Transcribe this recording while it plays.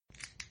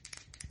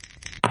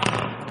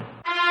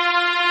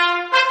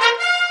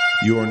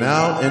You are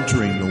now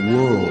entering the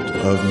world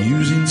of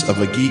Musings of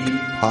a Geek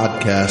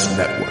podcast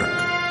network.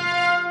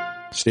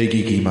 Stay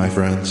geeky, my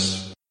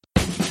friends.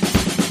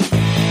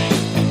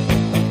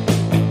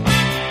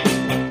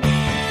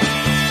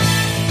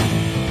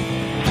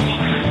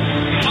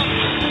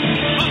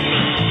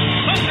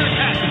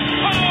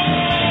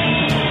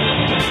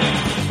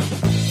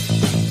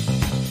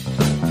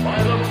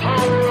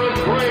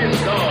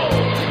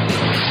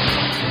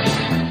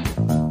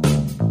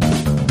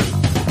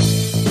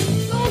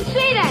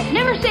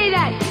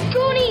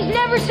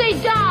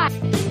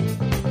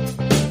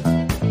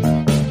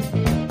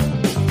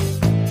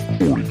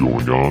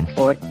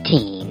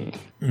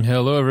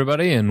 Hello,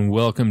 everybody, and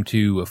welcome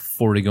to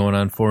 40 Going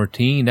on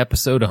 14,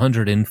 episode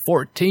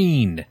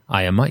 114.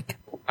 I am Mike.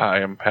 I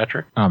am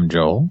Patrick. I'm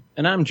Joel.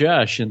 And I'm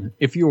Josh. And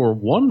if you were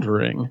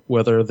wondering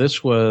whether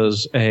this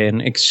was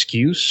an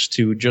excuse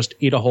to just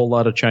eat a whole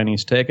lot of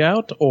Chinese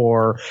takeout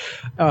or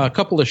a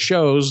couple of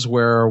shows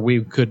where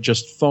we could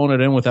just phone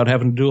it in without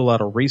having to do a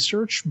lot of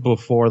research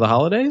before the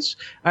holidays,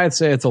 I'd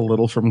say it's a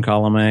little from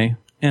column A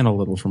and a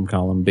little from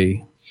column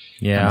B.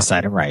 Yeah. And a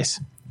side of rice.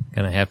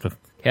 Gonna have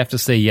to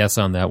say yes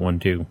on that one,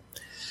 too.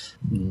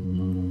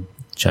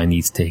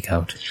 Chinese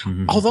takeout.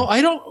 Although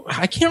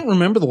I can't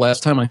remember the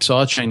last time I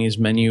saw a Chinese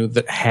menu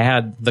that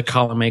had the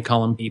column A,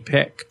 column B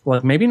pick.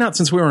 Like, maybe not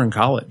since we were in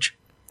college.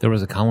 There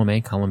was a column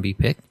A, column B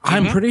pick?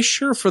 I'm pretty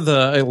sure for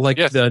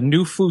the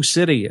New Fu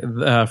City,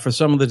 for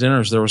some of the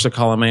dinners, there was a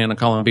column A and a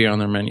column B on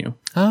their menu.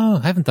 Oh,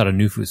 I haven't thought of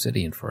New Fu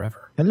City in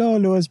forever. Hello,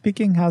 Louis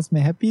speaking. How's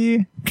me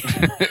happy?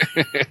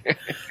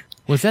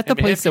 Was that the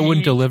place that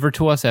wouldn't deliver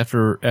to us at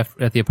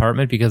the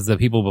apartment because the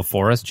people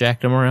before us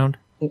jacked them around?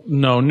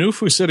 No, New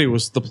Fu City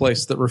was the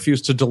place that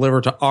refused to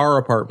deliver to our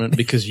apartment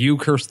because you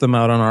cursed them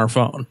out on our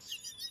phone.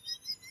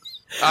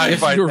 I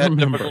find that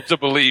difficult to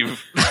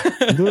believe.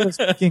 Louis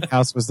Speaking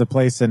House was the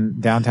place in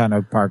downtown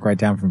Oak Park, right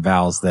down from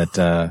Val's, that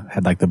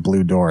had like the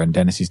blue door, and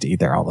Dennis used to eat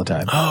there all the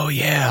time. Oh,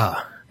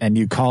 yeah. And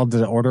you called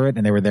to order it,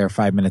 and they were there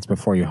 5 minutes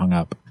before you hung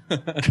up.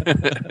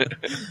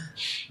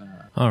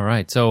 All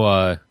right.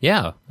 So,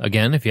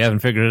 again, if you haven't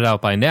figured it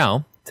out by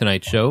now,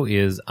 tonight's show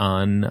is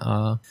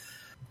on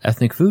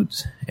ethnic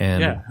foods.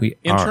 And we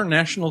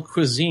international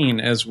cuisine,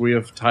 as we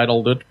have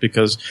titled it,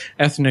 because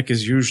ethnic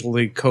is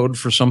usually code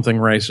for something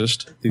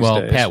racist these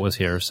days. Pat was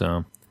here,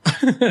 so.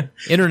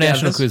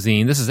 International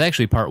cuisine. This is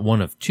actually part 1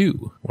 of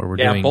 2, where we're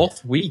doing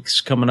both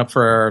weeks coming up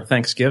for our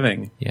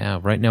Thanksgiving. Yeah,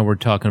 right now we're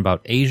talking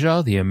about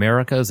Asia, the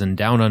Americas, and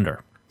Down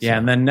Under. Yeah,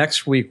 and then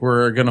next week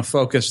we're going to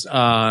focus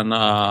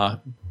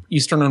on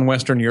Eastern and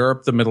Western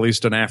Europe, the Middle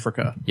East, and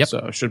Africa. Yep. So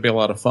it should be a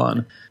lot of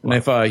fun. And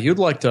if you'd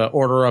like to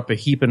order up a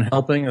heaping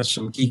helping of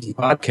some geeky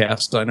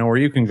podcasts, I know where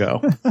you can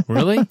go.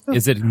 Really?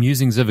 Is it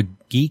Musings of a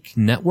Geek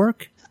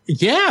Network?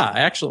 Yeah,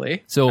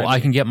 actually. So I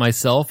can get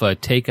myself a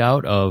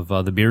takeout of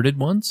the bearded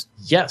ones?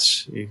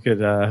 Yes. You could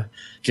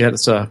get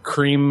us a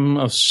cream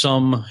of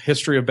some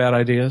history of bad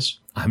ideas.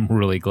 I'm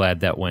really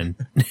glad that went.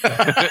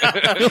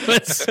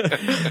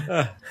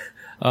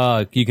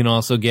 You can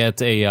also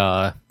get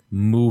a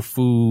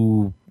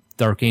Mufu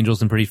Dark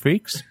Angels and Pretty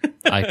Freaks.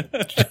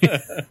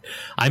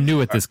 I'm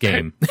new at this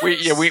game. We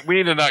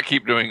need to not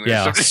keep doing this.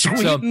 Yeah.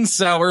 Sweet and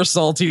sour,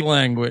 salty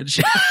language.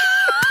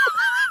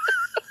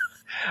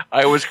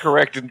 I was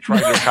correct in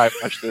trying to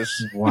kibosh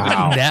this.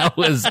 Wow. That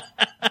was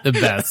the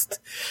best.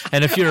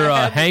 And if you're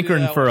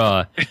hankering for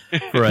a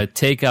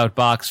takeout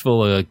box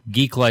full of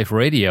Geek Life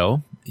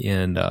Radio,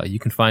 and you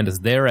can find us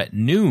there at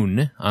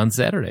noon on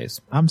Saturdays.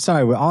 I'm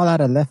sorry, we're all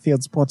out of Left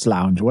Field Sports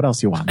Lounge. What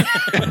else you want?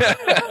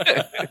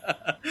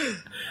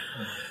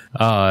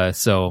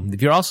 So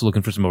if you're also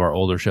looking for some of our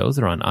older shows,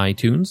 they're on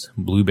iTunes,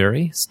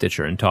 Blueberry,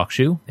 Stitcher, and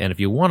TalkShoe. And if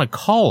you want to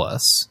call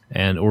us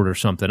and order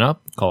something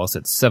up, call us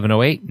at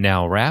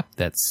 708-NOW-RAP.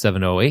 That's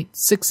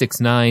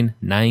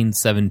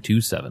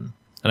 708-669-9727.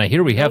 And I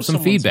hear we have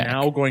some feedback.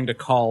 Now going to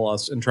call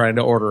us and trying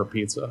to order a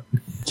pizza.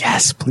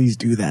 Yes, please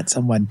do that.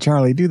 Someone,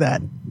 Charlie, do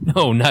that.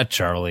 No, not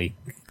Charlie.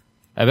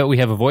 I bet we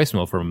have a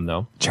voicemail from him,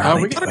 though.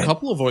 Charlie, we got a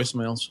couple of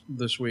voicemails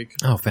this week.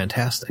 Oh,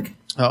 fantastic.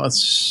 Let's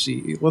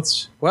see.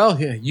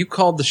 You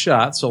called the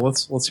shot, so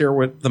let's hear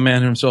what the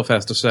man himself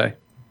has to say.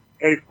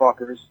 Hey,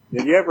 fuckers.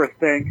 Did you ever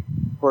think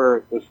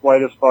for the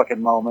slightest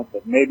fucking moment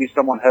that maybe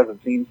someone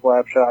hasn't seen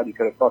Slapshot? You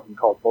could have fucking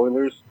called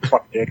Boilers?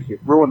 Fuck dicks. You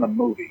ruined the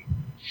movie.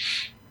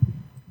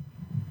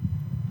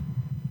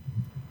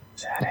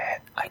 Is that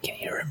it? I can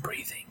hear him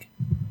breathing.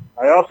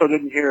 I also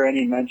didn't hear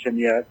any mention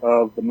yet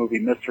of the movie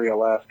Mystery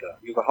Alaska.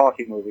 It's a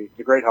hockey movie. It's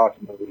a great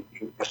hockey movie.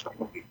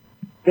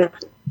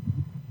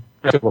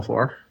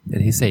 Before.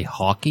 Did he say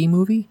hockey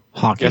movie?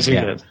 Hockey. Yes, he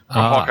did. A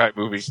Hawkeye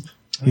movie.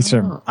 He's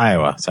from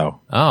Iowa, so.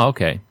 Oh,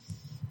 okay.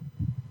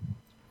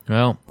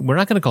 Well, we're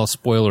not going to call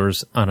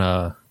spoilers on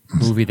a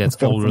movie that's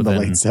Film older from the than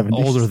late 70s.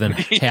 older than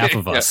half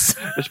of us.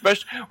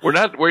 Especially, we're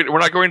not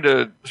going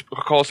to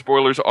call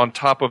spoilers on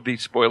top of the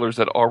spoilers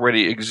that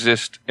already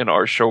exist in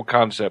our show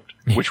concept,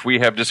 which we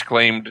have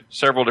disclaimed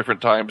several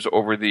different times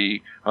over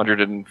the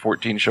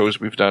 114 shows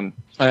we've done.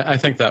 I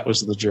think that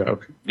was the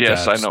joke.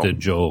 Yes, That's I know. the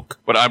joke.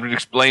 But I'm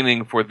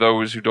explaining for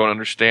those who don't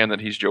understand that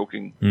he's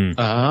joking,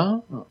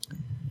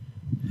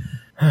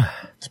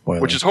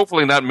 Spoiler. which is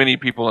hopefully not many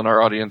people in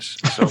our audience.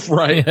 So.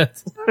 Right.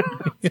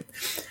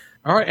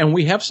 All right, and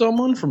we have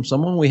someone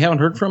we haven't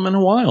heard from in a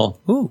while.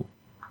 Ooh.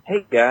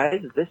 Hey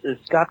guys, this is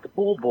Scott the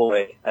Pool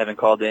Boy. I haven't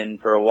called in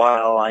for a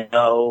while, I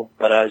know,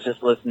 but I was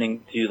just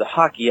listening to the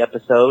hockey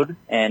episode,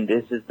 and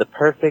this is the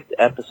perfect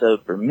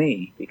episode for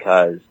me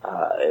because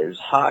there's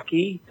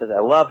hockey, because I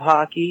love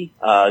hockey.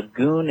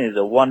 Goon is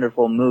a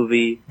wonderful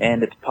movie,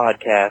 and it's a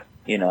podcast,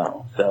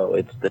 so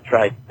it's the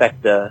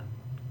trifecta,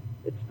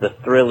 it's the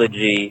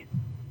trilogy,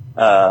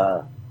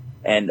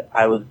 and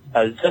I was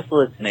just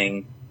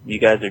listening. You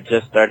guys are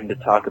just starting to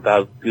talk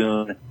about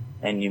Goon,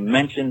 and you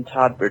mentioned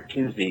Todd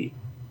Bertuzzi.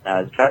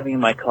 I was driving in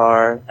my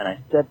car, and I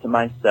said to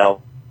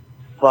myself,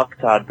 fuck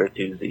Todd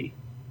Bertuzzi.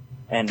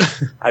 And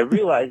I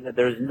realized that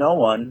there's no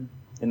one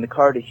in the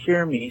car to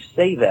hear me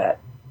say that.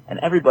 And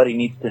everybody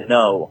needs to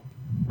know,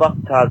 fuck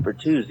Todd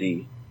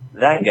Bertuzzi.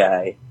 That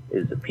guy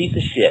is a piece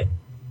of shit.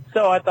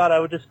 So I thought I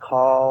would just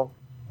call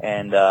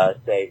and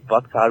say,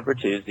 fuck Todd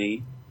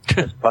Bertuzzi.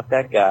 Just fuck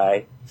that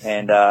guy.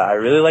 And I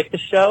really like the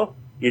show.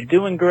 You're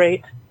doing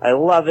great. I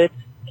love it.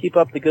 Keep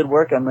up the good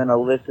work. I'm going to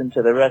listen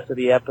to the rest of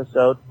the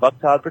episode. Fuck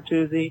Todd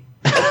Bertuzzi.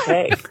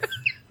 Okay.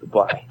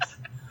 Goodbye.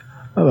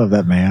 I love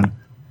that man.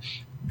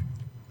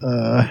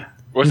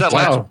 Was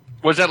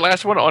that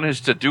last one on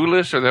his to-do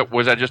list, or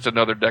was that just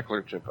another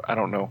declarative? I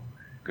don't know.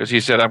 Because he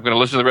said, I'm going to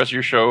listen to the rest of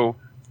your show.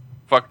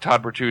 Fuck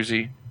Todd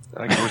Bertuzzi.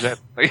 Was that?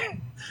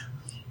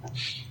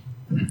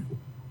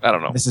 I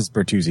don't know. Mrs.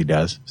 Bertuzzi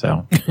does,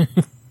 so.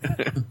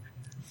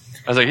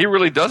 I was like, he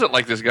really doesn't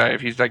like this guy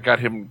if he's got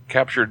him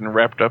captured and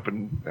wrapped up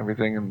and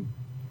everything. And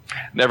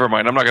never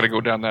mind, I'm not going to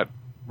go down that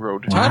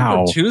road.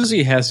 Wow. Todd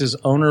Bertuzzi has his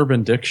own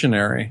urban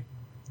dictionary.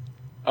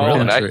 Oh,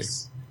 Really?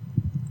 nice.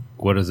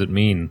 What does it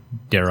mean,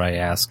 dare I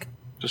ask?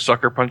 To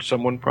sucker punch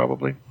someone,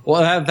 probably.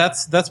 Well,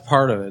 that's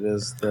part of it,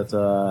 is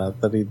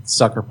that he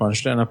sucker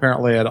punched, and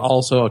apparently it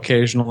also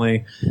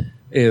occasionally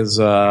is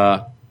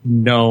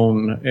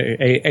known.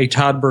 A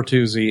Todd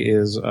Bertuzzi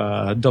is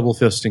double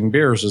fisting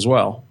beers as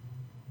well.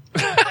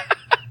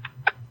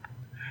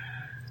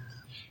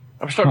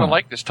 I'm starting to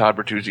like this Todd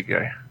Bertuzzi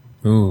guy.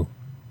 Ooh.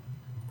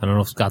 I don't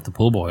know if Scott the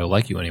Pool Boy will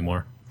like you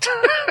anymore.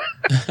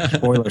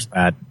 Spoilers,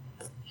 Pat.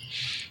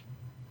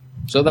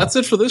 So that's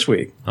it for this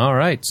week. All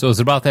right. So is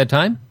it about that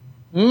time?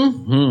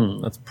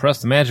 Mm-hmm. Let's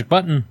press the magic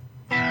button.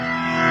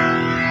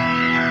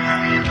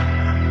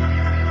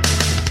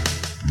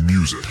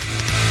 Music,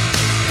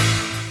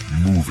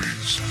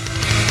 movies,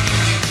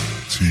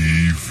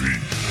 TV,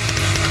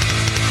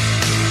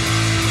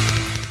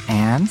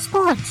 and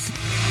sports.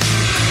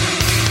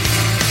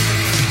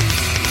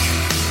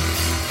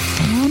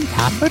 And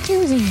Todd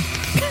Bertuzzi.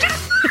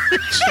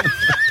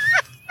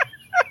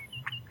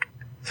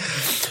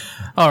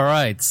 All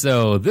right.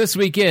 So this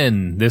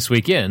weekend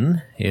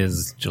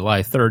is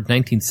July 3rd,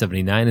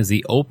 1979, is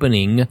the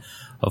opening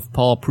of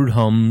Paul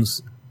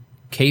Prudhomme's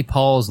K.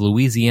 Paul's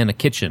Louisiana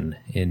Kitchen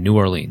in New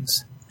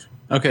Orleans.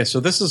 Okay, so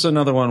this is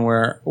another one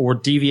where we're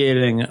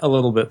deviating a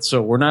little bit.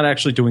 So we're not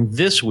actually doing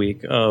this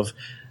week of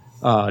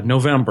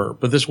November,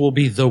 but this will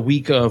be the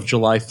week of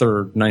July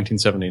 3rd,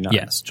 1979.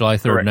 Yes, July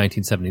 3rd, Correct.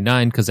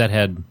 1979, because that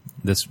had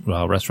this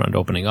restaurant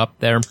opening up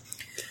there.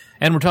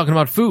 And we're talking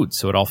about food,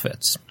 so it all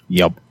fits.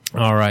 Yep.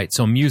 All right,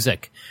 so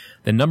music.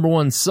 The number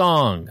one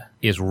song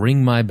is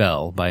Ring My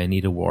Bell by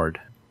Anita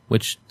Ward,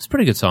 which is a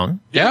pretty good song.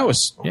 Yeah, it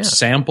was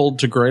sampled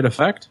to great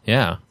effect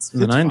Yeah. in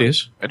the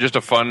 90s. And just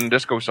a fun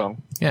disco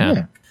song.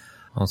 Yeah.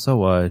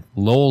 Also,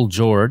 Lowell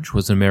George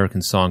was an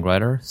American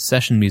songwriter,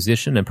 session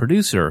musician, and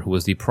producer who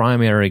was the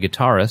primary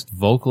guitarist,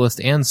 vocalist,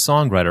 and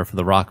songwriter for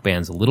the rock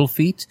bands Little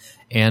Feat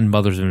and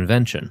Mothers of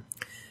Invention.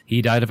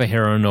 He died of a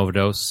heroin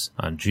overdose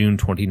on June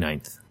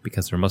 29th,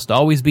 because there must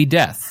always be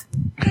death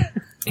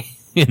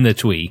in the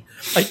twee.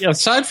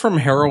 Aside from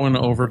heroin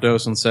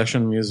overdose and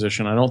session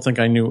musician, I don't think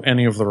I knew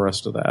any of the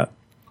rest of that.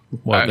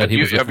 What, that he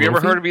was with have you ever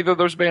Little heard Feat? of either of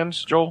those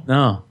bands, Joel?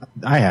 No.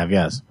 I have,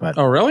 yes. But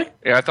Oh, really?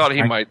 Yeah, I thought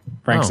he might.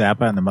 Frank Oh.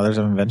 Zappa and the Mothers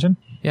of Invention.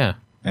 Yeah.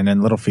 And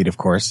then Little Feat, of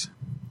course.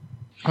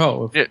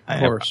 Oh, of Yeah.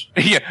 course.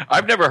 Yeah,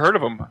 I've never heard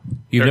of them.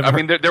 You've never I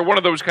mean, they're one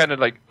of those kind of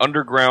like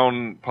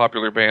underground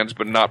popular bands,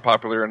 but not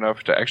popular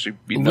enough to actually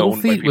be known. Little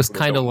by Feat people was that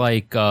kind of don't.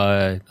 like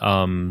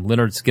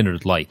Leonard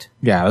Skinner's Light.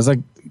 Yeah, it was like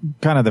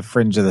kind of the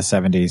fringe of the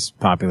 70s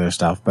popular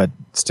stuff, but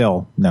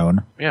still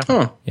known. Yeah.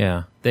 Huh.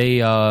 Yeah.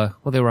 They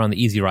were on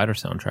the Easy Rider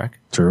soundtrack.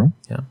 True.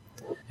 Yeah.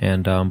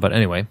 And but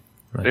anyway,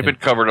 I They've think-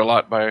 been covered a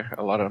lot by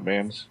a lot of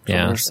bands.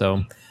 yeah.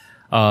 So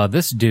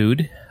this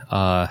dude,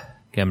 okay,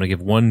 I'm gonna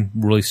give one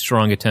really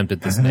strong attempt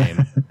at this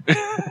name.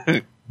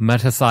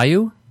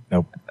 Matasayu?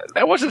 Nope.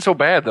 That wasn't so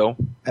bad though.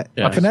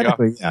 Yeah.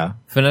 Phonetically, yeah.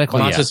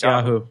 Phonetically, Matis yeah.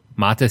 Yahoo.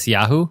 Matis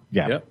Yahoo?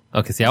 Yeah. Yep.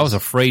 Okay, see, I was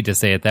afraid to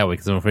say it that way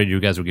because I'm afraid you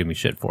guys would give me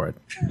shit for it.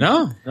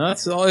 No,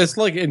 that's all. It's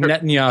like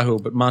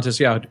Netanyahu, but Montes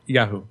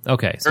Yahoo.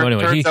 Okay, so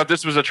anyway, turns out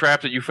this was a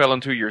trap that you fell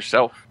into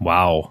yourself.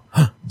 Wow.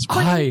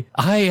 I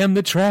am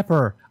the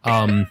trapper.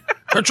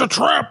 It's a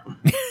trap.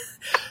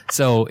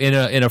 So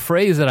in a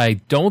phrase that I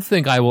don't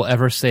think I will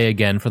ever say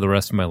again for the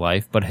rest of my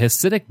life, but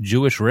Hasidic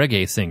Jewish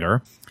reggae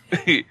singer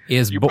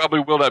is You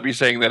probably will not be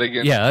saying that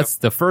again. yeah, that's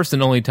the first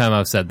and only time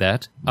I've said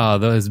that.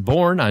 Is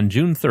born on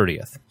June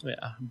 30th.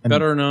 Yeah,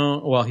 better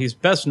known. Well, he's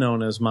best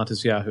known as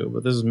Montes Yahoo,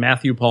 but this is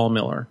Matthew Paul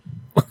Miller.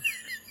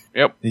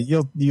 Yep.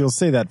 You'll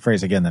say that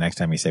phrase again the next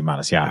time you say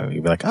Montes Yahoo.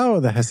 You'll be like, oh,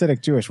 the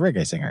Hasidic Jewish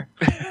reggae singer.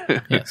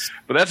 Yes.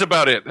 But that's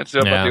about it. That's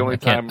about Yeah, the only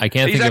time. I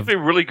can't He's think of-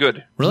 actually really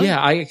good. Really?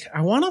 Yeah,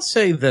 I want to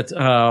say that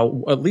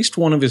at least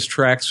one of his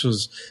tracks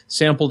was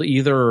sampled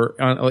either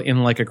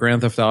in like a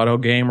Grand Theft Auto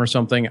game or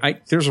something.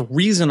 There's a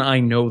reason I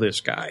know this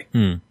guy.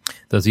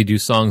 Does he do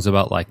songs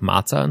about like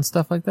matzah and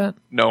stuff like that?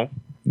 No.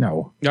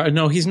 No.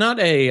 No, he's not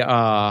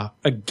a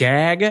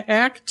gag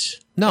act.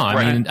 No,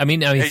 Right. I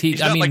mean, He's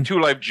not like Two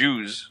Live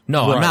Jews.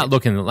 no, Right. I'm not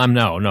looking.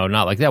 No,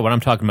 not like that. What I'm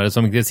talking about is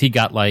something because he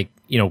got like,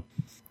 I don't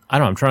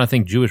know. I'm trying to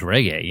think Jewish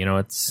reggae.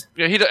 It's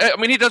Yeah, he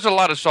does a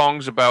lot of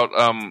songs about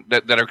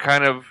that are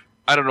kind of,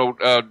 I don't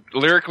know,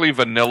 lyrically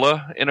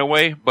vanilla in a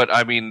way, but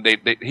I mean,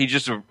 he's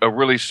just a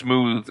really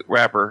smooth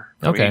rapper.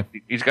 Okay. I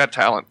mean, he's got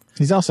talent.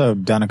 He's also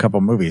done a couple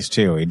movies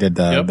too. He did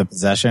the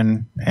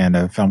Possession and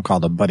a film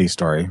called A Buddy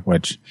Story,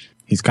 which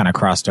he's kind of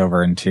crossed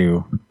over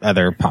into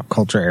other pop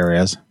culture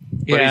areas.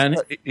 Yeah,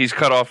 But he's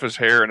cut off his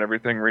hair and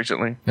everything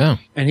recently. yeah.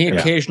 and he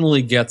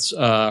occasionally gets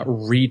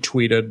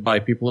retweeted by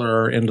people who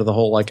are into the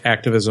whole like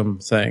activism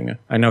thing.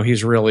 I know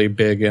he's really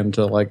big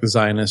into like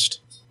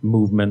Zionist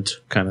movement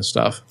kind of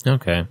stuff.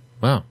 Okay.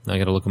 Wow. I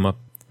got to look him up.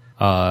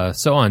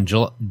 So on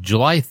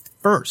July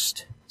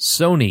 1st,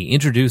 Sony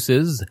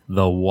introduces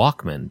the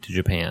Walkman to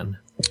Japan.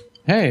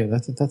 Hey,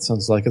 that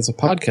sounds like it's a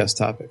podcast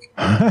topic.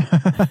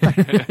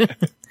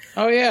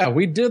 Oh yeah,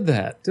 we did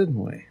that, didn't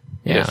we?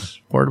 Yeah. Yes.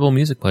 Portable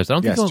music players. I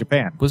don't Yes, think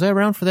Japan. Was I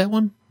around for that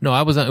one? No,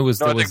 I wasn't. It was.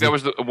 No, I it think that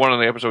was one of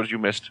the episodes you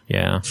missed.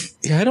 Yeah.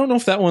 Yeah, I don't know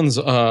if that one's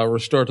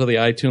restored to the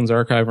iTunes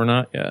archive or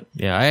not yet.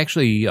 Yeah. I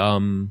actually,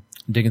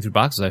 digging through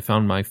boxes, I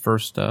found my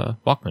first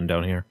Walkman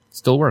down here.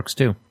 Still works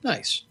too.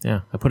 Nice.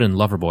 Yeah. I put in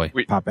Loverboy.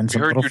 We, Pop in we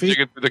some heard little you feet.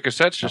 digging through the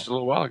cassettes just a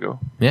little while ago.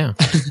 Yeah.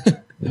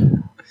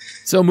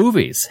 So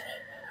movies.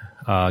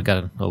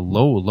 Got a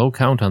low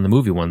count on the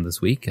movie one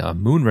this week.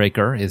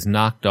 Moonraker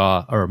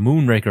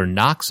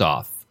knocks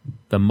off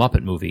the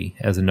Muppet movie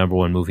as the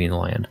 #1 movie in the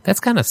land. That's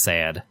kind of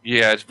sad.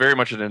 Yeah, it's very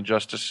much an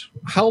injustice.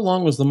 How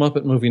long was the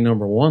Muppet movie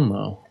 #1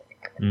 though?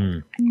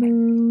 2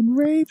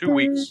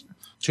 weeks.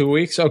 2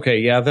 weeks? Okay,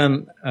 yeah,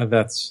 then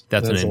that's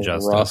That's an a little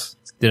injustice. rough.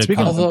 Did it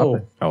Speaking come? of Although,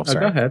 Muppet. Oh, sorry.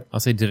 go ahead. I'll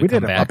say, did We it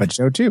come did a back? Muppet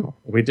show too.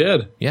 We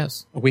did.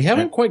 Yes. We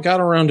haven't quite got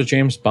around to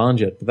James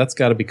Bond yet, but that's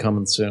got to be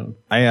coming soon.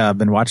 I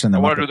been watching I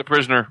want to do the The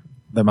Prisoner.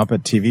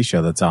 Muppet TV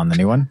show that's on, the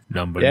new one.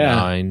 Number Yeah.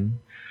 9.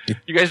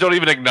 You guys don't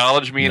even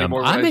acknowledge me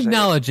anymore. when I'm I say it.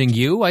 acknowledging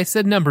you. I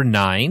said number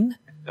 9.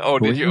 Oh,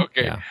 did you?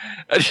 Okay.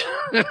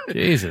 Yeah.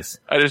 Jesus.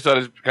 I just thought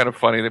it's kind of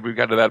funny that we've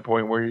got to that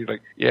point where you're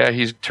like, yeah,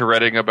 he's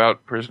Touretting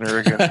about Prisoner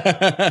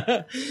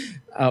again.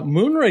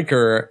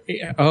 Moonraker,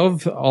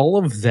 of all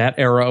of that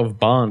era of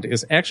Bond,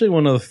 is actually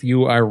one of the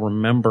few I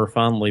remember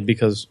fondly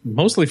because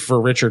mostly for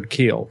Richard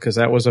Keel, because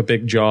that was a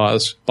big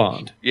Jaws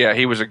Bond. Yeah,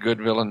 he was a good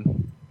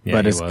villain. Yeah,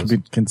 but he it's was.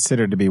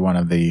 considered to be one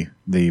of the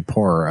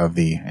poorer of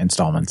the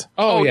installments.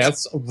 Oh, yeah,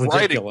 it's it's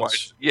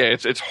ridiculous. Yeah,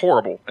 it's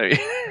horrible.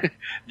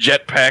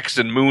 Jetpacks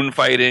and moon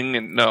fighting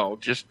and no,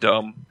 just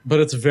dumb. But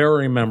it's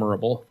very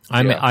memorable.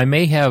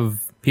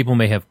 People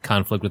may have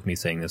conflict with me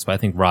saying this, but I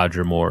think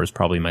Roger Moore is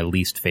probably my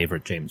least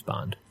favorite James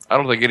Bond. I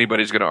don't think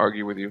anybody's going to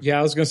argue with you. Yeah,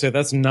 I was going to say,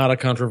 that's not a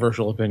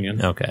controversial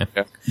opinion. Okay.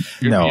 Yeah.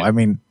 No, I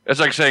mean, It's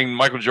like saying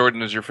Michael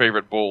Jordan is your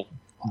favorite bull.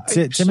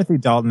 Timothy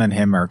Dalton and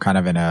him are kind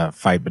of in a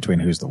fight between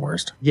who's the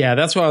worst. Yeah,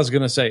 that's what I was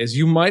going to say, is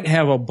you might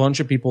have a bunch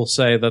of people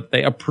say that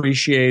they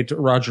appreciate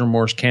Roger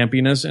Moore's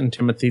campiness and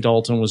Timothy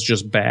Dalton was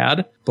just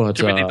bad. But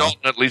Timothy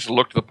Dalton at least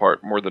looked the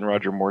part more than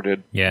Roger Moore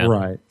did. Yeah.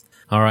 right.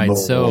 All right. Lord.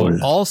 So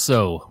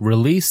also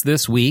released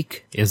this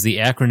week is the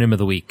acronym of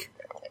the week.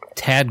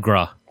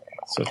 TADGRA.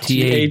 So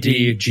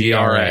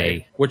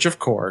TADGRA. which of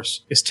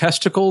course is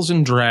Testicles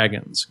and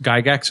Dragons,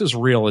 Gygax's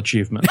real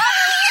achievement.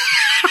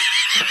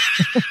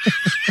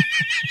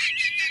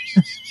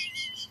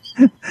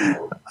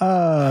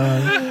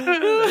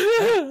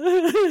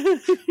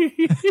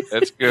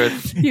 That's good.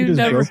 You just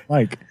never, broke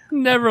Mike.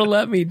 never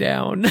let me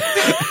down.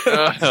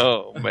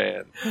 Oh,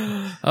 man.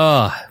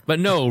 But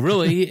no,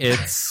 really,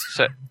 it's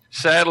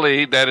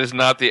Sadly, that is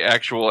not the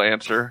actual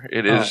answer.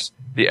 It is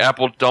the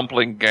Apple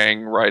Dumpling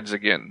Gang rides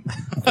again.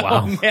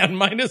 wow. Oh man,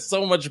 mine is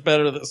so much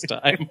better this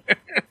time.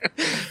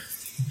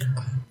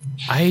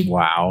 I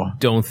Wow.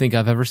 don't think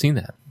I've ever seen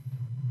that.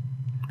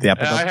 The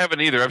Apple I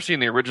haven't either. I've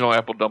seen the original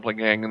Apple Dumpling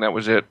Gang, and that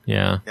was it.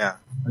 Yeah. Yeah.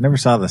 I never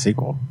saw the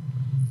sequel.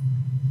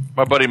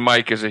 My buddy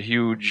Mike is a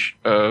huge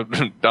Don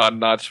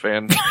Knotts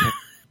fan.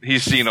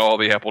 He's seen all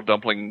the Apple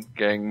Dumpling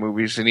Gang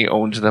movies, and he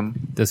owns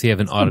them. Does he have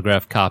an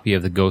autographed copy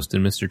of The Ghost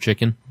and Mr.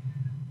 Chicken?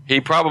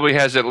 He probably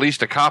has at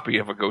least a copy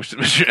of A Ghost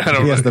and Mr. Chicken. I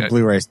don't He has know. the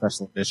Blu-ray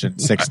special edition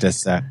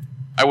 6-disc set.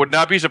 I would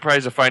not be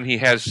surprised to find he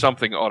has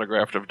something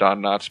autographed of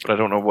Don Knotts, but I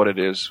don't know what it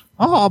is.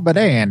 Oh, but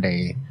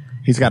Andy,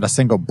 he's got a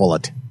single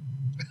bullet.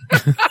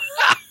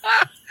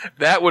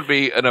 That would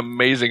be an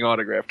amazing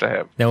autograph to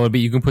have. That would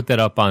be. You can put that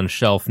up on a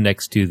shelf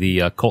next to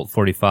the Colt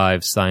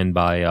 45 signed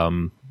by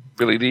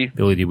Billy D.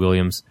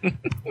 Williams.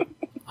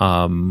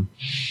 All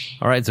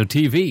right, so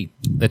TV.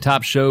 The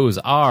top shows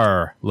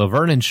are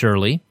Laverne and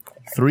Shirley,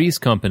 Three's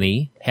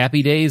Company,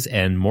 Happy Days,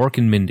 and Mork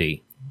and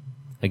Mindy.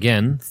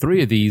 Again,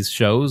 3 of these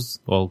shows,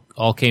 well,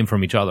 all came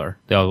from each other.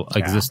 They all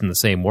exist in the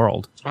same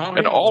world. Oh,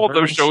 And all of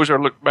those shows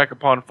are looked back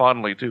upon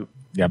fondly, too.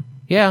 Yep.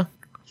 Yeah.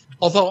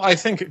 Although I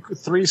think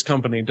Three's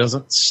Company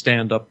doesn't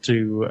stand up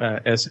to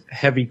as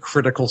heavy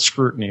critical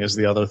scrutiny as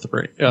the other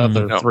 3,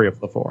 No. 3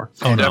 of the 4.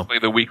 Oh, no. Definitely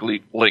the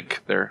weekly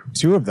link there.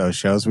 2 of those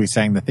shows we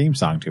sang the theme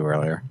song to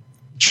earlier.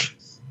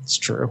 It's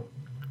true.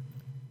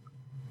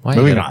 Why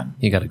Moving you gotta, on.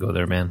 You got to go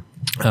there, man.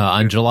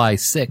 On July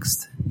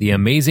 6th, The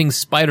Amazing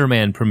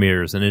Spider-Man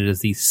premieres, and it is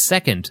the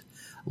second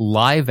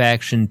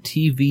live-action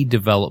TV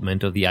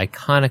development of the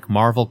iconic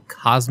Marvel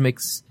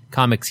comics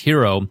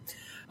hero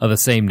of the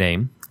same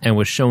name, and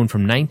was shown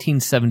from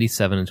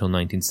 1977 until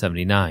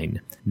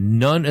 1979.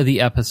 None of the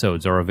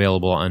episodes are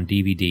available on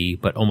DVD,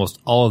 but almost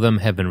all of them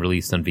have been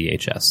released on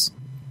VHS.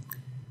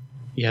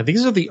 Yeah,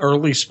 these are the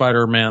early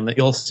Spider-Man that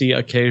you'll see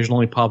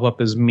occasionally pop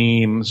up as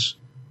memes.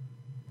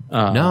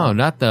 No,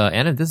 not the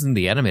this isn't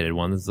the animated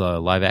one. This is the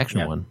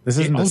live-action one. This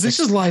isn't the this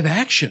is live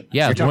action.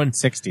 Yeah, You're the one.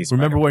 talking 60s.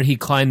 Remember when he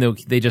climbed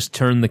they just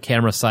turned the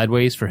camera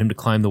sideways for him to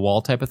climb the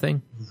wall type of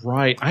thing?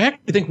 Right. I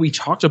actually think we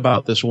talked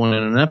about this one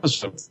in an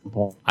episode.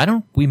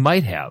 We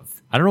might have.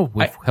 I don't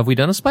know. Have we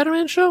done a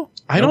Spider-Man show?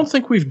 I don't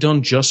think we've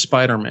done just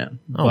Spider-Man,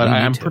 Oh, but we need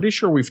I'm to. pretty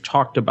sure we've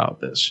talked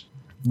about this.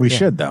 We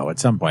should, though, at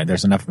some point.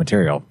 There's enough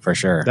material, for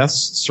sure. That's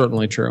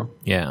certainly true.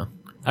 Yeah.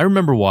 I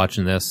remember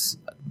watching this,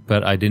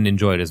 but I didn't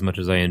enjoy it as much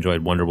as I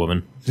enjoyed Wonder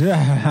Woman.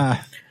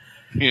 Yeah.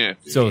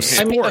 So,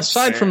 I mean,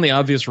 aside from the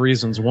obvious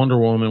reasons, Wonder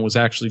Woman was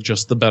actually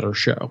just the better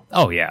show.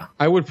 oh yeah.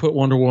 I would put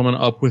Wonder Woman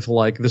up with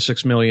like the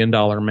 $6 Million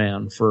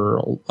Man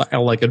for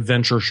like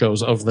adventure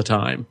shows of the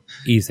time.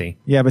 Easy.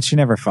 Yeah, but she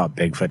never fought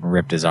Bigfoot and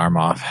ripped his arm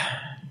off.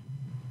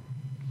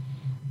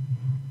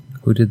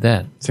 Who did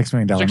that? $6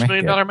 Million $6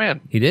 Man. Million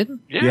Man. He did?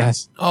 Yeah.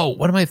 Yes. Oh,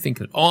 what am I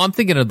thinking? Oh, I'm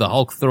thinking of the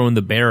Hulk throwing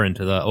the bear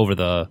over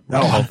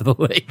the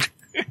lake.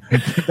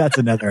 That's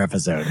another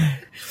episode.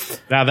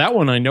 Now, that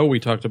one I know we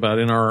talked about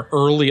in our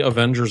early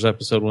Avengers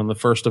episode when the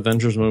first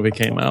Avengers movie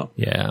came out.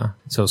 Yeah.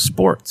 So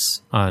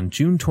sports on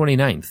June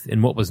 29th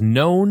in what was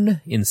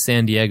known in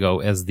San Diego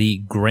as the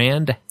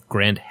Grand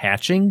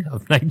Hatching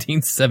of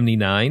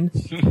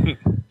 1979.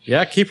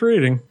 Yeah, keep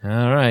reading.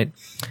 All right.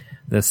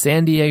 The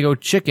San Diego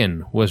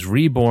Chicken was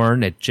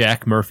reborn at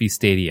Jack Murphy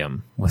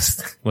Stadium.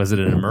 Was it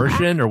an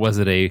immersion or was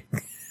it a...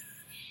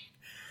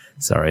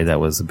 Sorry, that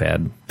was a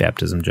bad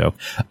baptism joke.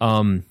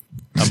 A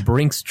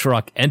Brinks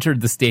truck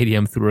entered the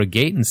stadium through a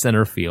gate in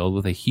center field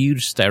with a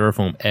huge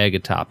styrofoam egg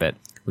atop it,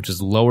 which is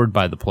lowered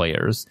by the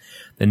players.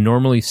 The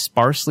normally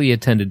sparsely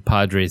attended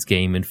Padres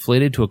game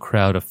inflated to a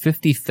crowd of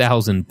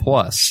 50,000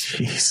 plus.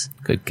 Jeez.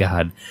 Good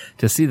God.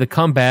 To see the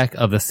comeback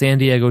of the San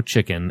Diego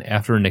Chicken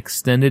after an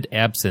extended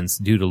absence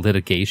due to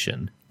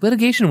litigation.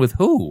 Litigation with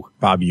who?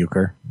 Bob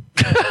Uecker.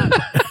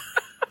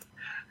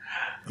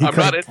 I'm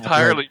not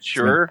entirely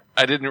sure.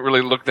 I didn't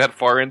really look that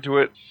far into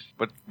it,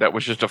 but that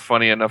was just a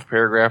funny enough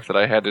paragraph that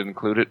I had to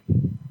include it.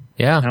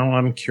 Yeah. Now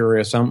I'm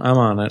curious. I'm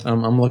on it.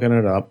 I'm looking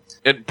it up.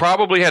 It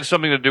probably had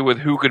something to do with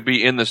who could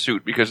be in the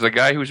suit, because the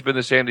guy who's been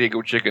the San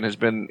Diego Chicken has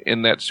been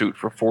in that suit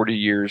for 40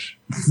 years.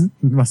 It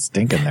must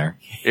stink in there.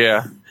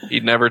 Yeah, he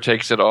never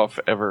takes it off,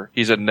 ever.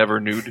 He's a never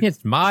nude.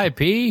 It's my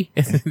pee.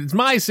 It's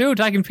my suit.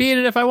 I can pee in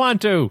it if I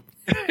want to.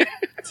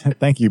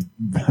 Thank you.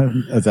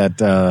 Is that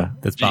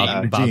That's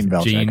Bob. Gene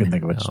Belcher? I couldn't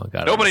think of it. Oh,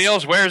 God. Nobody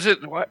else wears it.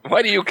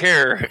 Why do you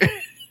care?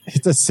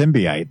 It's a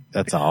symbiote.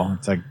 That's all.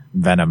 It's like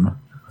Venom.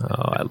 Oh,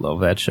 I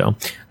love that show.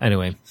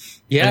 Anyway.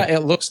 Yeah,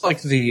 it looks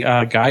like the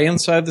guy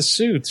inside the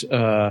suit,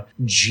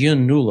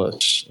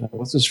 Giannoulis.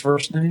 What's his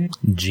first name?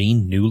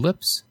 Gene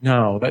Newlips?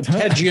 No, that's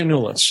Ted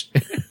Giannoulis.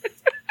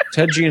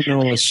 Ted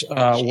Giannoulis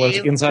was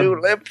inside.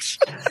 Lips.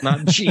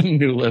 Not Gene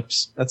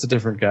Newlips. That's a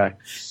different guy.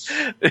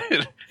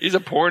 He's a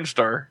porn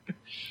star.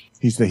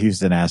 He's the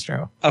Houston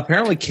Astro.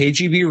 Apparently,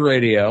 KGB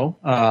Radio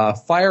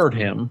fired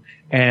him,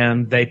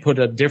 and they put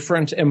a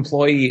different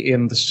employee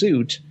in the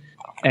suit.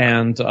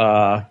 And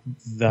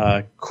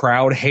the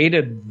crowd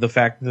hated the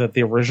fact that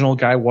the original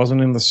guy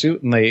wasn't in the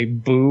suit, and they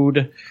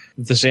booed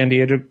the San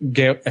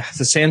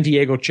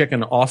Diego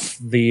Chicken off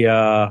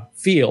the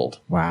field.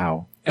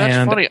 Wow.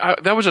 That's funny.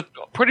 That was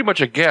pretty much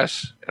a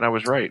guess, and I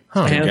was right.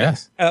 Huh. I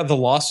guess. The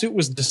lawsuit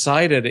was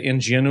decided in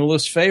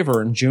Giannulla's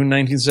favor in June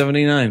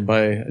 1979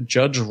 by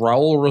Judge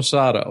Raul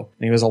Rosado.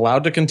 And he was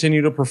allowed to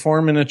continue to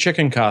perform in a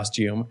chicken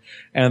costume,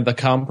 and the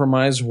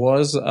compromise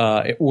was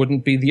it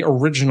wouldn't be the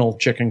original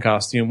chicken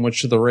costume,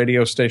 which the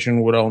radio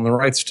station would own the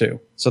rights to.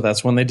 So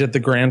that's when they did the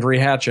grand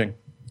rehatching.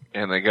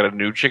 And they got a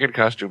new chicken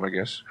costume, I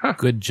guess. Huh.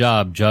 Good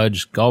job,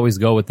 Judge. Always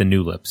go with the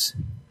new lips.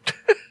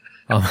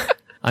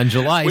 On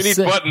July 6th... We need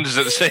buttons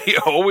that say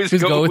always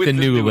go with the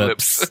new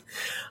lips.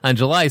 On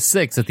July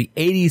 6th, at the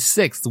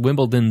 86th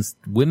Wimbledon's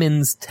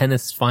women's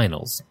tennis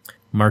finals,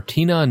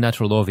 Martina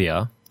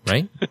Navratilova,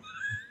 right?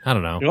 I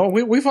don't know. Oh,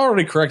 we've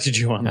already corrected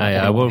you on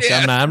that.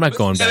 I'm not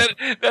going back.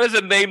 That is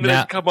a name that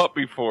has come up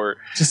before.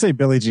 Just say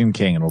Billie Jean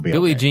King and we'll be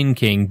Billie okay. Jean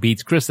King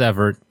beats Chris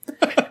Evert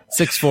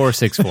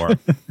 6-4,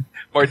 6-4.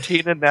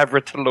 Martina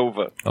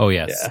Navratilova. Oh,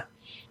 yes. Yeah.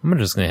 I'm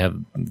just going to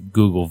have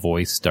Google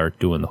Voice start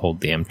doing the whole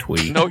damn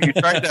tweet. No, you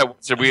tried that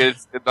once, and we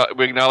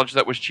acknowledged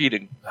that was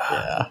cheating.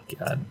 Yeah.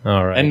 God.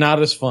 All right. And not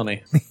as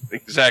funny.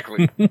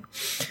 Exactly.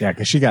 Yeah,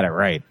 because she got it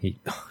right.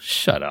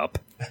 Shut up.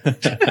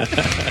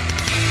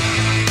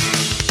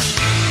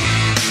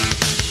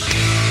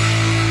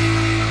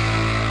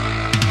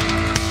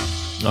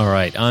 All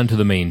right, on to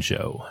the main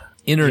show.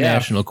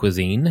 International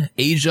cuisine,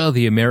 Asia,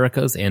 the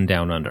Americas, and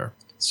Down Under.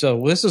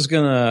 So this is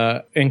going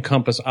to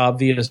encompass,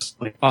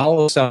 obviously,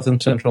 all of South and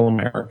Central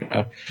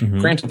America. Mm-hmm.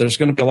 Granted, there's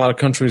going to be a lot of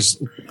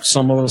countries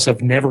some of us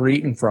have never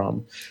eaten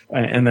from.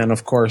 And then,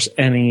 of course,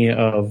 any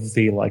of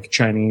the, like,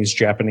 Chinese,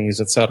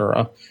 Japanese,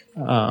 etc.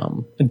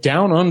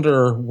 Down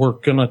Under, we're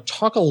going to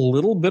talk a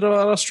little bit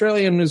about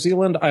Australia and New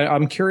Zealand.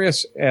 I'm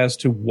curious as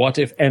to what,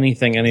 if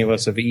anything, any of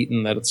us have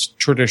eaten that it's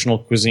traditional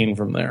cuisine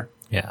from there.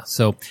 Yeah,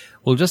 so,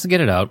 well, just to get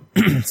it out,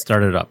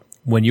 start it up.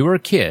 When you were a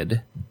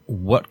kid,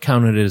 what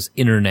counted as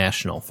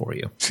international for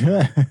you?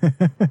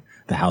 The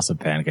House of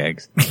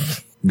Pancakes.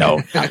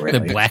 No, not really.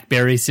 The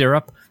blackberry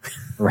syrup?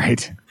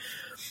 Right.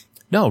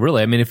 No,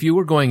 really. I mean, if you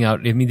were going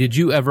out, did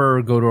you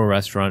ever go to a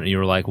restaurant and you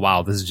were like,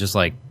 wow, this is just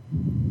like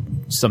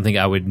something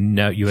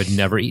you had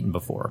never eaten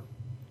before?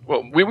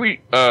 Well,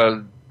 we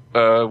are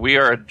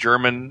a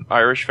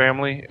German-Irish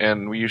family,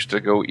 and we used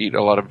to go eat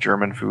a lot of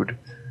German food.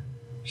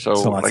 So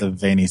lots of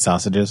veiny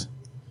sausages.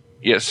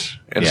 Yes,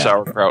 and Yeah.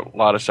 sauerkraut. A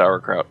lot of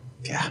sauerkraut.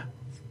 Yeah.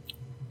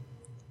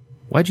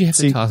 Why'd you have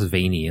to toss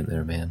veiny in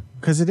there, man?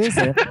 Because it is.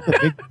 They have the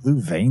big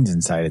blue veins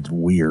inside. It's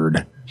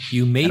weird.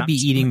 You may be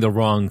eating the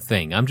wrong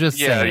thing. I'm just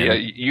saying. Yeah.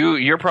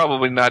 You're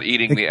probably not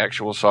eating the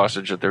actual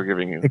sausage that they're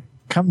giving you. It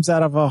comes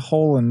out of a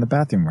hole in the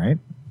bathroom, right?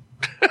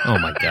 Oh,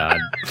 my God.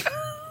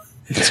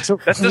 So,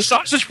 That's the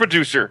sausage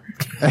producer.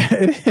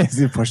 It is.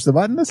 You push the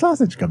button, the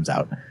sausage comes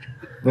out.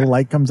 Little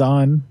light comes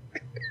on.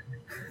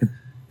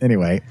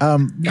 Anyway,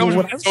 Comes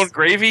with its own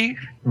gravy.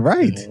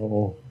 Right.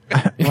 Oh.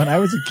 When I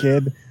was a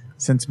kid,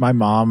 since my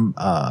mom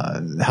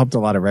helped a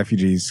lot of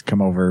refugees come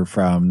over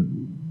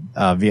from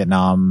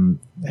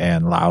Vietnam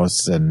and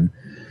Laos and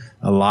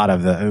a lot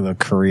of the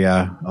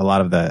Korea, a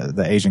lot of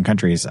the Asian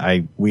countries,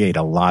 we ate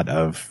a lot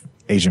of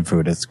Asian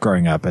food as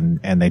growing up, and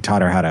they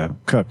taught her how to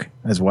cook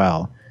as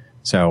well.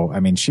 So,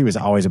 I mean, she was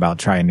always about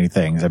trying new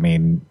things. I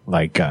mean,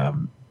 like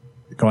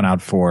going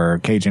out for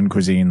Cajun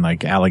cuisine,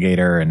 like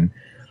alligator and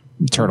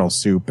turtle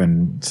soup,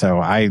 and so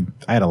I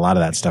had a lot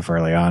of that stuff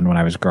early on when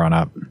I was growing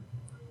up.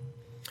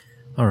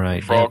 All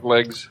right. Frog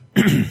legs.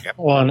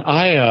 Well, and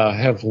I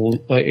have,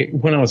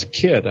 when I was a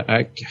kid,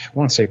 I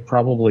want to say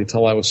probably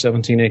till I was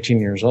 17, 18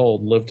 years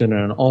old, lived in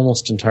an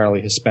almost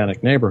entirely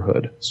Hispanic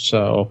neighborhood.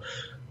 So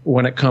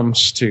when it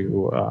comes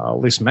to at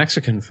least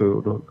Mexican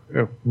food,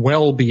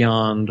 well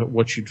beyond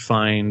what you'd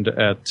find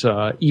at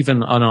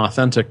even an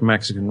authentic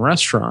Mexican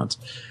restaurant.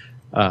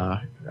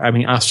 I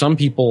mean, some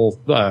people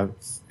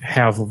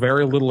have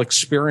very little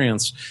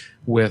experience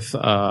with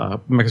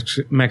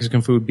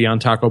Mexican food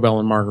beyond Taco Bell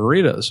and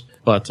margaritas,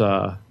 but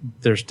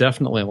there's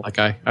definitely, like,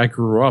 I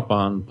grew up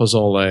on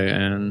pozole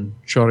and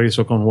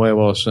chorizo con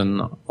huevos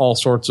and all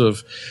sorts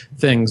of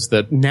things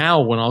that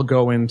now when I'll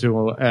go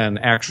into an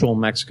actual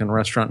Mexican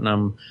restaurant and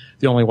I'm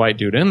the only white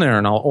dude in there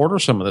and I'll order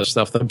some of this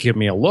stuff, they'll give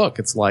me a look.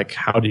 It's like,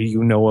 how do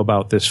you know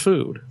about this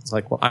food? It's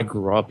like, well, I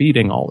grew up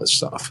eating all this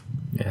stuff.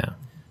 Yeah.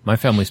 My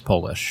family's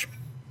Polish.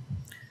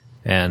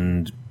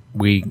 And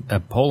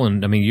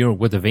Poland, I mean, you're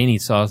with the veiny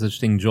sausage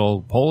thing,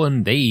 Joel.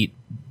 Poland, they eat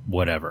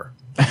whatever.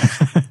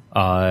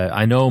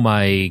 I know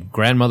my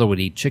grandmother would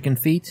eat chicken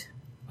feet.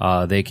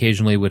 They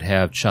occasionally would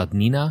have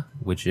chutnina,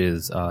 which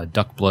is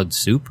duck blood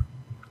soup.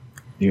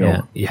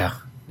 Yeah. Yeah.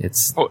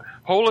 It's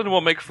Poland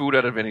will make food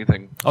out of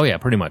anything. Oh, yeah,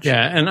 pretty much.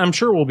 Yeah, and I'm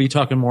sure we'll be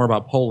talking more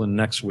about Poland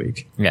next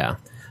week. Yeah.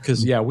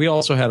 Because, yeah, we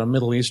also had a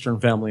Middle Eastern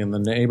family in the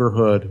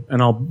neighborhood,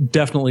 and I'll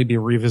definitely be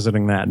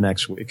revisiting that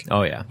next week.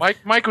 Oh, yeah.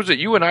 Mike, was it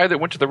you and I that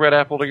went to the Red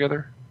Apple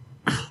together?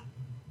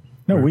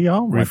 No, we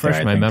all went Refresh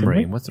there, I my think, memory.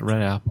 didn't we? What's the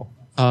Red Apple?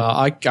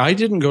 I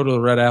didn't go to the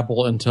Red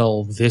Apple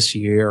until this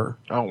year.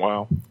 Oh,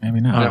 wow.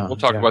 Maybe not. Yeah, we'll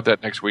talk about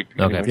that next week.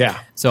 Okay. Anyway.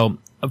 Yeah. So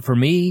for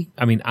me,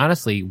 I mean,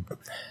 honestly,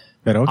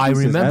 But Oki's, I is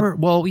that- remember.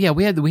 Well, yeah,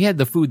 we had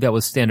the food that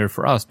was standard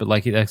for us, but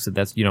like I said,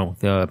 that's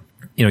the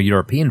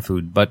European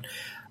food. But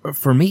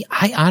for me,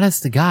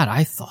 honest to God,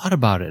 I thought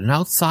about it, and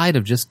outside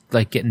of just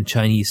like getting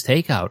Chinese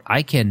takeout,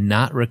 I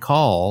cannot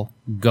recall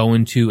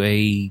going to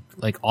a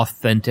like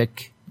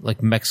authentic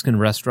like Mexican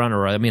restaurant.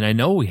 Or I mean, I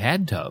know we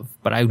had to have,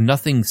 but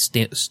nothing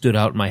stood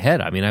out in my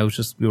head. I mean,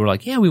 we were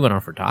like, yeah, we went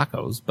out for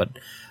tacos, but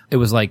it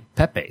was like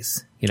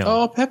Pepe's,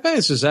 Oh,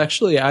 Pepe's is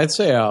actually, I'd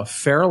say, a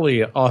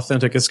fairly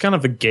authentic. It's kind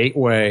of a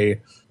gateway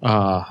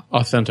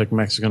authentic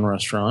Mexican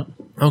restaurant.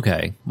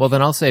 Okay. Well,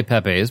 then I'll say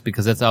Pepe's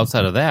because that's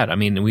outside of that. I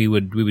mean, we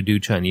would do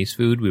Chinese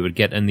food. We would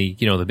get, and the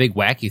big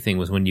wacky thing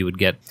was when you would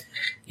get,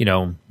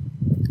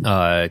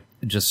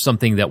 just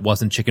something that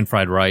wasn't chicken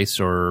fried rice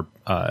or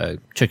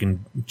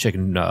chicken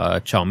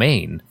chow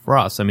mein for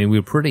us. I mean, we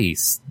were pretty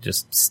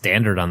just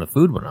standard on the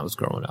food when I was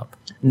growing up.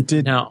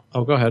 Now,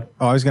 go ahead.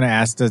 Oh, I was going to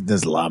ask,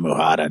 does La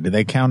Mujada, do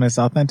they count as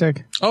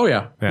authentic? Oh,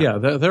 yeah. Yeah.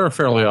 They're a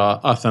fairly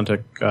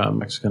authentic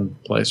Mexican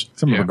place.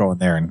 Some were going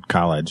there in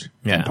college,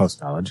 and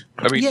post-college.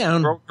 I mean,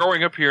 Yeah.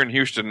 growing up here in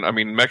Houston, I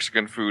mean,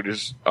 Mexican food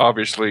is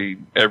obviously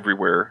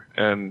everywhere,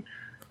 and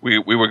we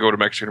would go to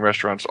Mexican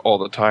restaurants all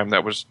the time.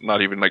 That was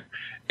not even like,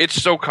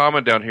 it's so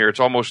common down here. It's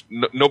almost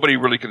nobody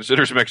really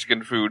considers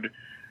Mexican food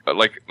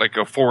like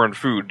a foreign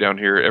food down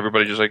here.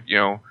 Everybody just like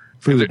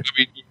Food.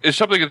 It's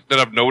something that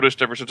I've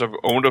noticed ever since I've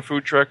owned a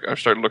food truck. I've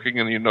started looking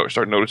and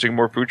start noticing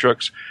more food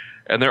trucks,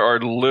 and there are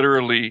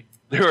literally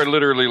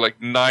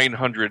like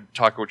 900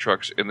 taco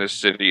trucks in this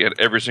city, and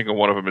every single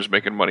one of them is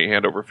making money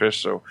hand over fist.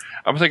 So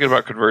I'm thinking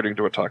about converting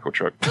to a taco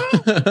truck.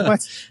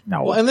 What?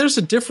 No. Well, and there's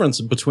a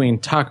difference between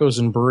tacos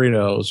and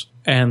burritos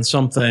and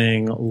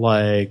something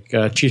like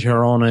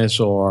chicharrones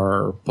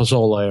or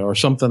pozole or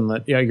something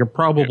that you're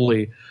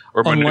probably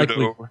Or unlikely.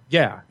 menudo.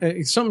 Yeah,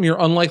 it's something you're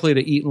unlikely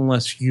to eat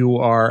unless you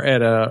are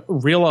at a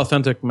real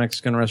authentic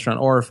Mexican restaurant,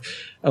 or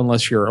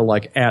unless you're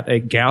like at a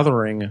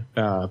gathering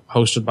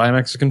hosted by a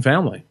Mexican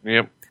family.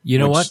 Yep. You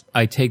know what?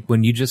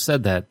 When you just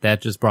said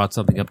that just brought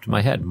something up to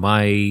my head.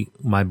 My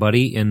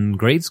buddy in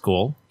grade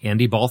school,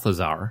 Andy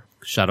Balthazar,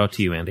 shout out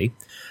to you, Andy,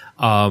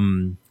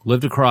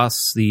 lived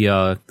across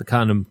the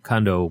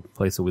condo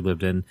place that we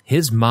lived in.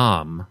 His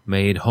mom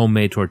made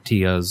homemade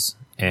tortillas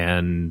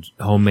and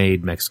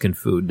homemade Mexican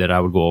food that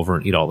I would go over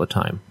and eat all the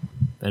time.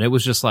 And it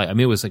was just like, I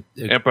mean, it was like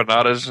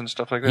Empanadas and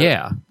stuff like that.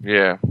 Yeah.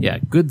 Yeah.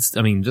 Good.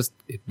 I mean,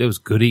 it was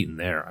good eating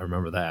there. I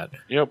remember that.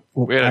 Yep.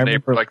 Well, We had I a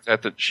neighbor remember-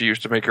 like that she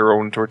used to make her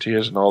own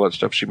tortillas and all that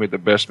stuff. She made the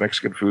best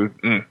Mexican food.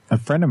 A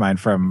friend of mine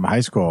from high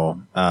school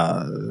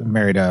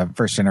married a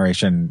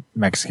first-generation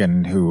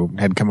Mexican who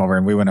had come over,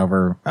 and we went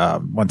over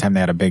one time. They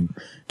had a big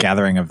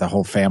gathering of the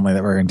whole family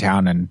that were in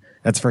town, and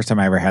that's the first time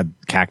I ever had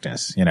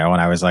cactus, and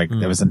I was like,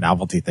 it was a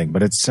novelty thing,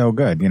 but it's so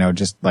good,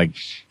 just like...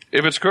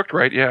 If it's cooked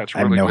right, yeah, it's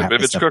I really know good. half But if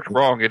the it's stuff. cooked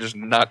wrong, it is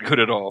not good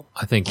at all.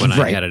 I think when I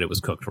Right. had it was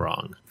cooked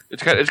wrong.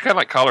 It's kind of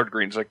like collard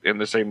greens, like in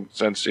the same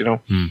sense,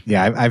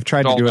 Yeah, I've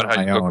tried to It's do all it about on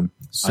how my you cook. own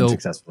So-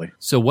 unsuccessfully.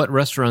 So what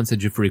restaurants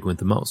did you frequent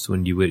the most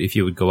if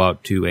you would go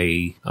out to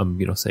a,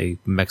 say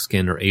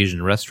Mexican or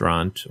Asian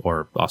restaurant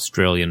or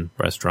Australian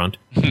restaurant?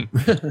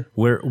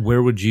 what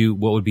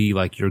would be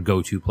like your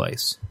go-to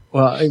place?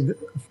 Well,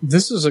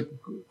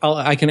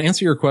 I can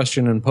answer your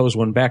question and pose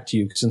one back to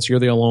you since you're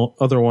the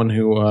other one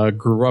who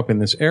grew up in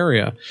this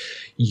area.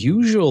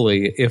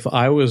 Usually, if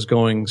I was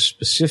going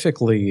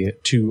specifically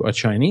to a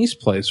Chinese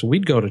place,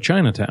 we'd go to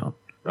Chinatown.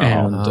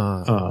 And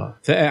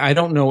I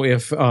don't know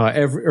if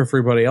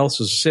everybody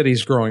else's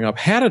cities growing up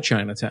had a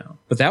Chinatown,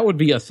 but that would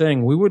be a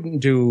thing we wouldn't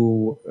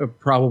do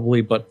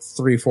probably but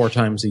 3-4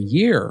 times a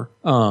year,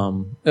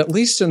 at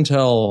least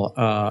until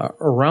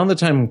around the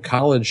time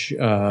college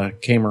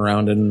came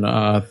around and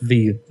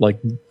the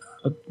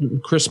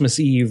Christmas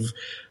Eve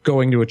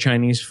going to a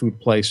Chinese food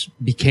place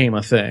became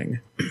a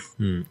thing.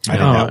 I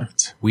don't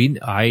know.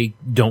 I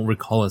don't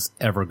recall us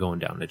ever going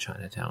down to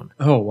Chinatown.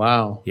 Oh,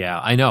 wow. Yeah,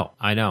 I know.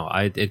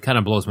 It kind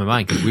of blows my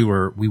mind because we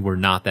were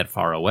not that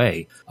far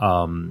away.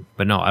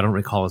 But no, I don't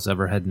recall us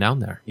ever heading down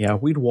there. Yeah,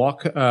 we'd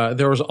walk.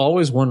 There was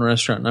always one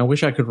restaurant, and I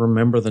wish I could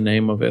remember the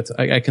name of it.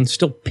 I can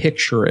still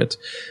picture it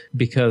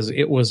because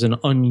it was an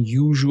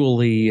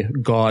unusually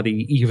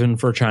gaudy, even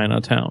for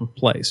Chinatown,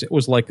 place. It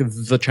was like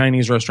the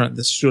Chinese restaurant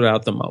that stood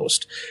out the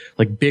most.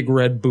 Like big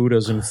red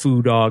Buddhas and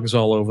foo dogs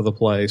all over the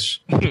place.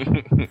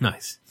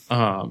 Nice.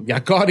 Yeah,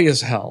 gaudy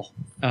as hell.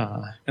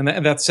 And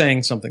that's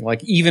saying something.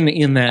 Like, even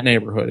in that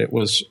neighborhood, it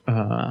was...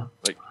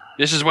 Like,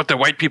 this is what the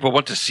white people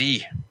want to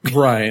see.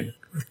 Right.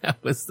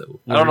 That was the worst.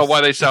 I don't know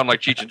why they sound like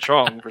Cheech and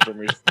Chong for some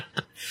reason.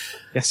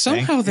 Yeah,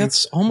 somehow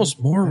that's almost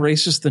more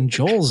racist than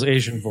Joel's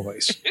Asian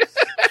voice.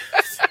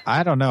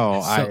 I don't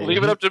know.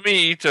 Leave it up to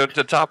me to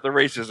top the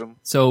racism.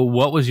 So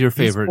what was your He's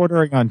favorite?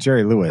 bordering on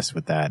Jerry Lewis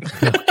with that.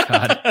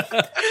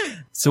 God.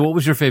 So what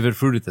was your favorite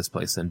food at this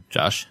place then,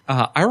 Josh?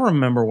 I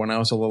remember when I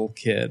was a little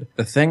kid,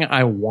 the thing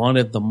I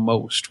wanted the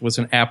most was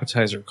an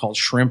appetizer called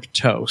shrimp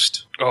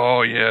toast.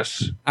 Oh,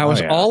 yes. I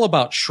was all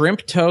about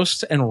shrimp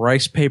toast and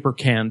rice paper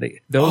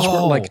candy. Those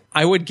were like,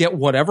 I would get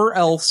whatever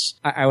else.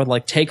 I would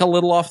like take a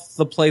little off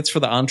the plates for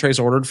the entrees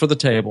ordered for the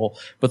table.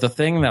 But the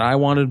thing that I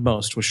wanted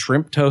most was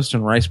shrimp toast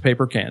and rice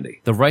paper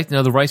candy. The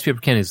rice paper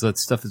candy is that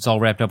stuff that's all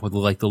wrapped up with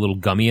like the little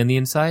gummy on the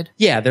inside?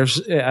 Yeah, there's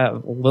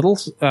a little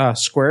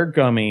square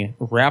gummy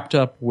wrapped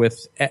up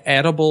with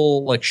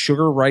edible like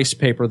sugar rice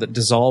paper that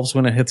dissolves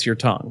when it hits your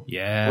tongue.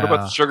 Yeah. What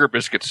about the sugar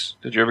biscuits?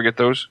 Did you ever get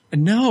those?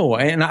 No,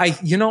 and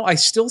I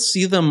still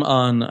see them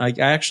on. I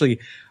actually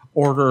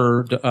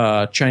ordered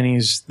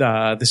Chinese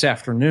this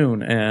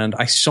afternoon, and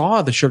I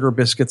saw the sugar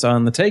biscuits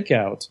on the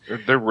takeout.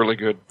 They're really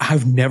good.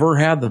 I've never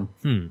had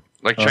them.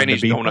 Like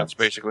Chinese donuts,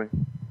 basically.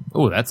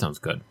 Oh, that sounds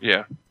good.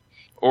 Yeah.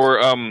 Or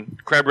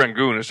crab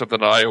rangoon is something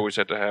that I always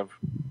had to have.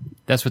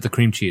 That's with the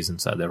cream cheese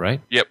inside there,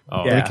 right? Yep.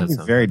 Oh, Yeah, it can be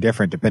very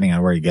different depending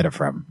on where you get it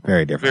from.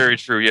 Very different. Very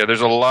true. Yeah,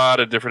 there's a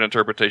lot of different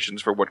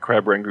interpretations for what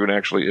crab rangoon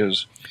actually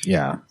is.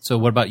 Yeah. So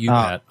what about you,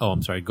 Pat? Oh,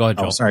 I'm sorry. Go ahead,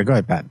 Joel. Oh, sorry. Go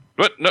ahead, Pat.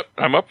 But no,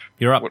 I'm up.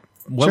 You're up.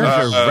 What Sure.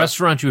 was your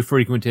restaurant you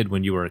frequented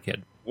when you were a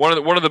kid?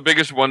 One of the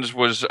biggest ones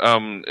was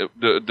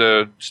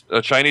the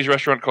Chinese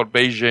restaurant called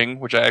Beijing,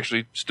 which I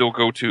actually still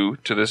go to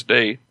this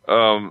day.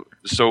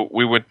 So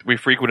we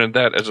frequented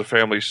that as a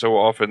family so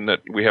often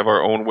that we have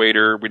our own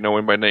waiter. We know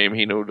him by name.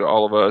 He knew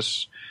all of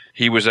us.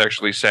 He was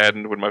actually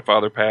saddened when my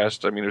father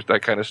passed. I mean, there's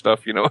that kind of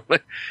stuff, you know.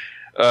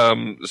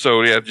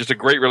 So yeah, just a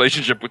great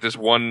relationship with this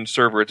one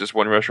server at this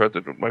one restaurant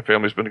that my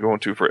family's been going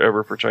to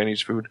forever for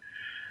Chinese food.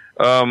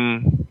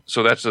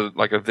 So that's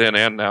like a then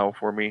and now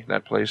for me,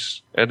 that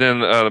place. And then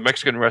the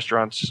Mexican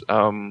restaurants.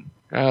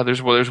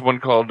 There's one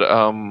called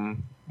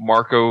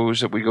Marco's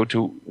that we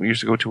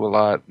used to go to a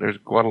lot. There's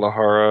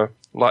Guadalajara.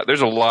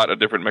 There's a lot of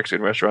different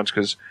Mexican restaurants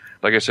because,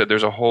 like I said,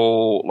 there's a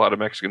whole lot of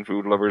Mexican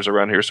food lovers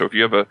around here. So if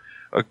you have a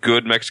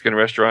good Mexican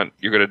restaurant,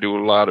 you're going to do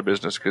a lot of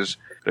business because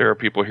there are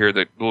people here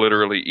that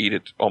literally eat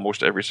it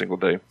almost every single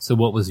day. So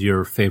what was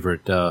your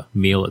favorite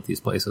meal at these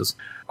places?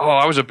 Oh,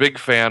 I was a big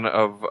fan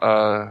of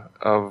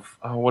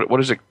what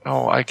is it?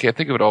 Oh, I can't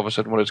think of it all of a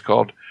sudden what it's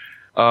called.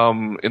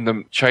 In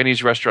the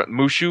Chinese restaurant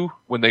Mushu,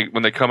 when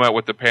they come out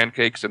with the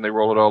pancakes and they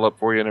roll it all up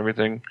for you and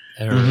everything.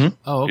 Mm-hmm.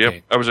 Oh, okay.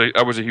 Yep,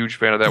 I was a huge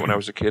fan of that when I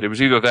was a kid. It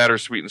was either that or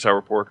sweet and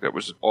sour pork. That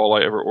was all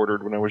I ever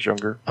ordered when I was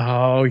younger.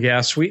 Oh yeah,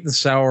 sweet and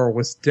sour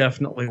was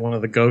definitely one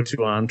of the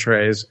go-to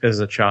entrees as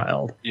a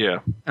child. Yeah,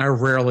 I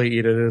rarely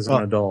eat it as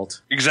an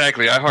adult.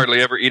 Exactly. I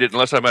hardly ever eat it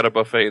unless I'm at a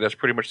buffet. That's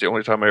pretty much the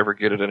only time I ever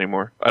get it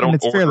anymore. I don't And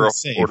it's order fairly off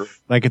safe. order.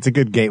 Like it's a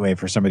good gateway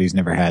for somebody who's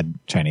never had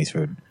Chinese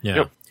food. Yeah.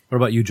 Yep. What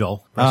about you,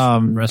 Joel?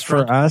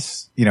 Restaurant? For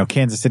us,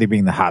 Kansas City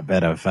being the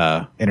hotbed of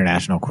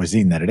international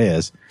cuisine that it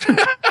is,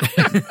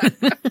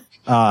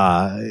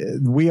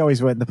 we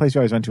always went. The place we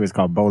always went to was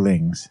called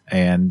Boling's,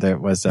 and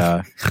it was.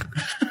 Were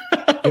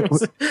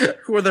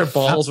there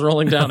balls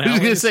rolling down I was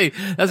going to alleys? say,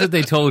 that's what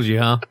they told you,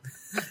 huh?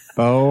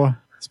 Bo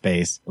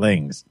Space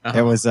Lings.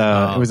 It was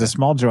it was a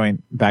small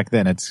joint back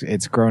then.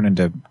 It's grown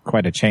into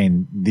quite a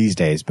chain these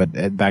days,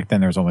 but back then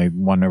there was only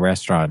one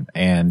restaurant,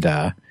 and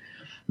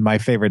my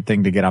favorite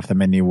thing to get off the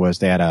menu was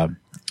they had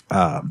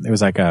it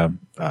was like a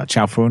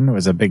chow fun. It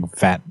was a big,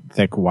 fat,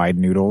 thick, wide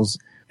noodles,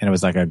 and it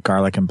was like a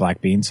garlic and black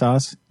bean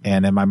sauce.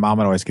 And then my mom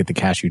would always get the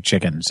cashew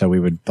chicken, so we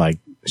would like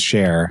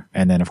share.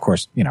 And then of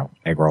course,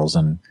 egg rolls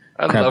and.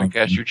 I love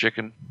cashew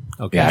chicken.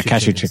 Oh, Yeah,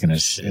 cashew chicken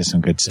is some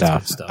good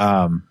stuff. Good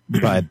stuff.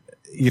 But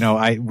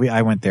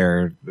I went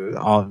there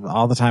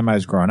all the time I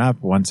was growing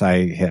up. Once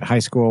I hit high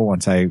school,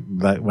 once I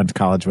went to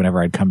college,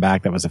 whenever I'd come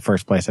back, that was the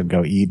first place I'd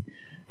go eat.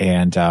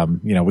 And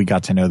we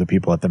got to know the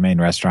people at the main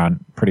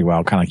restaurant pretty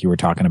well, kind of like you were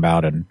talking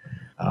about, and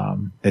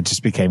it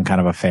just became kind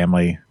of a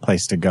family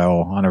place to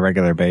go on a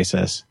regular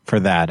basis for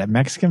that.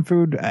 Mexican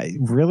food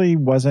really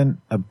wasn't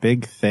a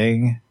big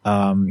thing.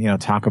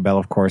 Taco Bell,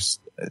 of course,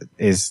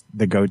 is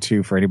the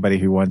go-to for anybody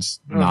who wants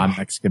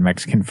non-Mexican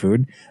Mexican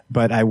food.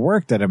 But I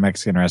worked at a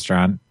Mexican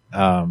restaurant,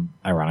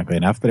 ironically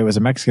enough, but it was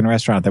a Mexican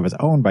restaurant that was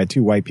owned by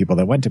two white people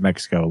that went to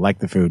Mexico, liked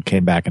the food,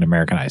 came back and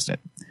Americanized it.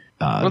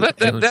 Well,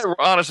 that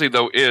honestly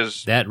though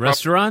is That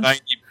restaurant?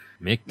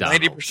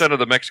 90% of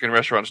the Mexican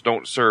restaurants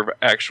don't serve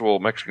actual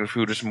Mexican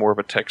food. It's more of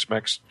a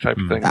Tex-Mex type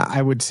of thing. I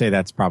would say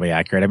that's probably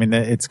accurate. I mean,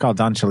 it's called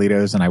Don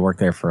Cholitos, and I worked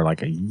there for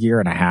like a year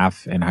and a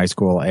half in high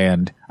school,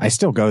 and I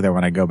still go there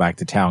when I go back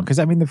to town because,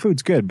 I mean, the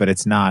food's good, but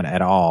it's not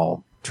at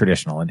all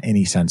traditional in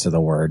any sense of the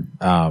word.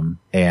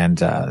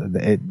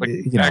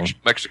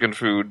 Mexican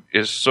food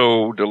is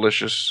so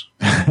delicious.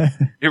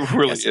 It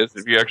really is.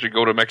 If you actually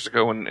go to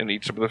Mexico and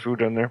eat some of the food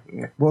down there.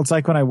 Well, it's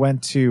like when I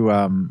went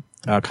to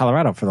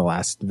Colorado for the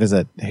last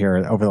visit here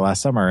over the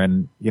last summer,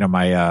 and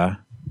my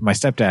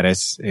stepdad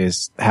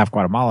is half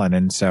Guatemalan,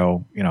 and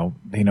so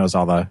he knows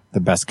all the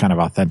best kind of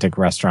authentic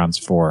restaurants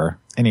for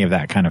any of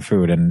that kind of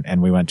food,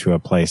 and we went to a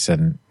place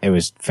and it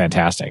was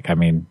fantastic. I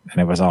mean, and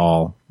it was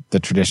all the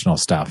traditional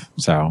stuff.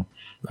 So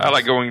I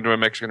like going to a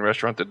Mexican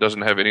restaurant that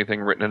doesn't have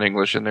anything written in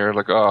English in there.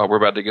 Like, oh, we're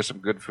about to get some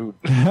good food.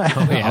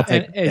 I'll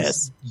take And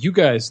as you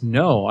guys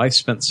know, I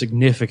spent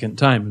significant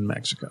time in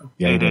Mexico.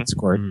 Yeah, you did,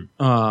 Squirt.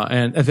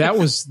 And that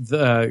was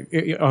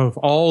of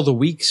all the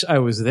weeks I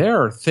was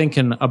there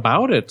thinking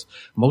about it.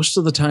 Most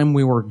of the time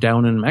we were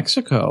down in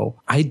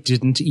Mexico, I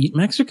didn't eat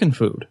Mexican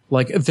food.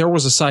 Like there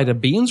was a side of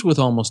beans with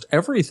almost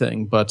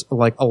everything, but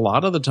like a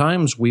lot of the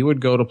times we would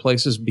go to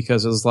places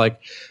because it was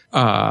like,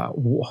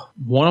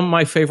 one of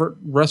my favorite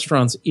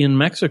restaurants in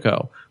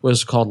Mexico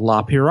was called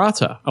La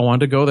Pirata. I wanted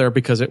to go there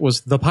because it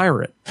was the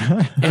pirate.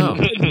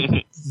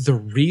 And the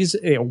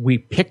reason we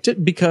picked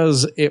it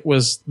because it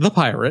was the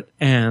pirate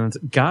and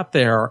got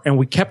there and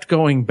we kept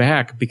going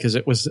back because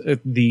it was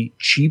the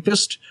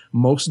cheapest,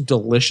 most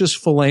delicious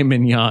filet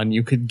mignon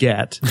you could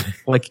get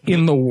like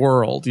in the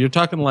world. You're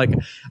talking like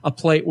a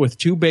plate with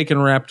 2 bacon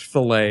wrapped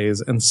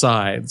fillets and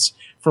sides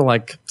for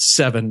like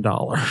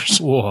 $7.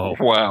 Whoa.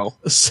 Wow.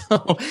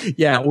 So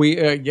yeah, I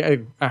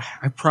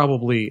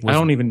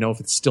don't even know if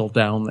it's still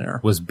down there.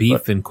 Was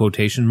beef in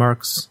quotation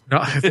marks?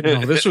 No,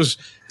 this was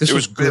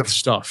good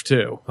stuff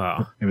too.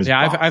 Wow. It was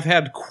Yeah, I've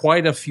had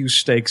quite a few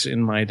steaks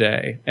in my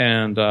day,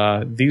 and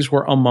these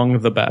were among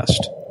the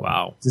best.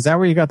 Wow. Is that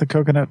where you got the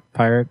coconut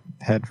pirate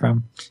head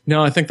from?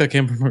 No, I think that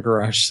came from a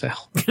garage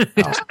sale.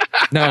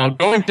 No,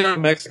 going to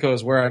Mexico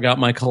is where I got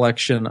my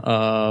collection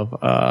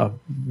of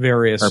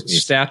various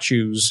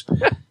statues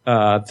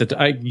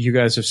that you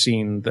guys have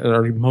seen that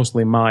are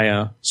mostly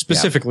Maya,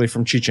 specifically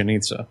from Chichen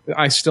Itza.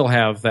 I still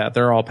have that.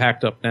 They're all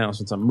packed up now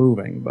since I'm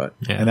moving, but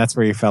And that's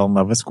where you fell in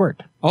love with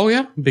Squirt. oh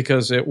yeah,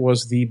 because it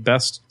was the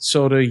best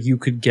soda you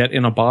could get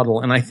in a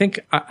bottle. And I think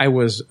I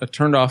was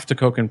turned off to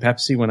Coke and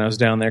Pepsi when I was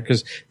down there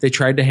because they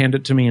tried to hand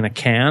it to me in a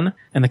can,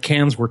 and the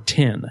cans were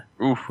tin.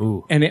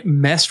 Ooh. And it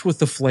messed with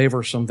the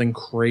flavor something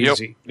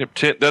crazy. Yep.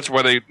 Tin, that's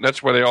why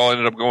they all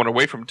ended up going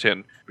away from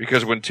tin,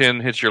 because when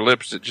tin hits your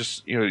lips, it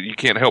just you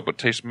can't help but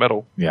taste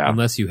metal. Yeah.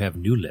 Unless you have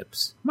new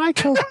lips.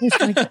 Michael is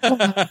like,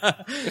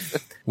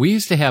 We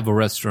used to have a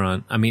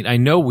restaurant. I mean, I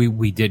know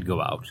we did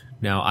go out.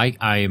 Now I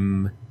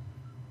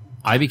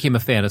became a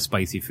fan of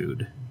spicy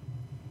food.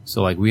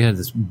 So like we had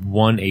this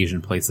one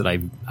Asian place that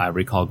I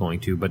recall going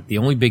to, but the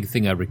only big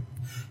thing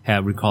I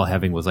recall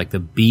having was like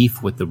the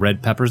beef with the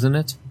red peppers in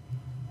it.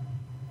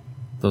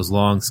 Those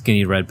long,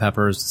 skinny red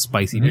peppers,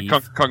 spicy beef.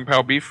 Kung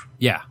Pao beef.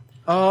 Yeah.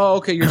 Oh,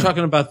 okay. You're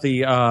talking about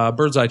the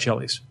bird's eye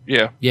chilies.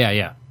 Yeah.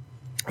 Yeah.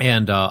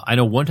 And I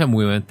know one time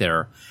we went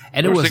there,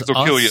 and Those it was things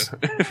will kill you.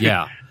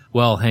 Yeah.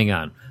 Well, hang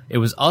on. It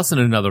was us and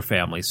another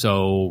family.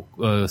 So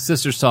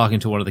sister's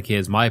talking to one of the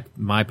kids. My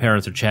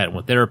parents are chatting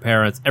with their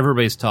parents.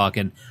 Everybody's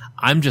talking.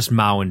 I'm just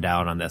mowing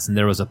down on this. And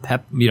there was a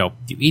you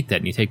eat that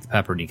and you take the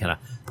pepper and you kind of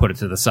put it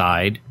to the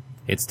side.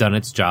 It's done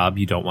its job.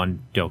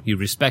 You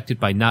respect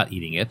it by not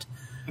eating it.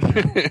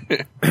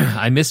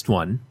 I missed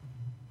one.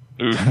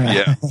 Ooh,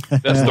 yeah.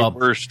 That's the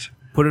worst.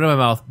 Put it in my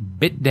mouth,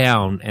 bit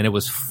down, and it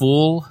was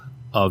full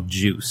of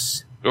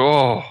juice.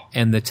 Oh.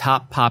 And the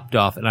top popped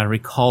off, and I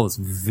recall this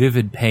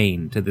vivid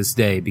pain to this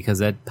day because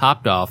that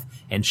popped off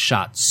and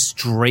shot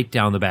straight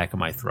down the back of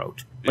my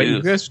throat. But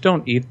you guys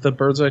don't eat the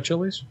bird's eye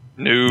chilies?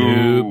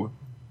 No.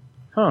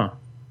 Huh.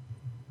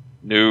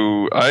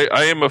 No.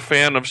 I am a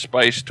fan of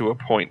spice to a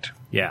point.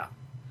 Yeah.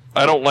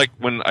 I don't like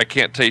when I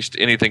can't taste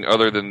anything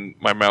other than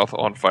my mouth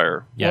on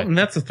fire. Yeah. Well, and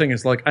that's the thing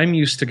is like I'm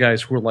used to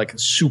guys who are like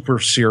super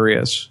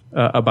serious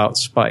about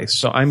spice.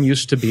 So I'm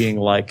used to being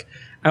like,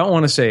 I don't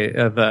want to say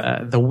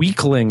the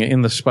weakling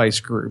in the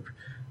spice group,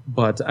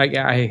 but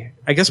I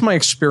guess my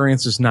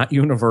experience is not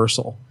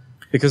universal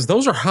because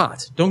those are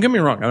hot. Don't get me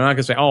wrong. I'm not going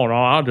to say, oh no,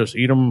 I'll just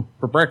eat them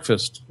for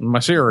breakfast in my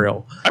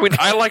cereal. I mean,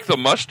 I like the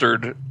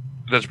mustard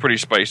that's pretty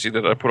spicy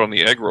that I put on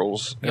the egg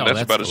rolls, and No, that's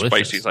that's about delicious. as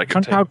spicy as I can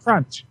Kung take. Pao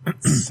Crunch.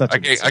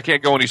 I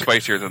can't go any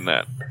spicier than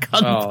that.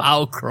 Kung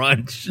Pao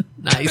Crunch.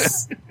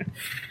 Nice.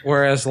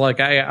 Whereas like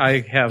I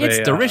have It's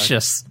a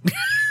delicious.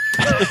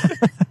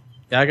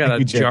 I got a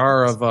you, Jay.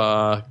 jar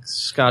of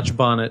Scotch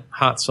Bonnet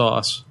hot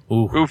sauce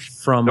Ooh. Oof.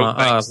 from No,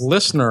 thanks.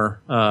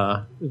 listener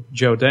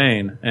Joe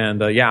Dane,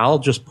 and I'll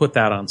just put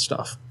that on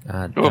stuff.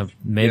 God, Oh,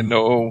 maybe, yeah,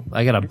 no.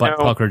 I got a butt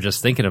No. pucker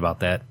just thinking about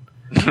that.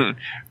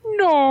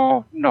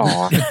 No.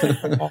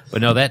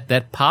 But no,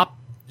 that pop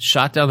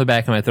shot down the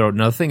back of my throat.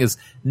 Another thing is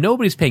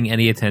nobody's paying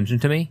any attention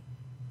to me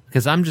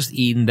because I'm just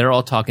eating. They're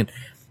all talking.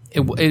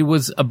 It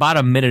was about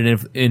a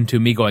minute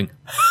into me going.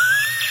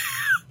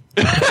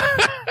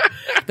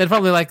 Then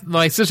probably like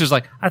my sister's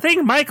like, I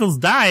think Michael's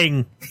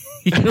dying.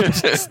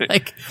 Just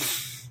like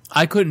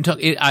I couldn't talk.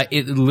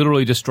 It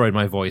literally destroyed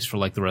my voice for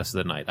like the rest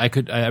of the night.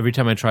 Every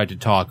time I tried to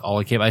talk,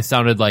 I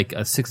sounded like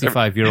a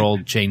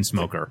 65-year-old chain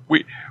smoker.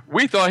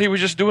 We thought he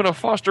was just doing a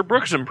Foster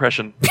Brooks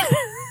impression.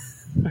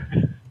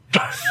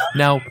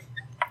 Now,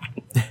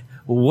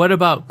 what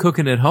about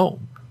cooking at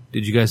home?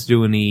 Did you guys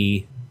do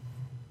any,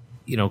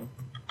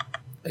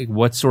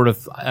 what sort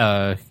of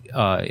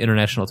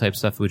international type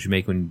stuff would you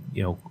make when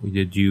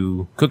did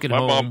you cook at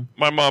home?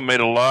 My mom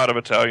made a lot of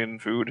Italian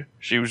food.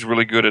 She was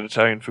really good at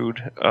Italian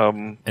food.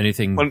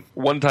 Anything?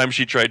 One time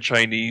she tried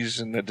Chinese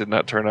and that did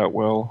not turn out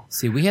well.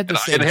 See, we had the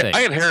same thing.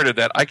 I inherited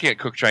that. I can't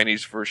cook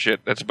Chinese for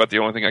shit. That's about the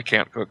only thing I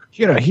can't cook.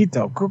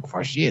 Hirohito, cook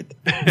for shit.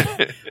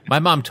 My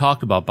mom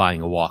talked about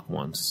buying a wok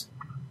once.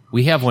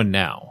 We have one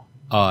now.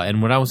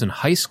 And when I was in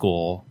high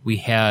school,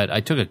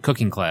 I took a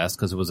cooking class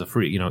because it was a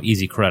free,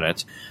 easy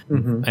credit.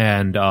 Mm-hmm.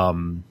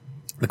 And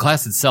the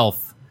class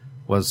itself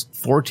was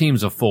 4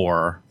 teams of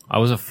 4. I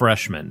was a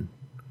freshman.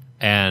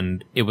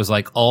 And it was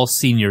like all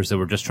seniors that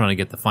were just trying to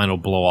get the final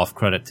blow-off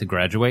credit to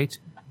graduate.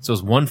 So it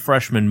was one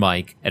freshman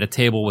Mike at a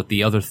table with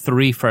the other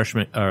 3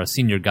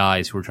 senior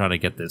guys who were trying to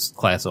get this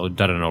class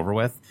done and over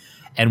with.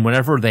 And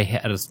whenever they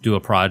had us do a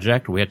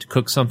project or we had to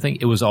cook something,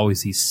 it was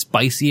always the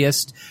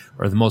spiciest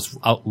or the most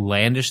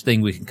outlandish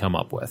thing we could come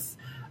up with.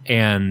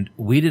 And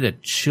we did a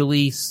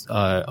chili,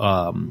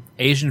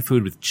 Asian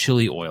food with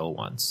chili oil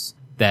once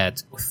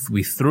that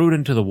we threw it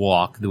into the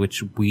wok,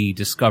 which we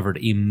discovered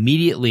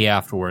immediately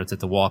afterwards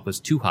that the wok was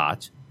too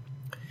hot.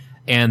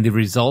 And the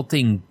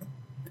resulting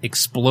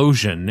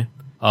explosion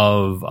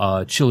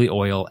of chili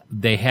oil,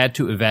 they had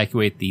to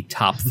evacuate the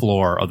top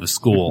floor of the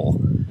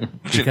school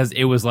because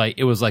it was like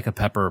a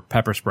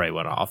pepper spray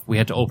went off. We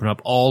had to open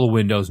up all the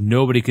windows.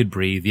 Nobody could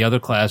breathe. The other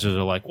classes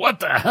are like,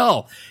 "What the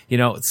hell?"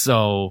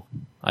 So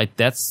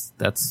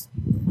that's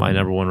my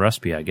number one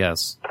recipe, I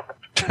guess.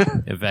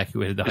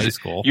 Evacuated the high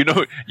school. You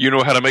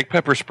know how to make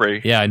pepper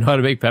spray. Yeah, I know how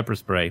to make pepper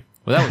spray.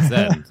 Well, that was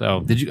then.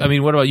 So did you? I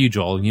mean, what about you,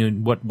 Joel?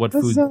 What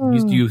food?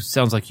 You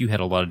sounds like you had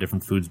a lot of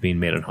different foods being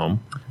made at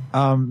home.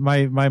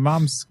 My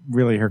mom's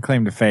really her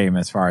claim to fame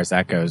as far as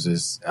that goes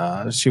is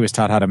she was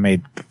taught how to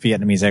make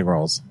Vietnamese egg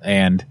rolls,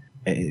 and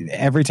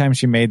every time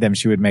she made them,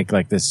 she would make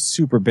like this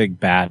super big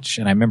batch.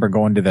 And I remember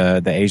going to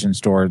the Asian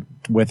store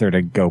with her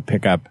to go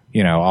pick up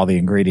all the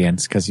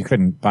ingredients because you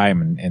couldn't buy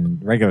them in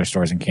regular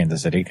stores in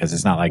Kansas City because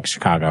it's not like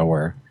Chicago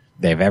where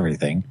they have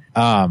everything.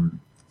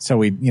 So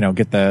we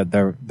get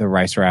the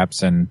rice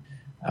wraps and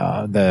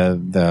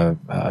the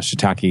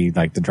shiitake,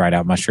 like the dried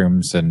out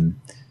mushrooms, and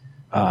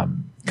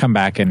come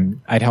back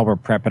and I'd help her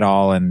prep it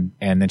all, and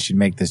then she'd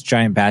make this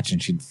giant batch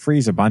and she'd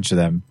freeze a bunch of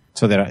them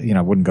so that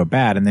it wouldn't go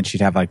bad, and then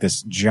she'd have like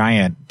this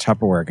giant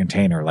Tupperware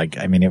container,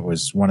 it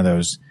was one of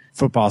those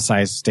football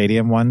sized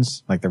stadium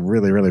ones, like the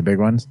really, really big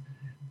ones,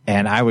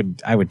 and I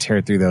would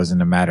tear through those in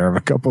a matter of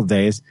a couple of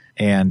days.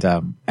 And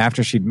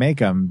after she'd make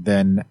them,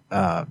 then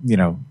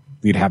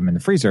we'd have them in the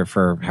freezer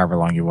for however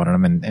long you wanted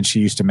them, and she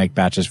used to make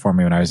batches for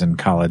me when I was in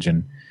college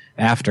and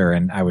after,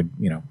 and I would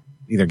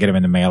either get them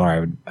in the mail or I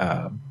would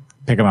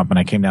pick them up when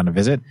I came down to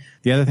visit.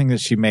 The other thing that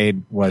she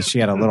made was she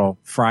had a little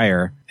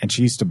fryer, and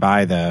she used to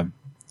buy the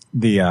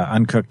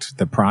uncooked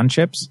prawn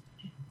chips,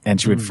 and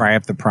she would fry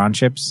up the prawn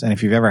chips. And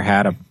if you've ever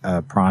had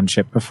a prawn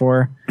chip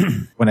before,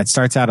 when it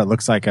starts out, it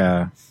looks like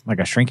a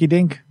shrinky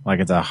dink, like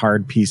it's a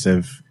hard piece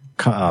of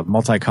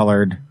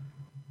multicolored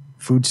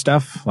food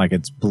stuff, like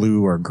it's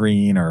blue or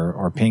green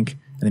or pink,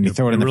 and then you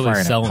throw it in the fryer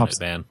and it puffs.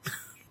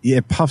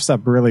 It puffs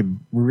up really,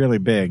 really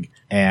big,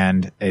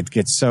 and it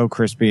gets so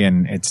crispy,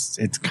 and it's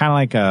kind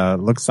of like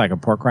looks like a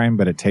pork rind,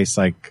 but it tastes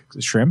like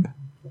shrimp,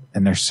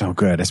 and they're so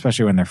good,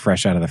 especially when they're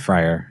fresh out of the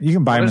fryer. You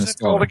can buy them in the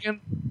store. What is it called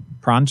again?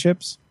 Prawn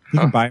chips. You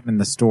can buy them in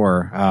the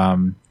store,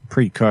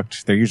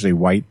 pre-cooked. They're usually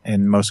white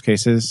in most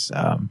cases. Is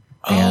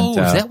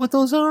that what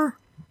those are?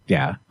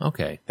 Yeah.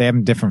 Okay. They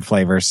have different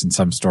flavors in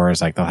some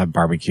stores, like they'll have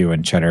barbecue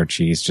and cheddar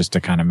cheese just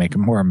to kind of make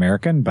them more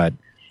American, but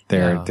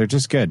they're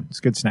just good. It's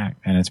a good snack,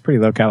 and it's pretty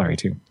low calorie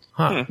too.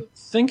 Huh.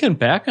 Thinking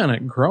back on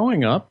it,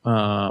 growing up,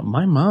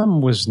 my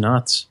mom was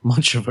not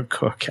much of a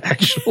cook,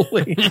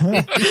 actually.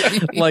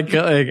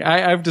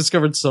 I've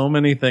discovered so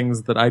many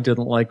things that I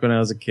didn't like when I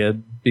was a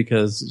kid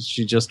because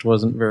she just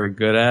wasn't very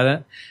good at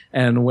it.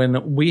 And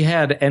when we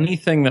had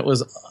anything that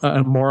was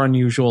more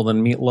unusual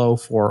than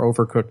meatloaf or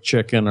overcooked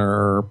chicken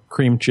or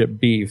cream chip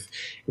beef,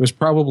 it was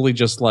probably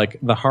just like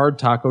the hard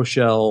taco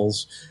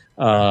shells,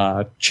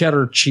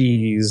 cheddar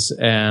cheese,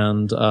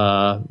 and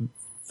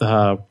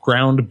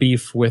ground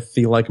beef with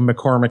the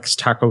McCormick's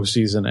taco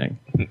seasoning.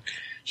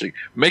 So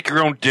make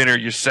your own dinner,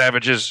 you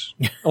savages.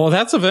 Well,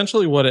 that's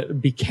eventually what it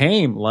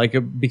became,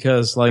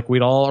 because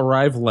we'd all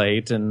arrive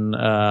late, and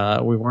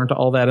we weren't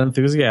all that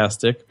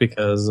enthusiastic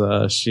because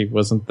she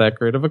wasn't that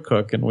great of a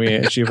cook,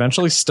 and she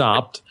eventually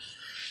stopped.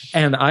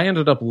 And I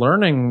ended up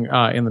learning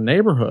in the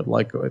neighborhood,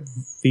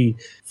 the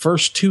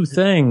first 2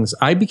 things,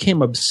 I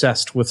became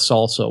obsessed with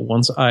salsa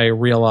once I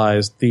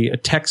realized the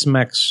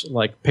Tex-Mex,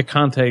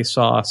 picante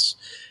sauce,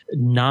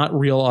 not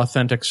real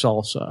authentic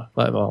salsa,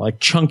 like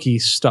chunky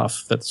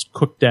stuff that's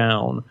cooked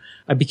down.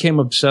 I became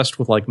obsessed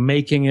with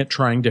making it,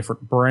 trying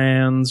different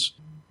brands.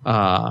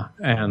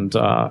 And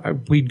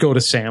we'd go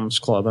to Sam's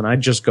Club, and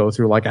I'd just go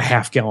through a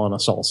half gallon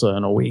of salsa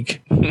in a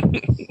week.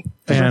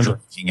 And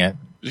drinking it.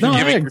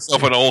 Giving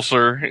yourself an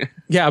ulcer.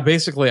 Yeah,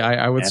 basically,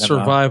 I would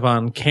survive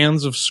on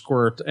cans of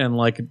Squirt and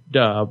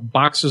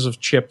boxes of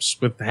chips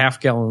with half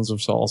gallons of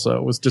salsa.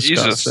 It was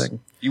disgusting.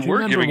 You Do were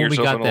remember giving when we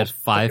yourself got that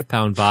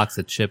 5-pound box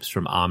of chips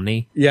from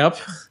Omni? Yep.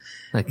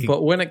 Like,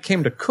 But when it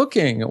came to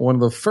cooking, one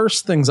of the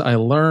first things I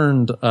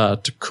learned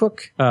to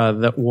cook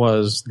that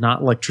was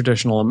not like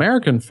traditional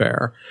American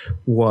fare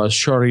was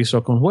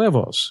chorizo con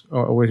huevos,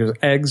 which is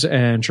eggs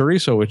and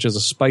chorizo, which is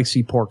a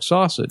spicy pork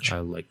sausage.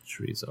 I like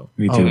chorizo.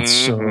 Me Oh, too. it's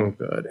so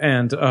good.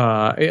 And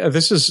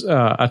this is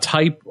a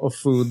type of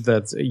food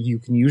that you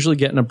can usually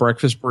get in a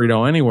breakfast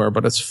burrito anywhere,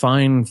 but it's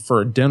fine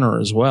for dinner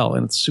as well.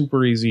 And it's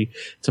super easy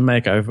to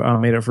make. I've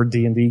made it for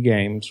D&D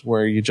games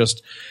where you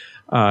just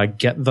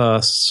get the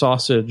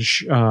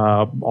sausage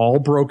all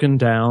broken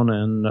down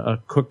and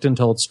cooked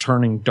until it's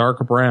turning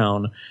dark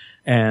brown.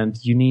 And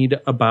you need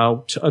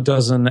about a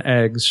dozen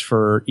eggs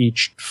for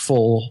each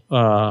full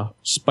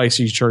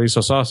spicy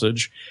chorizo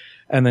sausage.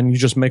 And then you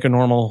just make a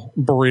normal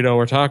burrito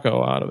or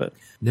taco out of it.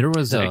 There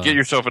was And get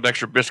yourself an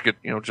extra biscuit,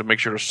 to make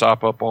sure to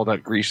sop up all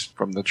that grease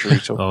from the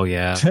chorizo. Oh,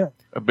 yeah.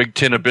 A big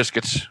tin of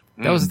biscuits.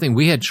 That was the thing.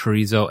 We had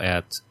chorizo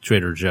at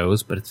Trader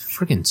Joe's, but it's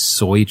freaking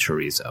soy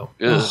chorizo.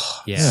 Ugh.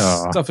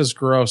 Yeah. Stuff is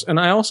gross. And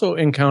I also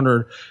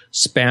encountered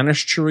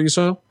Spanish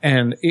chorizo.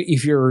 And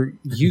if you're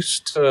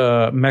used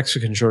to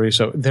Mexican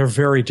chorizo, they're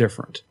very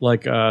different.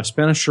 Like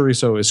Spanish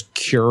chorizo is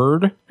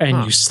cured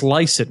and you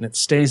slice it and it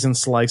stays in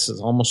slices,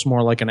 almost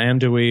more like an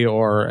andouille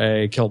or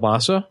a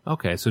kielbasa.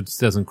 Okay, so it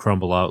just doesn't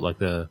crumble out like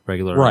the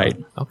regular.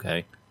 Right.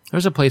 Okay.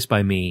 There's a place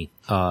by me,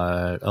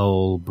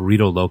 El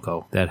Burrito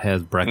Loco, that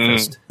has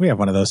breakfast. We have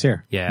one of those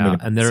here. Yeah,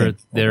 and their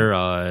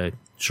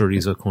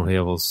chorizo con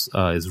huevos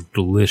is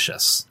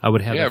delicious. I would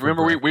have. Yeah, that for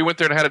remember breakfast. we went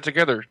there and had it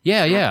together.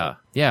 Yeah.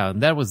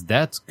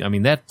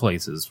 That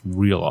place is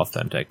real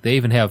authentic. They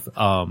even have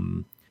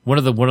one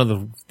of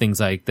the things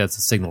that's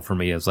a signal for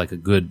me as like a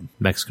good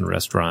Mexican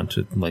restaurant,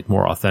 like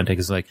more authentic,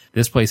 is like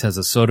this place has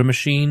a soda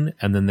machine,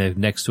 and then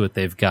next to it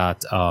they've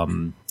got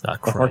A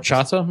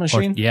horchata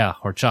machine?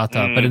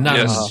 Horchata, but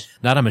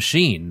not a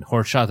machine.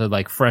 Horchata,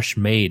 like fresh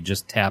made,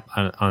 just tap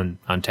on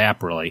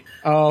tap, really.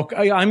 Oh,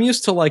 I'm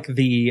used to like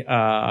the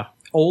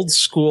old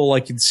school,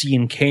 like you'd see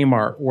in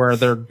Kmart, where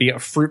there'd be a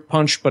fruit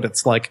punch, but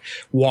it's like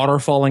water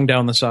falling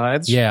down the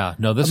sides. Yeah,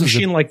 no, this a is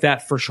machine like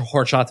that for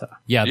horchata.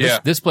 Yeah,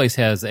 this place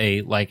has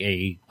a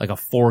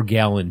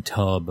 4-gallon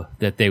tub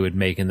that they would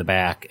make in the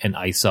back and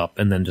ice up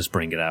and then just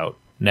bring it out.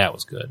 And that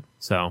was good.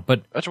 So,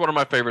 but That's one of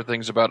my favorite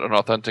things about an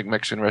authentic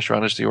Mexican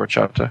restaurant is the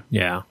horchata.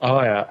 yeah.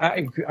 Oh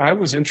yeah, I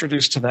was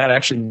introduced to that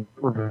actually.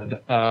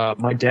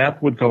 My dad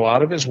would go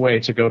out of his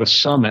way to go to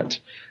Summit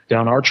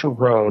down Archer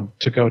Road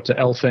to go to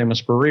El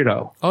Famous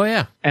Burrito. Oh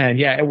yeah. And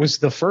yeah, it was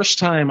the first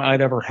time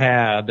I'd ever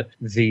had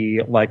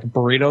the like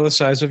burrito the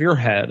size of your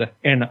head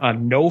in a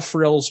no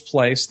frills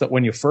place that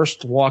when you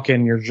first walk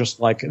in, you're just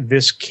like,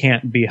 this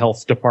can't be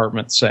health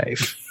department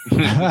safe.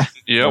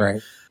 Yep.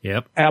 Right.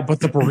 Yep. But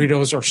the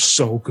burritos are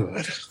so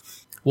good.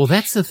 Well,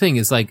 that's the thing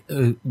is like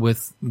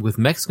with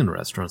Mexican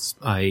restaurants,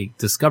 I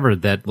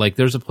discovered that like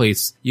there's a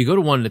place you go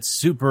to one that's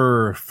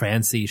super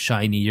fancy,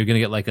 shiny. You're gonna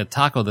get like a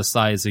taco the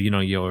size of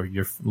your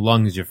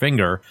lung is your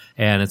finger,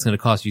 and it's gonna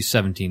cost you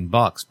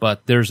 $17.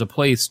 But there's a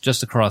place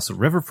just across the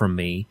river from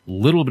me,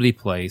 little bitty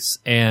place,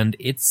 and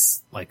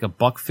it's like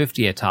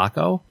 $1.50 a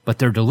taco, but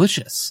they're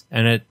delicious.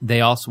 And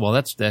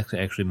that's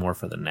actually more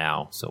for the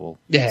now. So we'll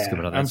skip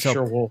it on that. I'm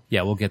sure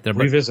we'll get there.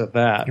 But revisit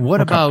that. what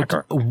about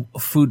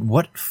food?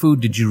 What food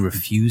did you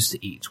refuse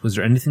to eat? Was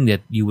there anything that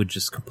you would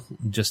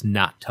just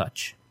not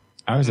touch?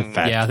 I was a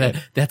fat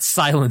kid. That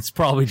silence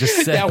probably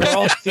just said. Yeah, we're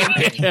all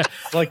thinking,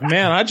 like,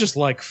 man, I just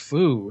like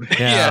food.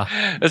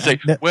 Yeah. It's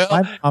like,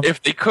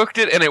 if they cooked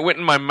it and it went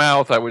in my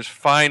mouth, I was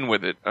fine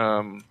with it.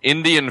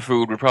 Indian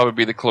food would probably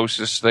be the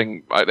closest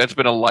thing. That's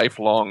been a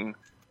lifelong,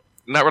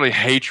 not really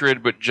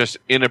hatred, but just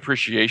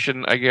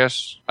inappreciation, I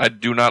guess. I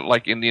do not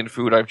like Indian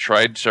food. I've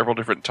tried several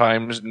different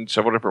times in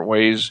several different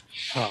ways.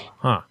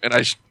 Huh.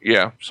 And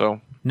so.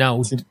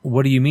 Now,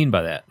 what do you mean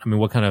by that? I mean,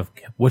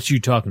 what you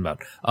talking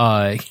about?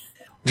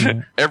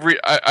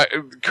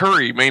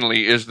 Curry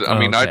mainly is.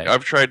 Okay.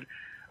 I've tried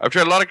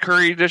a lot of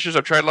curry dishes.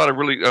 I've tried a lot of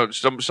really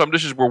some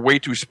dishes were way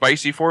too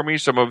spicy for me.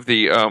 Some of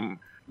the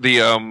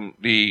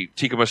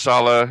tikka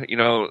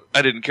masala,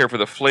 I didn't care for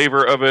the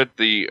flavor of it.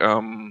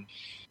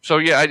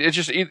 It's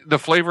just the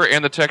flavor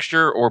and the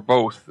texture, or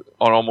both,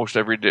 on almost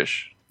every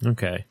dish.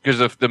 Okay.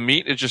 Because the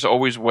meat is just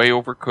always way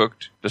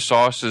overcooked. The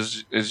sauce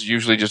is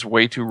usually just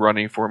way too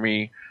runny for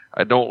me.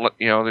 I don't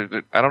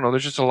know.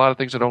 There's just a lot of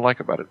things I don't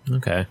like about it.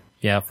 Okay.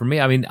 Yeah, for me,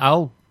 I mean,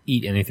 I'll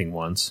eat anything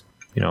once,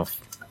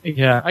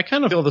 Yeah, I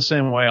kind of feel the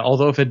same way.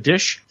 Although if a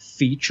dish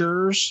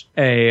features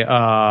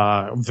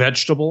a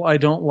vegetable I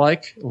don't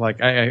like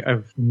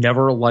I've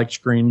never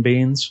liked green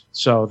beans.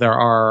 So there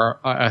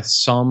are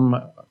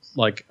some,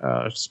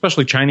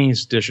 especially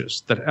Chinese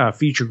dishes that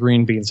feature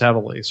green beans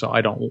heavily, so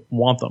I don't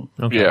want them.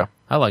 Okay. Yeah.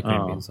 I like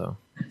green beans, though.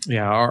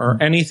 Yeah, or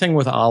anything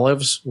with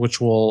olives,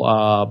 which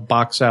will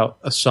box out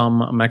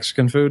some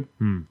Mexican food,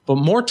 but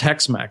more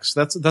Tex-Mex.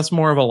 That's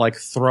more of a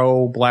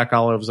throw black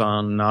olives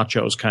on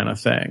nachos kind of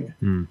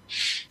thing.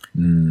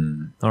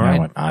 All I right.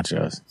 want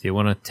nachos. Do you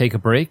want to take a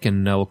break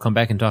and we'll come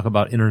back and talk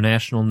about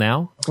international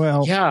now?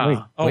 Well,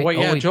 Yeah.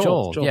 wait.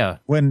 Joel. Yeah.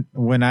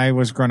 When I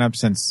was growing up,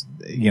 since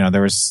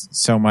there was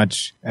so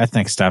much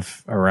ethnic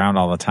stuff around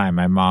all the time,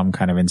 my mom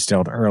kind of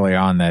instilled early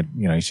on that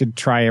you should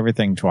try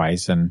everything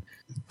twice and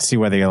see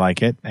whether you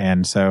like it.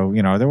 And so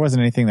there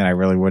wasn't anything that I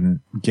really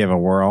wouldn't give a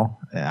whirl.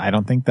 I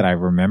don't think that I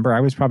remember.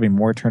 I was probably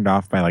more turned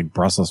off by like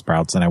Brussels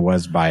sprouts than I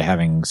was by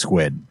having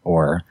squid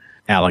or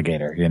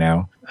alligator.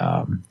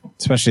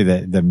 Especially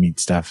the meat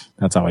stuff.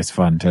 That's always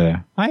fun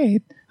to.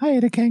 I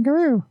ate a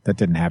kangaroo. That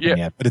didn't happen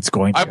yet, but it's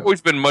going to. I've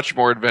always been much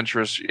more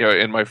adventurous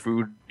in my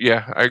food.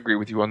 Yeah, I agree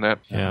with you on that.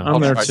 Yeah. I'll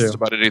I'm there try too. just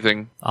about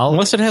anything.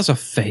 Unless it has a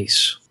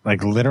face.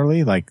 Like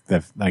literally, like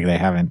they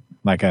haven't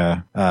like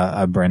a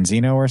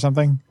branzino or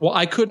something. Well,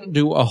 I couldn't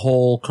do a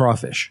whole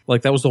crawfish.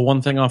 Like that was the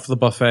one thing off the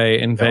buffet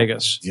in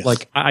Vegas. yes.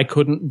 Like I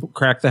couldn't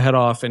crack the head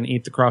off and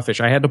eat the crawfish.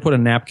 I had to put a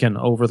napkin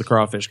over the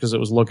crawfish because it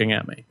was looking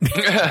at me.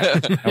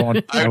 I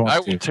won't. I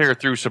won't will do. tear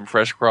through some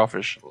fresh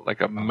crawfish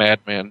like a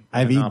madman.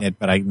 I've eaten it,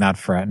 but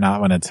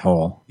not when it's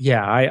whole.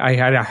 Yeah, I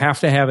have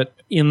to have it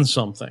in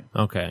something.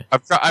 Okay.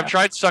 I've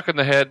tried sucking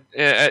the head.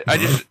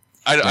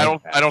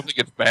 I don't think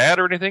it's bad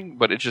or anything,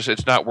 but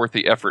it's not worth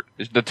the effort.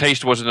 The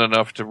taste wasn't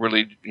enough to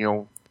really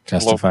blow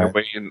Justify me it.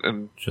 away.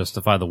 And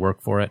Justify the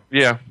work for it.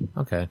 yeah,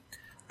 Okay.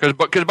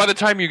 because by the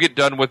time you get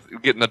done with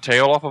getting the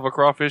tail off of a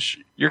crawfish,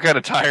 you're kind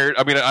of tired.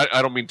 I mean,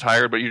 I don't mean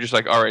tired, but you're just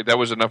like, all right, that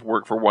was enough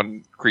work for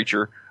one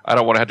creature. I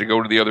don't want to have to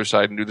go to the other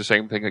side and do the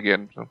same thing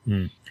again. So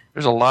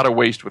there's a lot of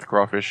waste with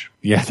crawfish.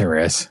 Yeah, there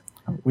is.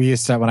 We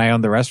used to, when I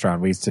owned the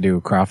restaurant, we used to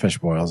do crawfish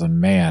boils, and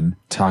man,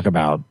 talk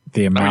about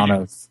the amount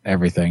of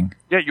everything.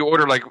 Yeah, you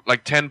order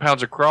like 10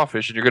 pounds of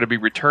crawfish, and you're going to be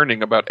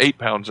returning about 8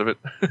 pounds of it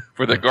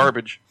for the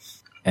garbage.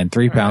 And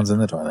 3 pounds in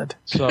the toilet.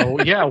 So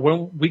yeah,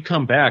 when we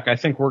come back, I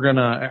think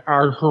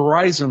our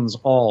horizons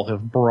all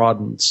have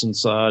broadened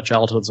since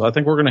childhood. So I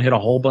think we're gonna hit a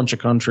whole bunch of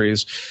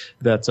countries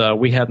that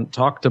we hadn't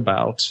talked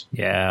about.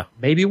 Yeah.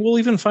 Maybe we'll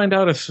even find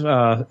out if,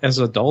 as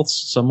adults,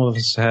 some of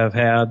us have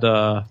had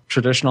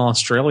traditional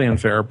Australian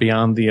fare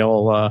beyond the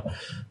old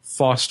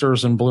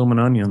Fosters and Bloomin'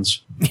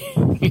 Onions.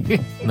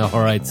 No,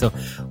 all right. So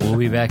we'll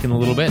be back in a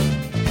little bit.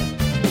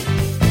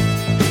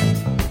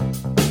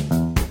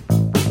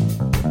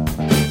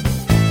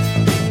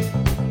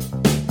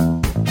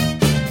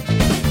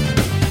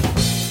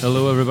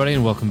 Hello, everybody,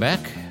 and welcome back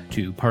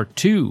to part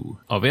 2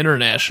 of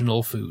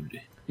International Food.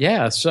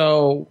 Yeah,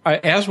 so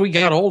as we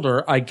got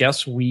older, I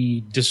guess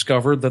we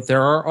discovered that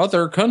there are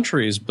other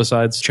countries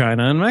besides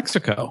China and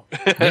Mexico.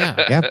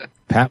 Yeah. Yeah,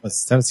 that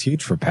was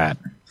huge for Pat.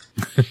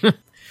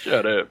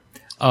 Shut up.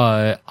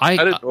 I I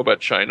didn't know about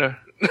China.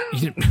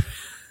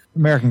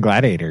 American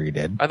Gladiator, you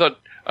did. I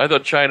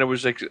thought China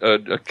was like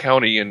a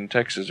county in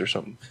Texas or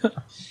something.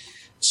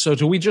 So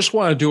do we just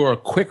want to do a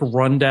quick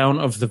rundown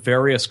of the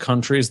various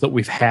countries that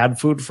we've had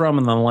food from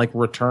and then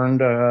return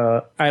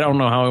to, I don't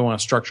know how we want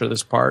to structure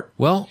this part.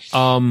 Well,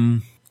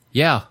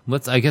 yeah,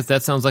 I guess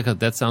that sounds like a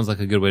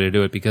good way to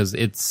do it, because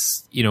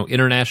it's,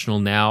 International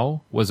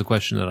Now was a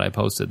question that I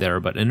posted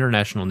there, but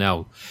International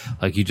Now,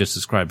 like you just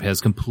described,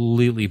 has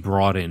completely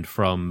broadened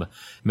from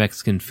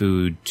Mexican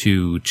food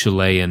to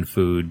Chilean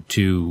food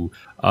to,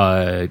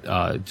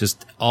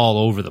 just all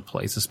over the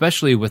place,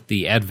 especially with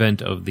the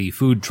advent of the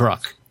food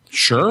truck.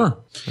 Sure.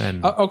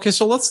 And Okay,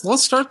 so let's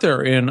start there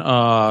in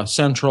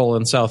Central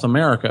and South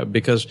America,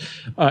 because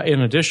in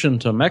addition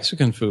to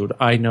Mexican food,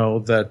 I know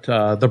that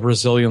the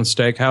Brazilian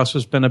steakhouse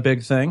has been a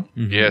big thing.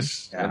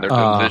 Yes, and they're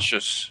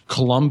delicious.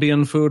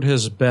 Colombian food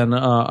has been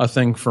a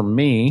thing for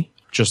me.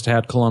 Just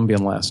had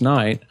Colombian last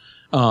night.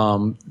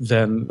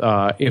 Then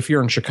if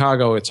you're in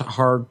Chicago, it's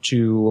hard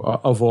to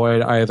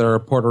avoid either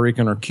Puerto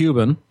Rican or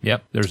Cuban.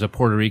 Yep, there's a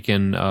Puerto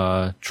Rican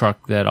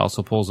truck that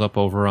also pulls up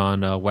over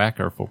on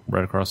Wacker,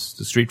 right across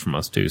the street from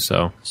us too.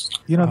 So,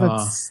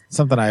 That's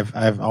something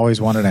I've always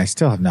wanted, and I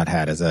still have not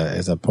had, is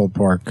a pulled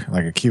pork,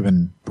 like a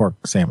Cuban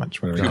pork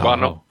sandwich. Whatever.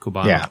 Cubano.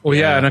 Cubano. Yeah. Well,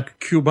 yeah, and a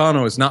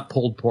Cubano is not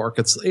pulled pork.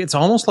 It's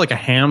almost like a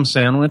ham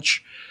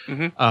sandwich.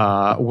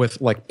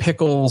 With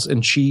pickles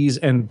and cheese,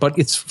 but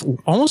it's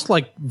almost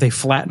like they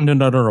flattened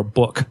it under a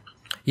book.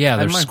 Yeah,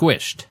 they're I might-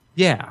 squished.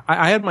 Yeah,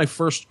 I had my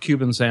first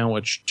Cuban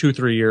sandwich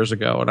 2-3 years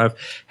ago, and I've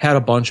had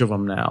a bunch of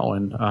them now,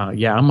 and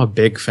I'm a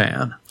big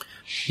fan.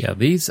 Yeah,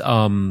 these,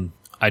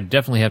 I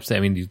definitely have to say, I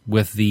mean,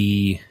 with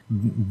the,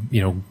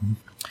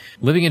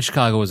 living in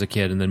Chicago as a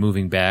kid and then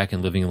moving back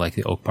and living in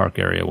the Oak Park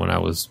area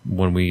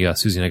when we,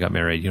 Susie and I got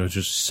married,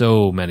 just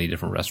so many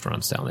different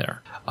restaurants down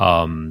there.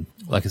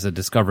 Like I said,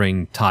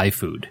 discovering Thai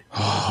food.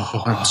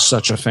 Oh, I'm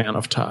such a fan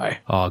of Thai.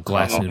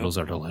 Glass noodles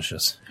are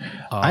delicious.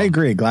 I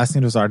agree. Glass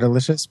noodles are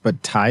delicious,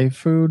 but Thai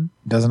food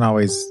doesn't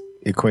always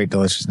equate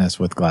deliciousness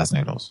with glass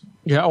noodles.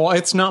 Yeah, well,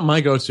 it's not my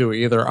go-to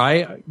either.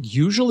 I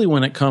usually,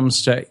 when it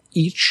comes to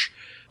each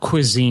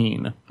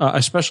cuisine,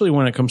 especially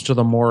when it comes to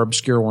the more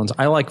obscure ones,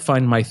 I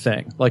find my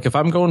thing. Like if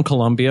I'm going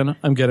Colombian,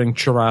 I'm getting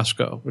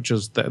churrasco, which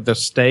is the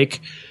steak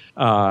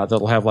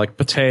that'll have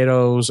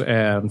potatoes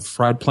and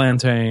fried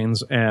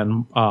plantains,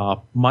 and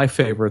my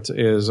favorite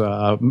is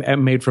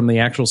made from the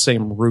actual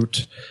same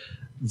root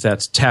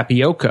that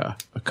tapioca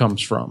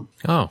comes from.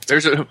 Oh,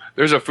 There's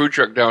a food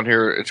truck down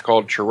here. It's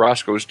called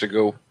Churrasco's to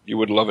go. You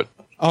would love it.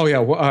 Oh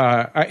yeah,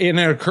 and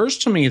it occurs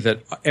to me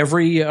that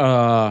every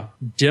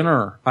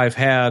dinner I've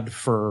had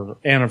for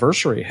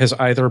anniversary has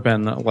either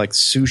been like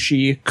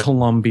sushi,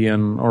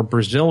 Colombian, or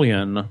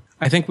Brazilian.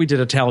 I think we did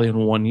Italian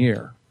one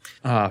year.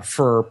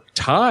 For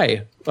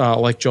Thai,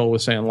 like Joel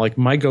was saying, like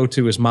my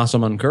go-to is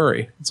masaman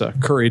curry. It's a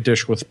curry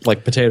dish with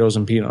like potatoes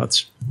and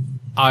peanuts.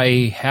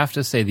 I have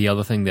to say the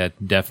other thing that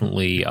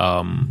definitely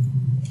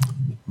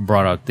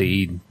brought out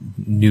the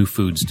new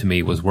foods to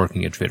me was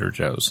working at Trader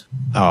Joe's.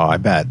 Oh, I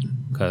bet.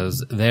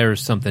 Because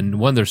there's something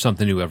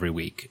new every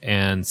week,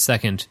 and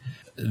second,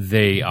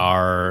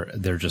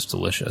 they're just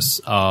delicious.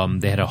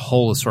 They had a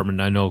whole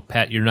assortment. I know,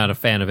 Pat, you're not a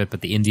fan of it,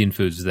 but the Indian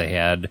foods they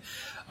had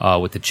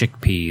with the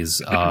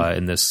chickpeas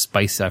and the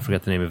spice, I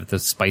forget the name of it, the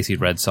spicy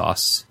red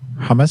sauce.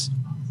 Hummus?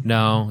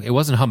 No, it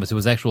wasn't hummus. It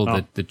was actual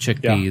the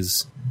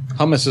chickpeas. Yeah.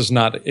 Hummus is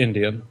not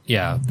Indian.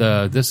 Yeah,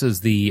 this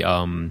is the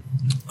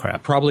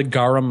crap. Probably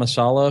garam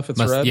masala if it's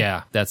red.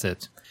 Yeah, that's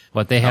it.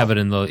 But they have it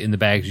in the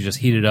bags. You just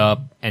heat it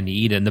up and you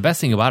eat it. And the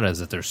best thing about it is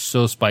that they're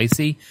so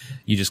spicy,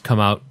 you just come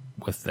out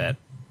with that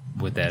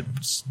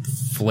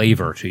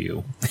flavor to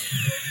you.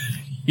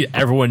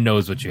 Everyone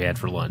knows what you had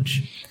for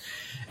lunch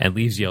and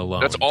leaves you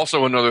alone. That's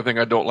also another thing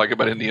I don't like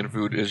about Indian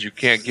food is you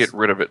can't get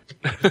rid of it.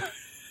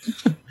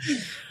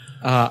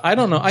 I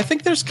don't know. I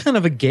think there's kind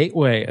of a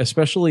gateway,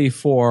 especially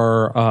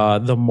for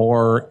the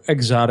more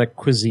exotic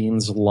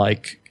cuisines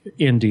like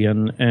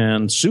Indian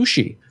and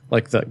sushi.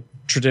 Like the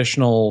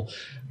traditional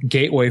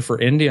gateway for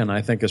Indian,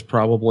 I think, is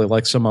probably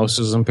like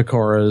samosas and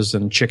pakoras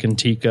and chicken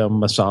tikka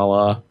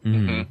masala.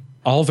 Mm-hmm.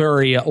 All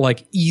very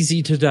like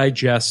easy to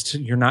digest.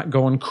 You're not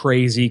going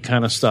crazy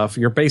kind of stuff.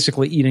 You're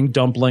basically eating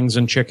dumplings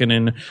and chicken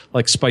in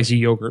like spicy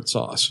yogurt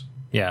sauce.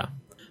 Yeah.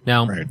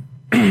 Now, Right.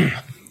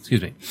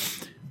 excuse me.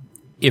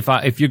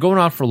 If you're going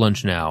out for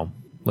lunch now,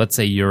 let's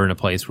say you're in a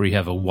place where you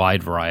have a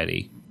wide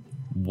variety,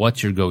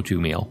 what's your go-to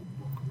meal?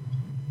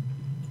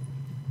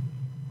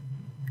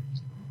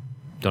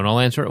 Don't all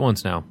answer at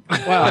once now.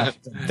 Wow.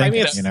 I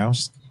mean, You know?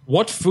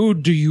 what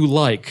food do you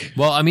like?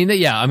 Well, I mean,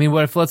 yeah. I mean,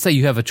 what if let's say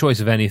you have a choice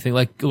of anything,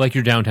 like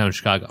you're downtown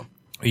Chicago,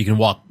 you can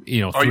walk, Are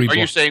 3 you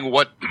blocks. saying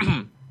what?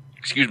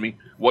 Excuse me.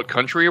 What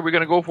country are we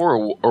going to go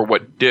for, or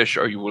what dish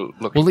are you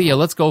looking? Well, Leah,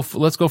 let's go for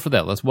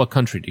that. What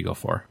country do you go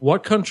for?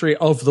 What country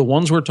of the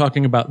ones we're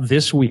talking about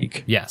this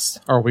week Yes,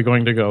 are we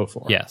going to go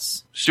for?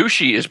 yes.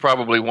 Sushi is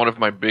probably one of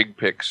my big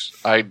picks.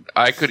 I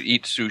could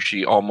eat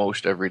sushi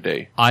almost every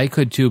day. I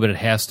could too, but it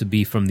has to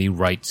be from the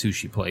right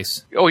sushi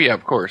place. Oh yeah,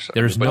 of course.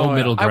 There's But no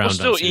middle I will ground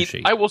still on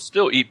sushi. I will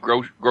still eat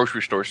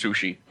grocery store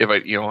sushi if I,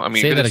 I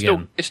mean, Say 'cause that it's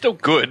again. It's still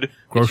good.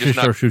 Grocery it's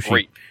just not store sushi.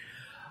 Great.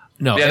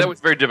 No, Yeah, that was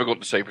very difficult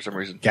to say for some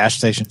reason. Gas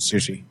station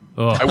sushi.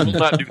 I will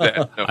not do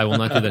that. No, I will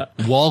not do that.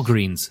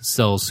 Walgreens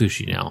sells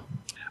sushi now.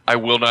 I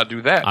will not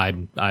do that.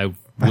 I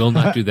will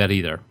not do that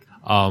either.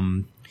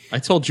 I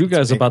told you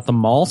guys about the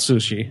mall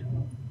sushi,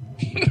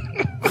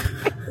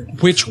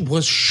 which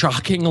was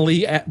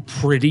shockingly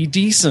pretty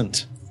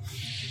decent.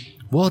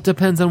 Well, it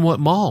depends on what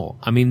mall.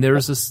 I mean,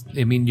 there's this.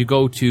 I mean, you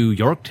go to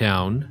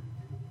Yorktown,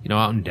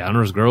 out in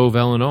Downers Grove,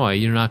 Illinois.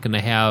 You're not going to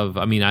have.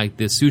 I mean,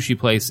 the sushi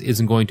place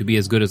isn't going to be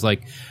as good as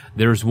like.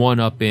 There's one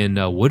up in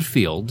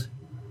Woodfield.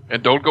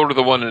 And don't go to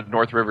the one in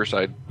North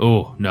Riverside.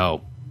 Oh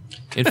no!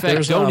 In fact,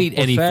 There's don't a eat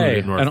any food buffet,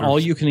 in North an Riverside.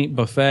 all-you-can-eat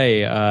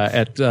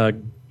buffet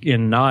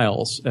in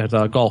Niles at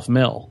Gulf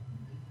Mill.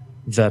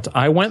 That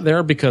I went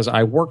there because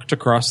I worked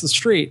across the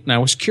street and I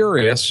was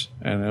curious,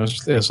 and it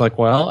was like,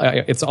 well,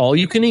 it's all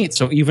you can eat.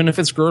 So even if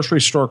it's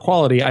grocery store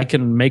quality, I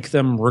can make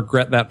them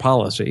regret that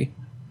policy.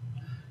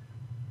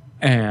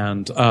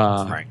 And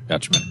Frank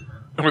Dutchman.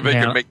 Or they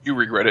Yeah. can make you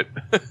regret it.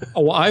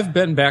 well, I've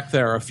been back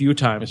there a few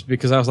times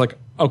because I was like,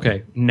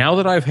 okay, now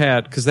that I've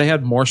had, because they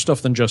had more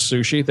stuff than just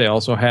sushi. They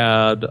also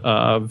had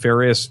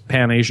various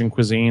Pan Asian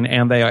cuisine,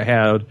 and they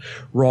had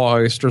raw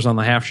oysters on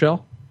the half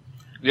shell.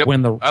 Yep.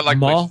 When the I like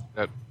mall-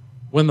 that.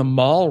 When the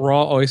mall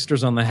raw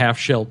oysters on the half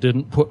shell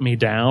didn't put me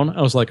down,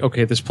 I was like,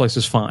 okay, this place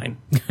is fine.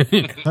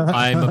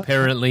 I'm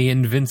apparently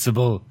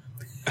invincible.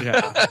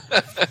 Yeah.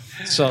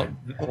 So,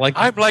 like,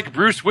 I'm like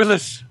Bruce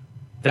Willis.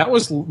 that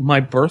was my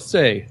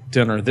birthday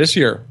dinner this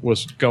year,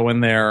 was go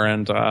in there,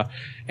 and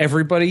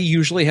everybody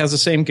usually has the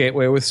same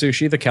gateway with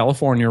sushi, the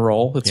California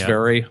roll. It's Yeah.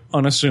 very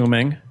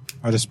unassuming.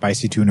 Or the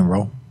spicy tuna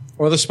roll.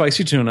 Or the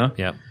spicy tuna.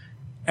 Yep.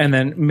 And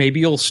then maybe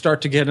you'll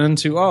start to get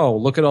into, oh,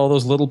 look at all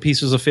those little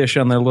pieces of fish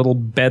on their little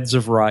beds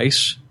of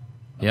rice.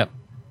 Yep.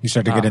 You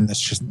start to get in the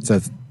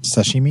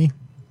sashimi.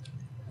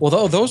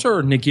 Well, those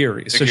are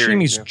nigiri.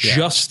 Sashimi's yeah.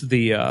 just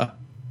the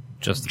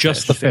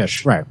Just the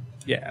fish. Right.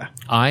 Yeah.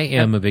 I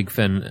am a big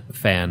fan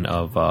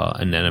of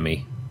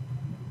anemone.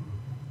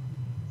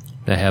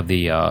 They have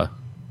they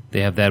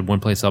have that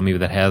one place on me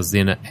that has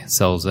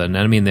sells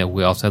anemone, and then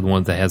we also have the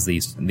one that has the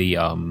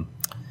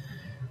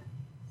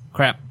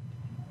crap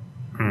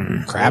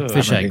Crab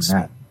Fish I'm eating eggs.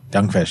 that.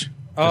 Dunkfish.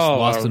 Oh,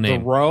 lost the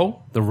name.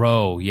 roe? the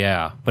roe,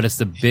 yeah, but it's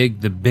the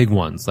big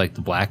ones, like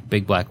the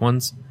big black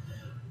ones.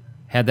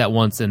 had that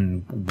once,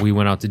 and we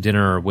went out to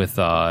dinner with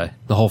the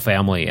whole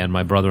family, and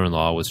my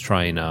brother-in-law was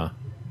trying to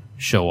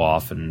show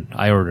off, and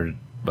I ordered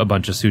a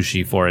bunch of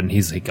sushi for it, and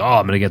he's like, "Oh,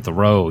 I'm gonna get the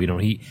roe." You know,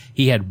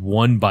 he had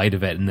one bite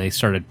of it, and they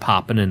started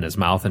popping in his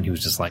mouth, and he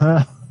was just like,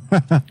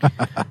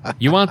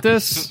 "You want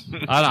this?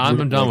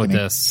 I'm done with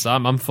this.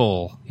 I'm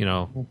full." You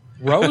know,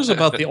 roe is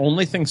about the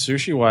only thing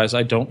sushi-wise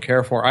I don't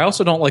care for. I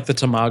also don't like the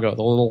tamago,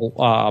 the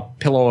little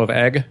pillow of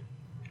egg.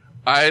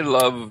 I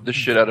love the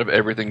shit out of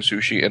everything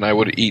sushi, and I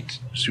would eat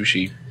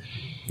sushi.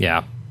 yeah,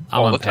 I'm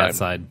All on the Pat's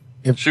time.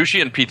 side.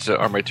 Sushi and pizza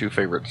are my two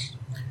favorites.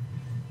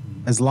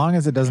 As long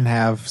as it doesn't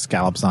have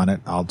scallops on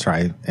it, I'll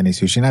try any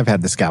sushi. And I've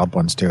had the scallop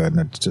ones too, and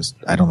it's just,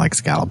 I don't like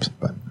scallops.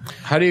 But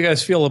How do you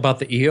guys feel about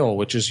the eel,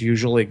 which is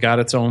usually got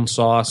its own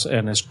sauce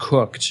and is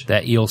cooked?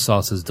 That eel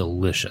sauce is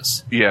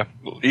delicious. Yeah,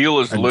 eel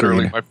is Agreed.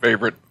 literally my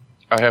favorite.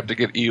 I have to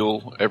get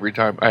eel every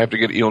time. I have to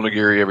get eel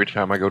nigiri every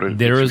time I go to.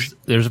 There's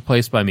a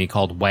place by me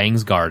called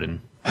Wang's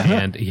Garden,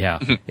 and yeah,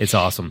 it's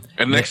awesome.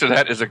 And next to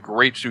that is a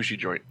great sushi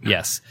joint.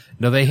 Yes.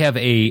 No, they have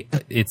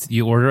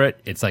you order it,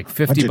 it's like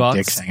Bunch $50, of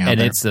dicks hang out and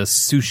there. it's a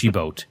sushi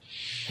boat.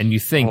 And you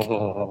think,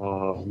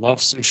 Oh, love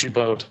sushi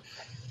boat.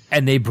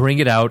 and they bring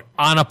it out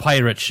on a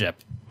pirate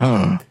ship.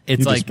 It's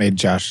you like, just made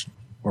Josh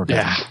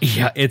orgasm.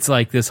 yeah, it's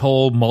like this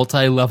whole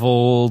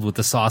multi-leveled with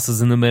the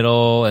sauces in the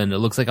middle, and it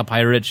looks like a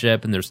pirate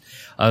ship. And there's,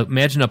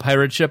 imagine a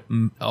pirate ship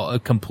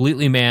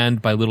completely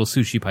manned by little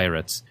sushi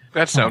pirates.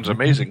 That sounds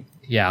amazing.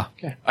 Yeah.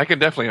 I can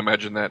definitely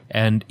imagine that.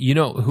 And you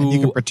know who? You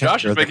can pretend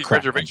Josh you're is the making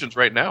Kraken. reservations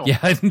right now.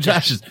 Yeah,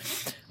 Josh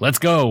is, let's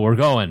go, we're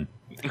going.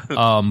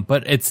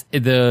 But it's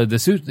the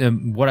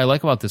sushi. What I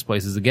like about this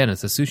place is, again,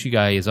 it's the sushi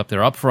guy is up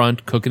there up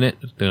front cooking it,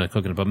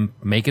 but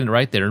making it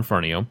right there in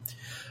front of you.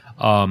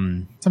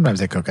 Sometimes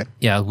they cook it.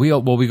 Yeah, we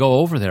go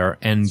over there,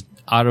 and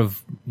out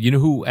of, you know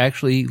who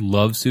actually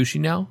loves sushi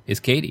now is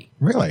Katie.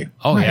 Really?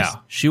 Oh Nice. yeah,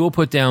 she will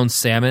put down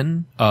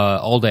salmon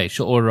all day.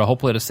 She'll order a whole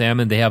plate of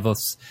salmon. They have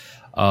this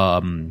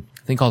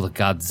thing called a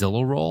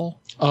Godzilla roll.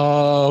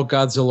 Oh,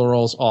 Godzilla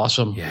roll's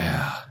awesome.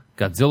 Yeah,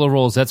 Godzilla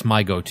rolls. That's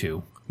my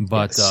go-to.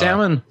 But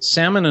Salmon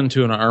and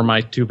tuna are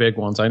my two big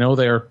ones. I know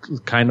they're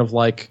kind of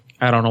like,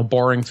 I don't know,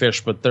 boring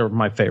fish, but they're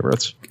my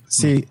favorites.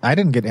 See, I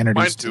didn't get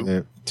introduced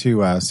Mine to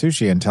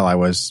sushi until I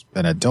was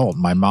an adult.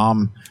 My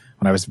mom,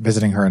 when I was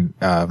visiting her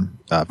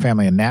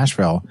family in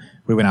Nashville,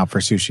 we went out for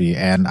sushi,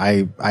 and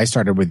I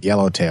started with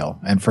yellowtail,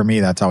 and for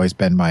me, that's always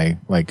been my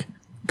like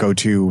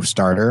go-to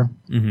starter.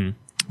 Mm-hmm.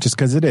 Just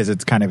because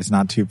it's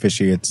not too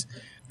fishy.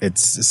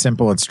 It's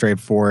simple, it's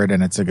straightforward,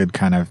 and it's a good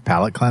kind of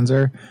palate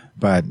cleanser.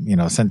 But, you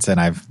know, since then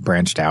I've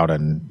branched out,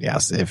 and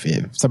yes, if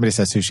somebody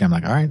says sushi, I'm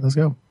like, all right, let's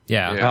go.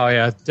 yeah, Yeah. Oh,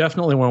 yeah,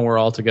 definitely when we're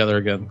all together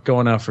again.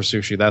 Going out for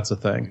sushi, that's a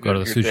thing. go to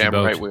the You're sushi damn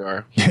boat. right we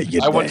are. You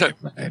I want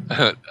damn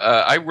to.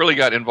 I really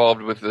got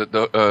involved with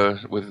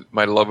with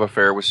my love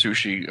affair with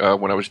sushi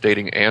when I was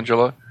dating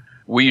Angela.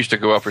 We used to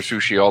go out for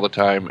sushi all the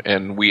time,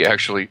 and we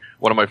actually,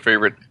 one of my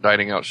favorite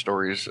dining out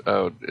stories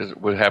is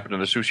what happened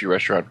in a sushi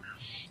restaurant.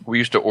 We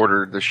used to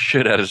order the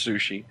shit out of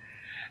sushi,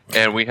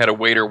 and we had a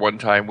waiter one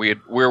time. We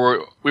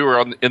were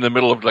in the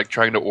middle of like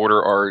trying to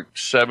order our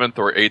 7th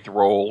or 8th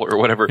roll or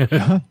whatever,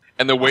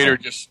 and the waiter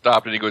just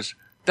stopped and he goes,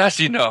 "That's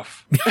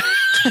enough."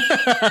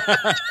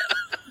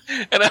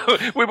 And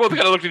we both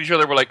kind of looked at each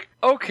other. We're like,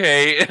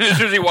 "Okay." And as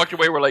soon as he walked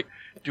away, we're like,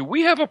 "Do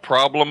we have a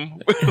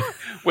problem?"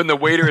 When the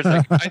waiter is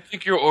like, "I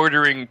think you're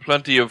ordering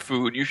plenty of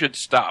food. You should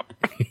stop."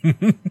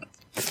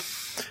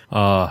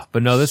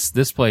 But no,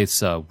 this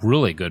place,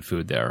 really good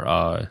food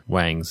there,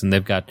 Wang's. And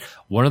they've got,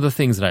 one of the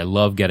things that I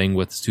love getting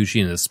with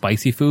sushi and the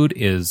spicy food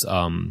is,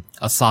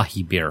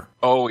 Asahi beer.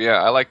 Oh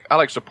yeah, I like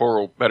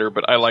Sapporo better,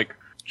 but I like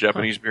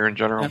Japanese beer in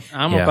general.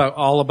 I'm Yeah.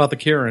 all about the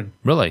Kirin.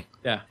 Really?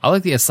 Yeah. I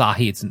like the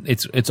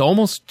Asahi. It's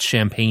almost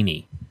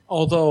champagne-y.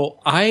 Although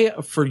I,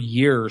 for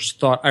years,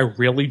 thought I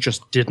really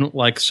just didn't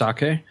like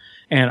sake,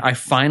 and I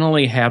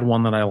finally had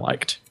one that I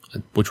liked.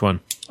 Which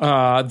one?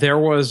 There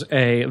was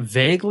a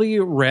vaguely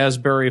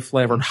raspberry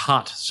flavored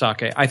hot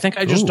sake. I think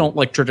I just don't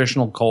like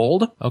traditional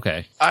cold.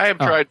 Okay. I have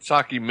tried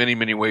sake many,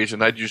 many ways,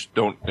 and I just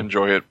don't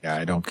enjoy it. Yeah,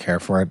 I don't care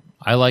for it.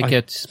 I like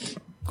it.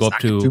 Go up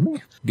to,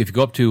 if you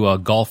go up to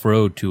Gulf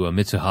Road to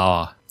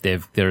Mitsuhara,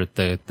 they're at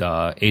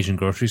the Asian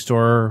grocery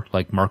store,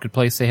 like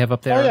marketplace they have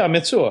up there. Oh yeah,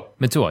 Mitsuo.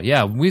 Mitsuha.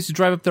 Yeah, we used to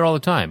drive up there all the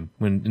time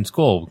when in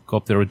school. Go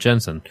up there with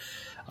Jensen.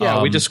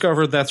 Yeah, we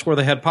discovered that's where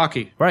they had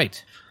Pocky.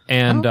 Right.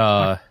 And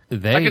I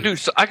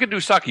could do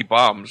sake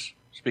bombs.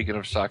 Speaking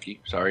of sake,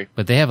 sorry.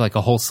 but they have like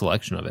a whole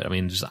selection of it. I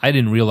mean, I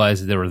didn't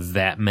realize that there were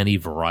that many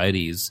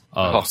varieties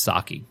of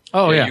sake.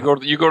 Oh yeah.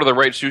 You go to the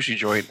right sushi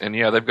joint, and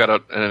yeah, they've got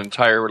an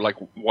entire like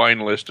wine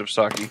list of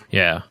sake.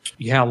 Yeah.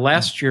 Yeah,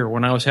 last year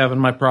when I was having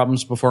my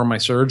problems before my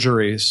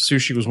surgeries,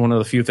 sushi was one of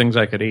the few things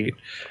I could eat.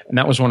 And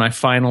that was when I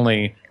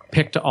finally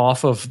picked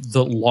off of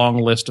the long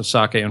list of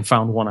sake and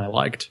found one I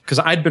liked. Because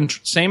I'd been,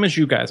 same as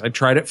you guys, I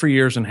tried it for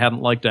years and hadn't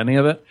liked any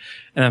of it.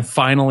 And then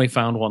finally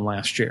found one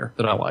last year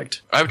that I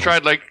liked. I've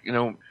tried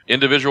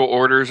individual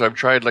orders. I've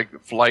tried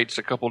flights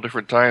a couple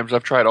different times.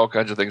 I've tried all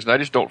kinds of things, and I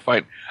just don't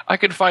find. I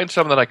can find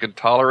some that I can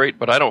tolerate,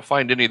 but I don't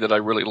find any that I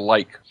really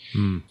like.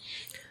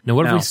 Now,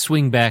 what if Now- we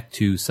swing back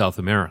to South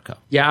America?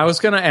 Yeah, I was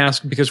going to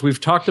ask because we've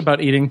talked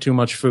about eating too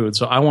much food,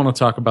 so I want to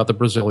talk about the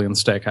Brazilian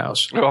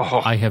steakhouse.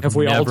 Oh, I have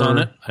we all never, done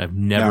it? I've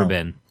never No.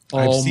 been.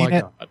 I've Oh seen my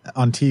it god!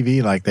 on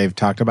TV, like they've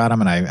talked about them,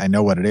 and I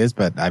know what it is,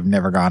 but I've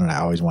never gone, and I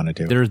always wanted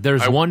to.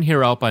 There's one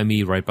here out by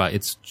me, right by.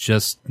 It's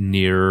just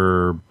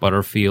near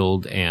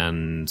Butterfield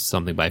and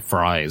something by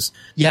Fry's.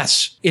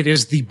 Yes, it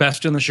is the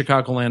best in the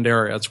Chicagoland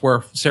area. It's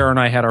where Sarah and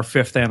I had our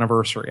 5th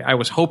anniversary. I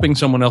was hoping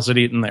someone else had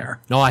eaten there.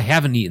 No, I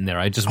haven't eaten there.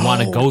 I just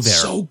want to Oh, go it's there.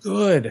 So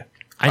good.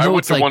 I know went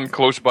it's to like one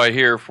close by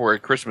here for a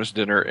Christmas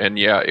dinner, and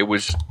yeah, it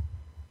was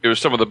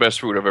some of the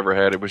best food I've ever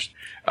had.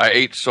 I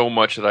ate so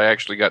much that I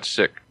actually got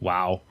sick.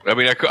 wow. I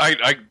mean,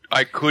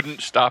 I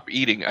couldn't stop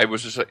eating. I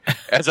was just like,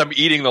 as I'm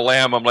eating the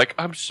lamb, I'm like,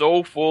 I'm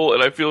so full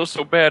and I feel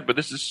so bad, but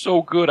this is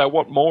so good. I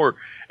want more.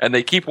 And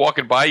they keep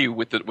walking by you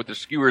with the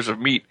skewers of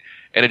meat,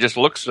 and it just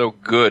looks so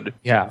good.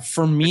 Yeah,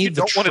 for me, You the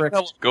don't want to trick.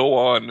 tell them, go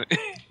on.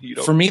 You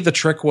don't. For me, the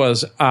trick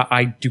was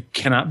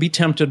cannot be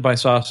tempted by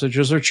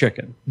sausages or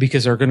chicken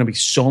because there are going to be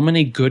so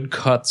many good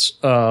cuts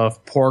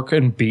of pork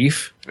and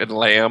beef And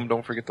lamb,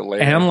 don't forget the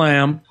lamb. and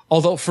lamb.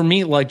 Although for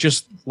me, like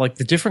just like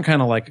the different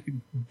kind of like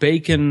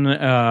bacon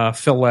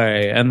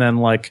fillet, and then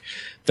like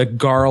the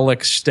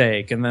garlic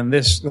steak, and then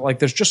this like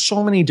there's just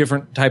so many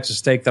different types of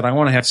steak that I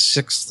want to have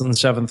 6th and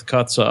 7th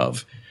cuts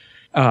of.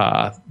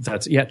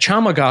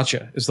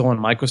 Chamagacha is the one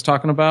Mike was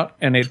talking about,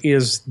 and it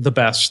is the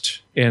best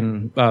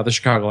in the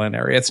Chicagoland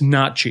area. It's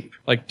not cheap.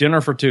 Like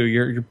dinner for 2,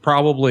 you're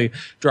probably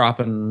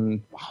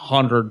dropping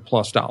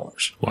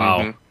 $100+. Wow.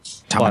 Mhm.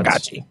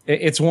 Tamagotchi.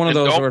 It's one of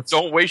And those where it's,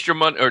 don't waste your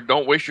money, or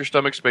don't waste your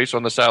stomach space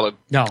on the salad.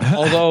 no.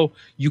 Although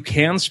you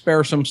can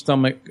spare some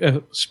stomach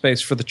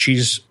space for the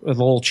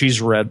little cheese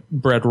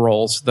bread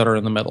rolls that are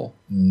in the middle.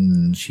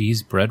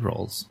 Cheese bread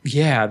rolls.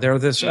 Yeah, they're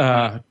this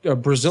a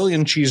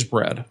Brazilian cheese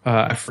bread.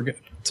 I forget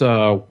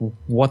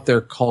what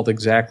they're called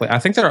exactly. I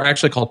think they're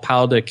actually called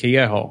pão de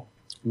queijo.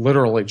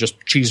 Literally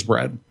just cheese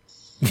bread.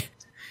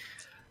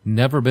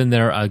 Never been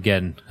there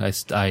again.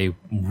 I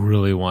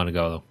really want to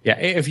go though. Yeah,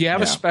 if you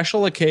have a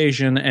special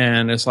occasion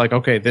and it's like,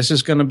 okay, this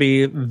is going to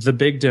be the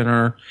big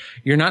dinner,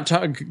 you're not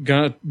going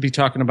to be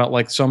talking about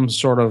like some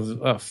sort of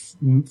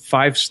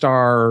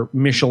 5-star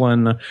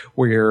Michelin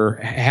where you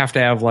have to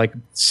have like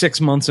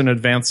 6 months in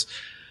advance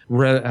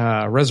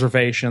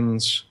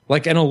reservations,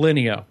 like an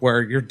Alinea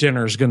where your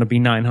dinner is going to be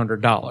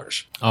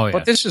 $900. Oh yeah.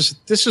 But this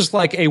is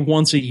like a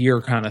once a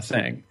year kind of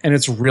thing, and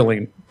it's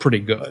really pretty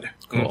good.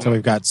 Cool. So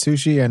we've got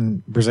sushi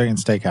and Brazilian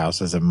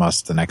steakhouse as a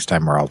must the next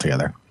time we're all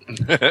together.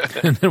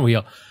 And then we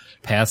all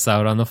pass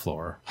out on the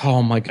floor.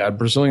 Oh my god,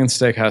 Brazilian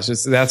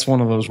steakhouse! That's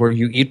one of those where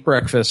you eat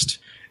breakfast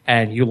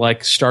and you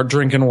like start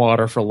drinking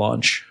water for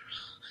lunch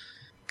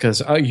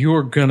because you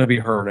are gonna be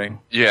hurting.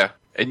 Yeah.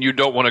 And you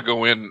don't want to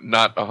go in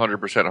not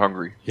 100%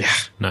 hungry. Yeah,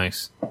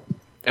 Nice.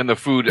 And the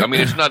food, I mean,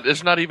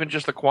 it's not even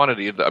just the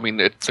quantity. I mean,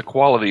 the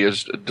quality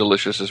is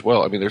delicious as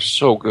well. I mean, they're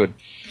so good.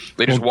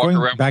 They just walk going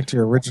around. back to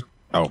your original.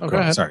 Oh, go go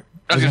ahead. sorry.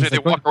 I was going to say,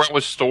 they going- walk around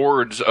with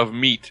swords of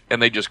meat, and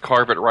they just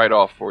carve it right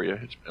off for you.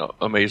 It's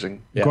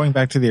amazing. Yeah. Going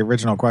back to the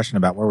original question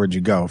about where would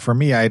you go? For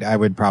me, I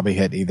would probably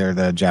hit either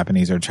the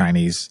Japanese or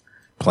Chinese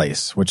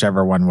place,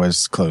 whichever one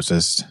was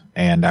closest,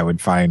 and I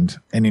would find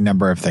any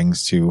number of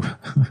things to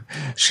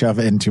shove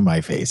into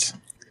my face.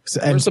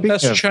 And where's the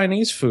best speaking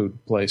Chinese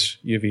food place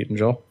you've eaten,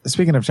 Joel?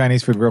 speaking of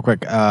Chinese food, real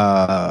quick,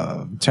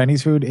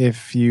 Chinese food,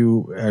 if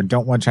you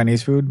don't want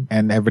Chinese food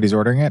and everybody's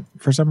ordering it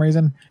for some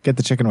reason, get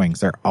the chicken wings.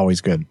 They're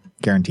always good.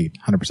 Guaranteed.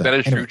 100%. That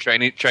is Anyway, true.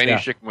 Chinese Yeah.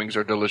 chicken wings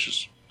are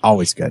delicious.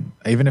 always good.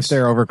 Even if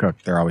they're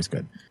overcooked, they're always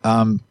good.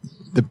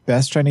 The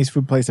best Chinese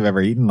food place I've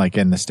ever eaten, like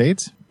in the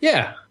States,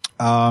 Yeah,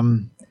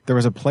 there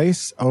was a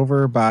place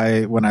over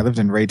by when I lived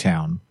in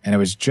Raytown, and it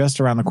was just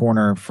around the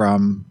corner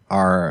from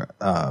our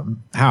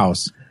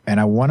house. And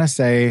I want to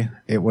say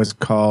it was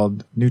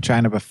called New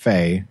China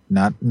Buffet,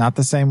 not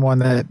the same one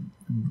that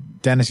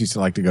Dennis used to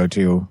like to go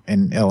to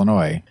in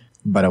Illinois,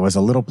 but it was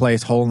a little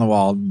place, hole in the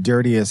wall,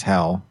 dirty as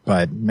hell.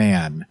 But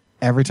man,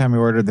 every time we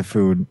ordered the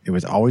food, it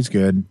was always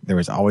good. There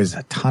was always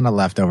a ton of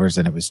leftovers,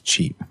 and it was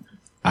cheap.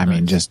 I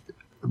mean, just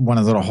one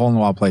of the little hole in the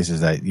wall places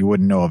that you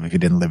wouldn't know of if you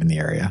didn't live in the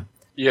area.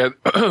 Yeah,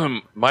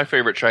 my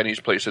favorite Chinese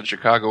place in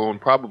Chicago, and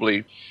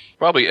probably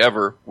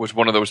ever, was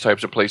one of those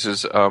types of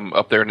places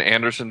up there in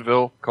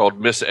Andersonville called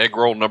Miss Egg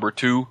Roll Number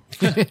 2.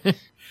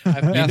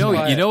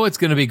 You know it's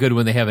going to be good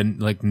when they have a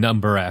like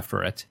number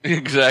after it.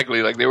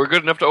 Exactly. Like, they were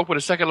good enough to open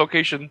a second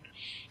location,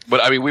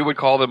 but I mean, we would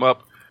call them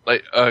up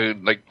like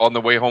on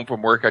the way home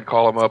from work. I'd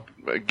call them up,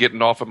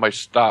 getting off at my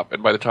stop,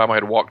 and by the time I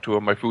had walked to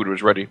them, my food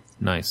was ready.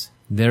 Nice.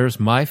 There's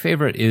my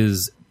favorite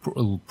is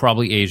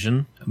probably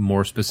Asian,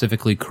 more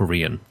specifically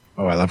Korean.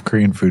 Oh, I love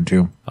Korean food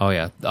too. Oh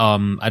yeah.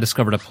 I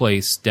discovered a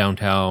place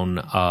downtown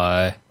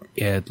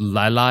at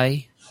Lai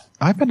Lai.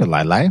 I've been to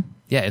Lai Lai.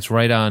 Yeah, it's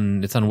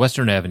on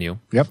Western Avenue.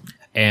 Yep.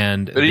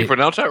 And Did he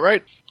pronounce that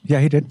right? Yeah,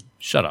 he did.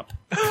 shut up.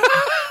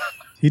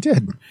 He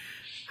did.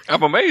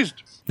 I'm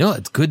amazed. No,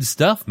 it's good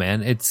stuff,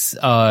 man. It's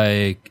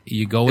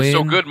you go in. It's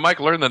so good, Mike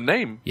learned the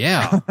name.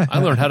 Yeah, I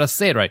learned how to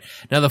say it right.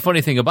 Now the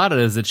funny thing about it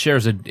is it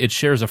shares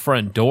a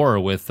front door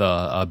with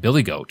a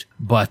Billy Goat,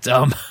 but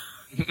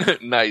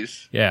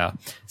Nice. yeah.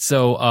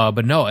 So,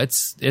 but no,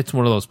 it's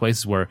one of those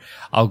places where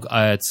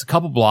it's a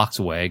couple blocks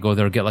away. I go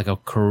there, get like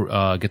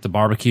get the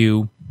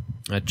barbecue,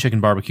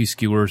 chicken barbecue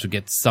skewers, or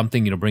get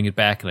something, bring it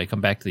back, and I come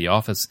back to the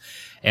office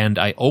and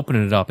I open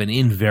it up, and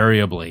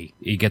invariably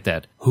you get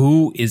that.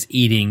 Who is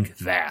eating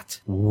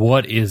that?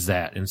 What is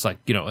that? And it's like,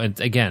 and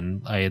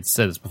again, I had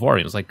said this before,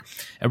 it's like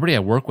everybody I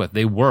work with,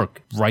 they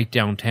work right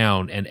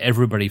downtown, and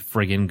everybody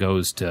friggin'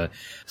 goes to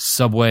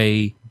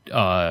Subway,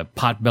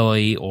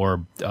 Potbelly,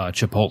 or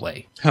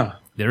Chipotle. Huh.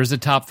 There's the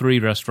top 3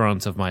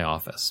 restaurants of my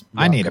office.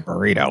 I need a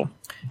burrito.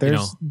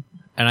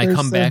 And I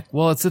come back.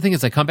 Well, it's the thing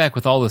is, I come back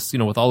with all this,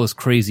 with all this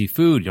crazy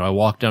food. I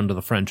walk down to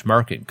the French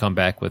market and come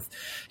back with,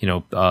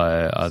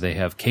 they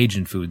have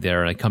Cajun food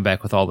there, and I come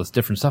back with all this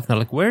different stuff. And they're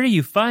like, "Where do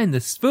you find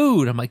this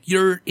food?" I'm like,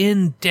 "You're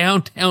in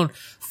downtown.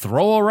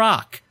 Throw a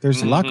rock."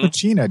 There's La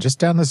Cucina just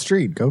down the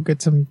street. Go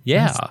get some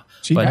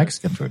cheap but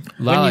Mexican food.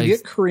 When you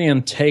get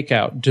Korean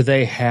takeout, do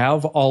they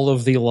have all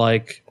of the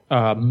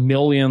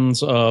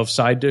millions of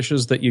side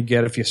dishes that you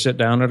get if you sit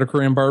down at a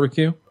Korean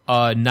barbecue?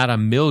 Not a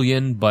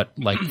million, but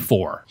like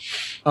 4.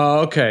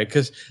 Okay,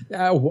 because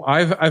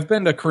I've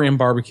been to Korean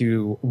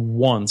barbecue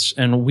once,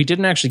 and we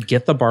didn't actually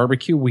get the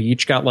barbecue. We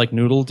each got like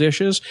noodle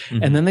dishes,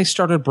 and then they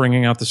started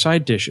bringing out the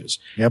side dishes.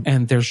 Yep.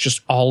 And there's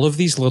just all of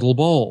these little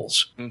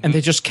bowls, and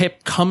they just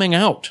kept coming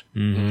out.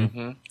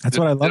 That's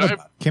what I love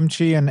about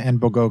kimchi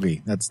and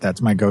bulgogi.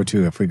 That's my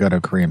go-to if we go to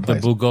a Korean The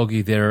place.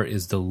 bulgogi there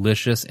is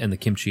delicious, and the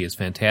kimchi is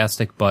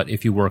fantastic. But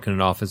if you work in an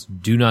office,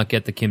 do not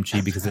get the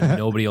kimchi, because then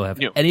nobody will have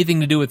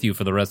anything to do with you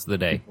for the rest of the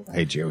day. I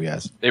hate you,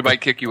 yes. They might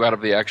kick you out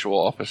of the actual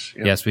office.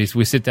 Yeah. Yes,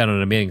 we sit down in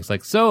a meeting. It's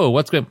like, so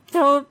what's going?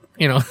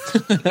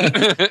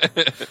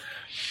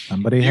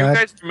 Somebody Do you had.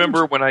 guys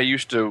remember when I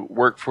used to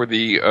work for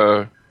the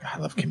I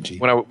love kimchi.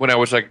 when I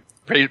was like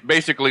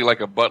basically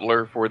like a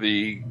butler for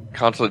the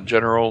Consulate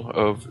General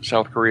of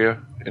South Korea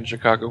in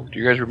Chicago? Do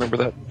you guys remember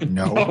that?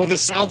 No.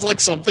 This sounds like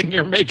something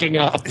you're making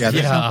up. Yeah,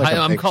 this Yeah, sounds like a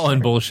I'm big calling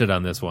story. bullshit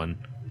on this one.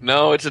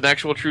 No, it's an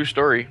actual true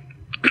story.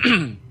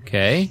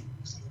 Okay.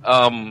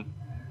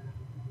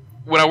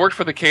 When I worked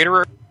for the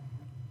caterer,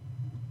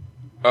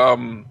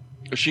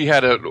 she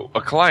had a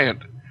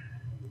client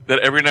that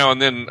every now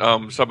and then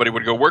somebody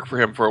would go work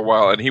for him for a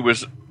while, and he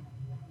was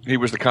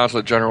the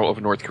Consulate General of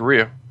North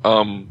Korea,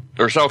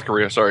 or South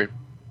Korea, sorry.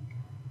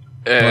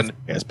 And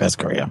Yes, best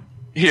Korea.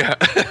 yeah,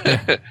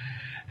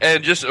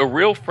 and just a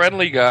real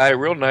friendly guy,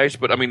 real nice.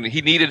 But I mean,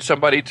 he needed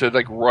somebody to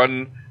like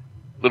run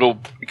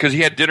because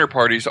he had dinner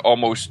parties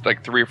almost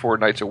like 3 or 4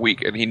 nights a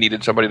week, and he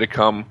needed somebody to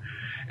come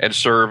and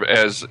serve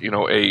as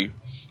a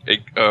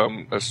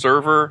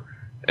server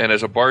and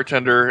as a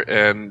bartender,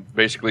 and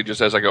basically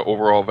just as like an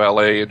overall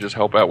valet, and just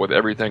help out with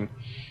everything,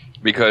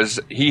 because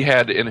he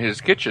had in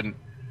his kitchen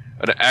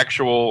an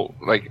actual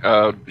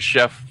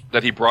chef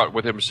that he brought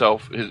with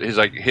himself.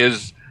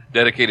 His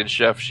dedicated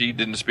chef. She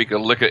didn't speak a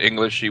lick of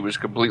English. She was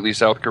completely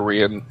South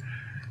Korean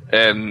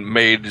and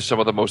made some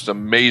of the most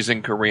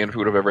amazing Korean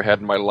food I've ever had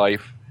in my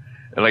life.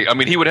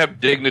 And he would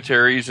have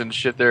dignitaries and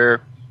shit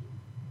there,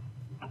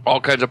 all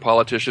kinds of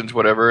politicians,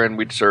 whatever, and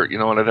we'd serve,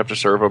 and I'd have to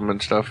serve them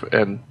and stuff.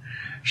 And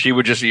she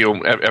would just,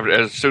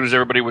 as soon as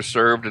everybody was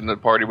served and the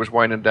party was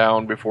winding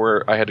down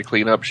before I had to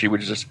clean up, she would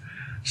just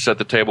set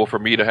the table for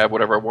me to have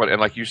whatever I want. And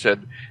like you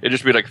said, it'd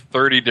just be like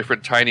 30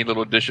 different tiny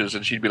little dishes,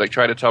 and she'd be like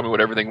trying to tell me what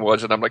everything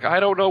was, and I'm like, I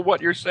don't know what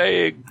you're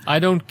saying. I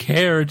don't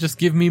care. Just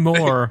give me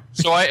more.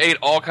 So I ate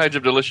all kinds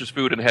of delicious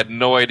food and had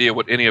no idea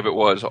what any of it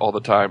was all the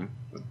time.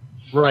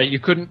 Right, you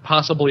couldn't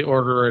possibly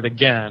order it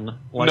again.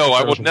 No,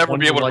 I will never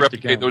be able to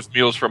replicate those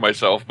meals for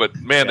myself, but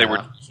man, they were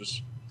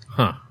delicious.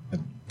 Huh.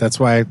 That's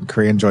why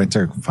Korean joints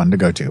are fun to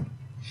go to.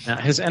 Now,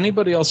 has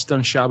anybody else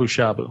done shabu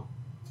shabu?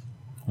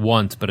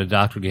 Once, but a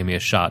doctor gave me a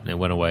shot and it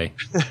went away.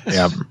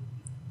 Yep.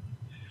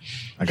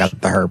 I got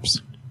the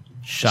herps.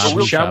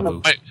 Shabu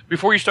shabu.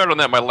 Before you start on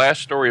that, my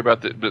last story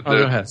about go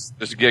ahead.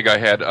 this gig I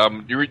had.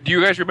 Do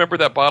you guys remember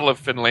that bottle of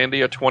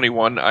Finlandia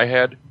 21 I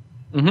had?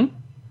 Mm-hmm.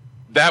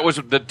 That was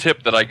the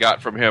tip that I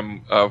got from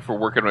him for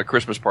working on a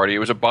Christmas party. It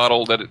was a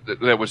bottle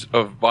that was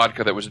of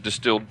vodka that was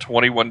distilled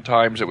 21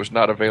 times. It was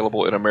not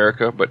available in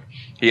America, but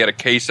he had a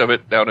case of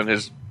it down in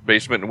his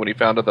basement, and when he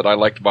found out that I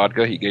liked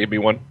vodka, he gave me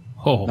one.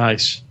 Oh,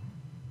 Nice.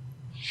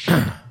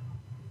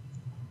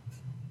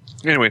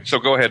 Anyway, so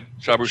go ahead.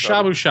 Shabu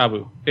shabu. Shabu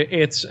shabu.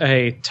 It's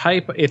a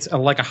type. It's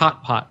like a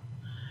hot pot.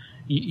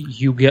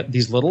 You get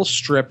these little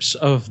strips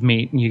of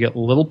meat, and you get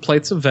little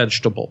plates of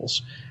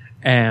vegetables.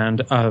 And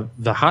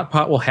the hot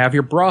pot will have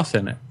your broth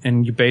in it.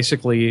 And you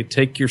basically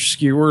take your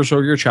skewers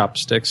or your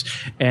chopsticks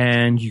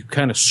and you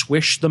kind of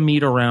swish the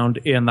meat around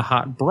in the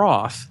hot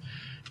broth.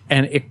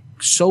 And it's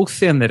so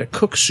thin that it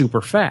cooks super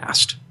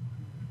fast.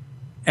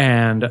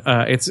 And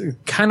it's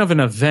kind of an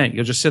event.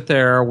 You'll just sit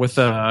there with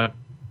the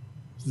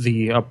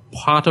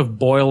pot of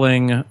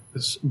boiling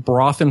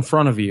broth in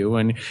front of you,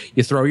 and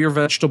you throw your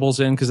vegetables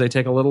in because they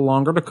take a little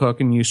longer to cook,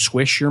 and you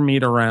swish your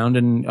meat around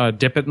and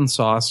dip it in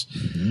sauce.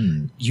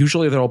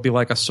 Usually there will be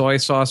like a soy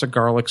sauce, a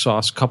garlic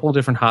sauce, a couple of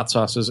different hot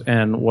sauces,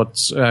 and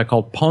what's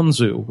called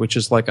ponzu, which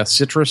is like a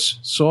citrus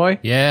soy.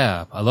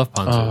 Yeah, I love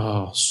ponzu.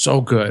 Oh,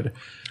 so good.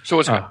 So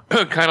it's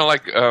kind of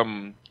like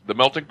the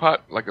melting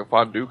pot, like a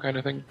fondue kind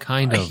of thing?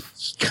 Kind of.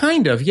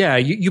 Kind of, yeah.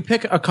 You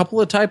pick a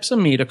couple of types of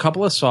meat, a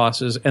couple of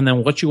sauces, and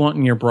then what you want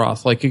in your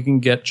broth. Like you can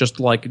get just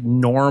like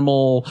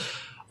normal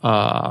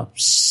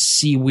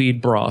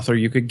seaweed broth, or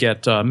you could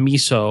get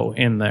miso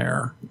in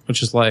there,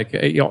 which is like,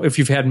 if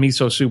you've had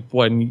miso soup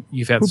when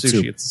you've had sushi,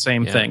 soup. it's the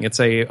same thing. It's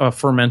a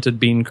fermented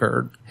bean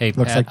curd. Hey,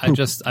 Looks Pat, like poop.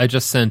 I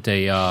just sent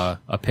a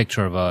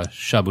picture of a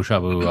shabu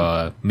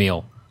shabu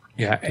meal.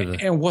 Yeah,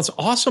 and what's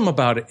awesome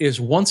about it is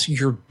once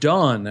you're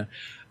done,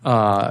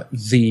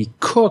 the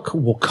cook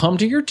will come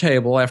to your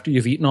table after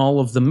you've eaten all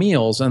of the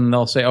meals, and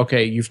they'll say,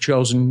 okay, you've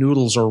chosen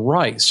noodles or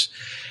rice.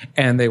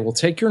 And they will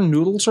take your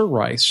noodles or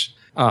rice,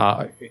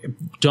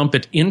 dump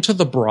it into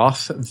the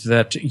broth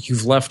that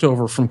you've left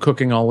over from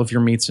cooking all of your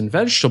meats and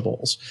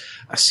vegetables,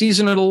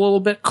 season it a little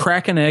bit,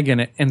 crack an egg in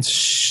it, and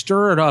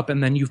stir it up,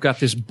 and then you've got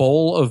this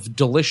bowl of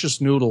delicious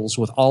noodles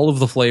with all of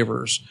the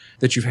flavors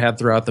that you've had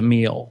throughout the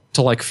meal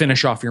to like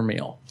finish off your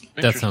meal.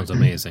 That sounds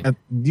amazing.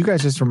 You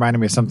guys just reminded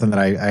me of something that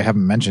I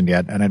haven't mentioned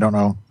yet, and I don't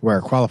know where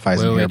it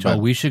qualifies in here. Wait, Joel,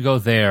 But we should go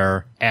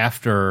there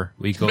after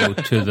we go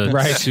to the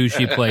Right.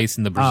 sushi place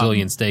and the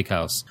Brazilian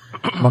steakhouse.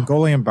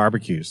 Mongolian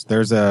barbecues. There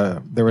was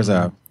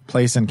a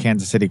place in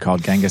Kansas City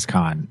called Genghis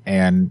Khan,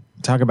 and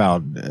talk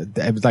about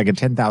it was like a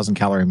 10,000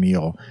 calorie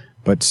meal,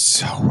 but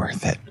so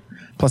worth it.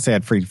 Plus, they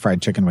had free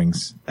fried chicken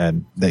wings,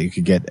 and that you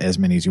could get as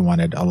many as you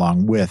wanted,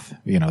 along with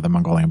the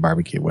Mongolian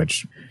barbecue,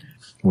 which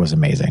was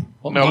amazing.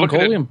 Well, Now, look at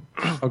Mongolian.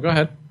 Oh, go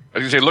ahead. I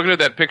was going to say, looking at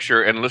that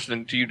picture and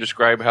listening to you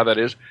describe how that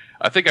is,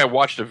 I think I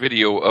watched a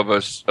video of a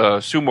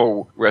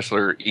sumo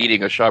wrestler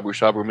eating a shabu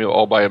shabu meal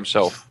all by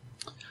himself.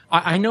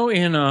 I know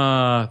in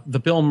the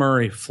Bill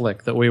Murray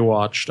flick that we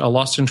watched,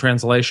 Lost in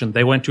Translation,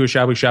 they went to a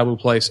shabu shabu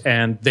place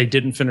and they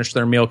didn't finish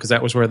their meal because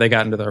that was where they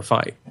got into their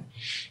fight.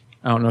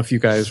 I don't know if you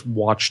guys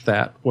watched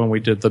that when we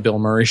did the Bill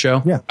Murray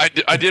show. Yeah,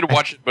 I did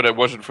watch it, but it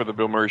wasn't for the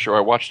Bill Murray show.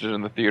 I watched it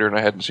in the theater and I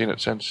hadn't seen it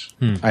since.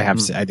 I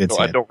did So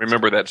see I it. don't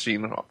remember that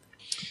scene.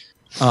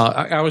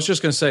 I was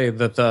just going to say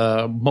that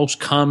the most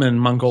common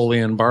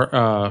Mongolian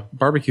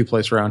barbecue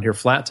place around here,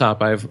 Flat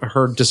Top, I've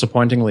heard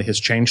disappointingly has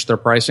changed their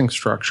pricing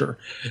structure.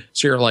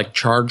 So you're like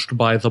charged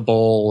by the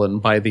bowl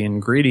and by the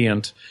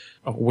ingredient,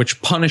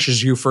 which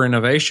punishes you for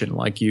innovation.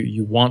 Like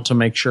you want to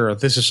make sure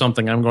this is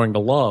something I'm going to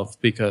love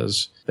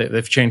because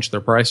they've changed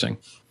their pricing.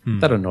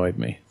 That annoyed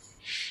me.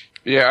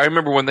 Yeah, I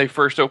remember when they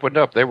first opened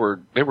up, they were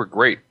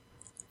great.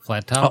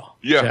 Flat top?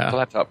 Yeah,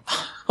 Flat Top.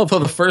 Although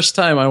the first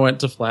time I went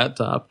to Flat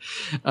Top,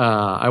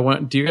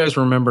 do you guys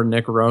remember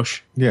Nick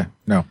Roche? Yeah,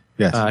 no,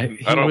 yes. I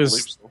don't believe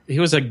so. He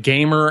was a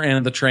gamer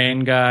and the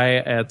train guy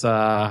at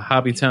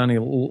Hobbytown. He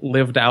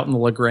lived out in the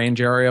LaGrange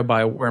area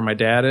by where my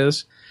dad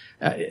is.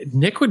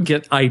 Nick would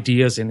get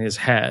ideas in his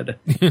head,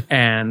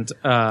 and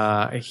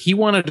he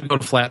wanted to go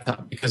to Flat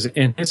Top because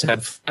in his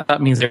head, Flat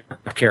Top means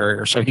aircraft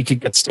carrier, so he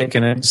could get steak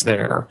and eggs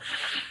there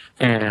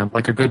and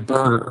like a good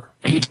burger.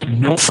 He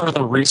did no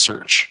further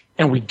research,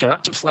 and we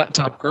got to Flat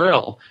Top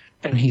Grill,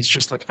 and he's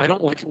just like, I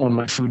don't like it when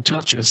my food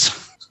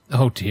touches.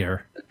 Oh,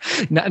 dear.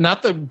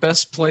 Not the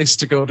best place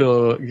to go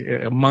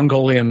to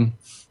Mongolian.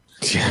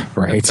 Yeah,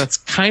 right. That's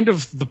kind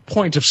of the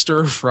point of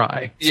stir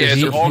fry. Yeah,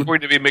 he- it's all he-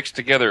 going to be mixed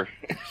together.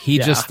 He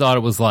just thought it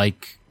was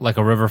like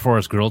a River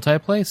Forest Grill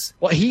type place?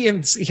 Well, he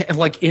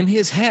like in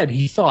his head,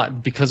 he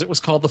thought because it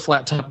was called the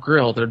Flat Top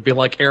Grill, there'd be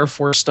like Air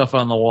Force stuff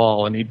on the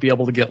wall, and he'd be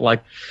able to get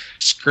like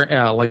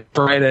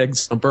fried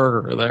eggs and a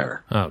burger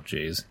there. Oh,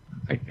 jeez.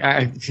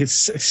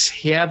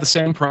 He had the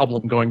same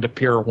problem going to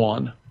Pier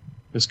 1. He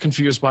was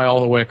confused by all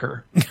the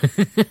wicker.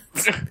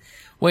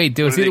 Wait,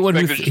 was he Did the one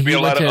who expect there to be a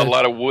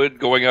lot of wood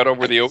going out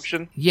over the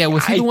ocean? Yeah,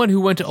 was he the one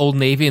who went to Old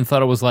Navy and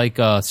thought it was like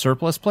a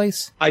surplus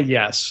place?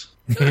 Yes.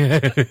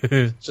 I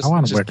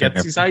want Just wicker gets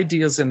dip. these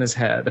ideas in his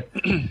head.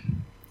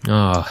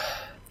 Oh.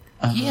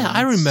 Yeah,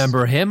 I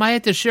remember him. I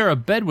had to share a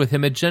bed with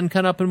him at Gen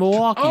Con up in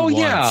Milwaukee Oh once.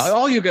 yeah,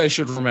 all you guys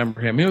should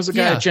remember him. He was a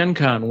guy Yeah. at Gen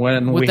Con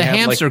when With we the had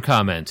hamster like,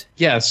 comment.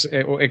 yes,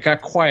 it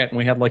got quiet and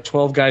we had like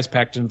 12 guys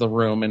packed into the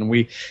room, and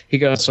he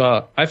goes,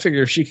 I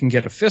figure if she can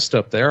get a fist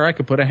up there, I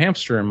could put a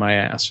hamster in my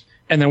ass.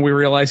 And then we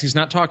realize he's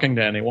not talking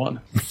to anyone.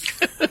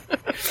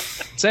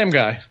 Same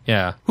guy.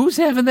 Yeah. Who's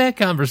having that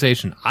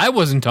conversation? I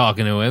wasn't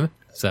talking to him.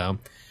 So,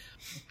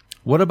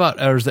 what about,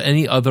 is there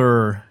any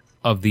other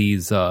of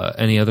these,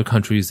 any other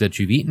countries that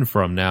you've eaten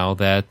from now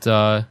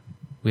that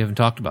we haven't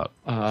talked about?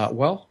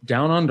 Well,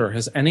 down under,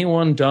 has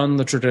anyone done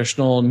the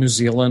traditional New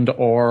Zealand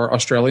or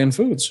Australian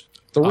foods?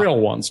 The real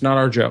ones, not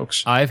our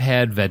jokes. I've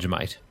had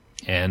Vegemite,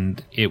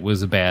 and it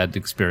was a bad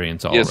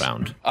experience all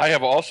around. I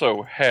have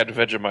also had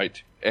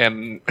Vegemite,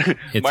 and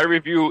It's- my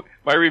review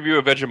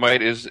of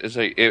Vegemite is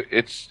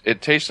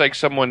it tastes like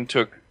someone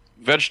took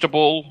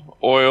vegetable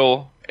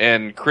oil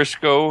and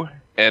Crisco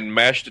and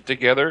mashed it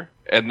together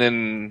and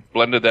then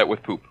blended that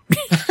with poop.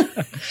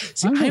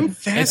 See, I'm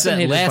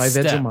fascinated by last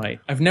step. Vegemite.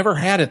 I've never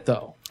had it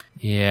though.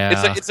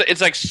 Yeah.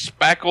 It's like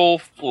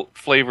spackle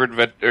flavored,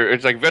 or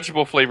it's like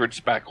vegetable flavored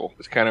spackle.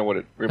 It's kind of what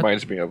it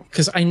reminds me of.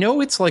 Because I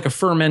know it's like a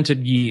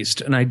fermented yeast,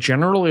 and I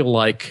generally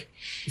like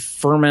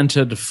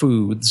fermented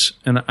foods,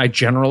 and I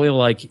generally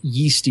like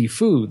yeasty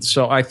foods.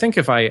 So I think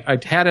if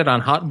I'd had it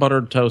on hot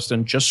buttered toast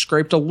and just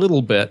scraped a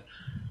little bit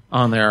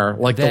on there,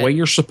 like the way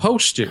you're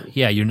supposed to.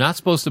 Yeah, you're not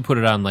supposed to put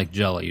it on like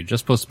jelly. You're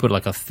just supposed to put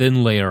like a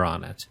thin layer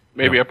on it.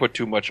 Maybe I put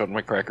too much on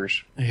my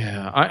crackers.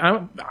 Yeah,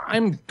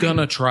 I'm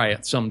gonna try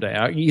it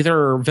someday. Either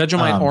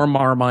Vegemite or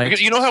Marmite. Because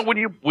you know how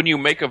when you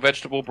make a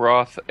vegetable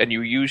broth and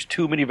you use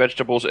too many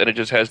vegetables and it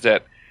just has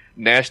that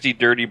nasty,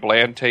 dirty,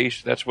 bland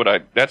taste. That's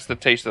the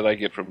taste that I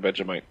get from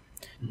Vegemite.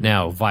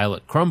 Now,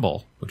 Violet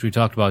Crumble, which we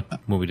talked about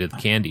when we did the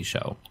candy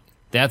show,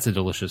 that's a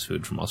delicious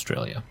food from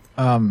Australia.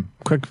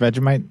 Quick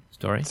Vegemite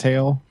Story?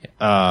 tale.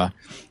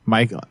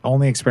 My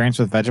only experience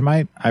with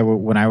Vegemite,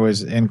 when I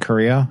was in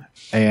Korea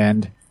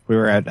and we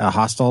were at a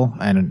hostel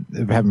and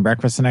having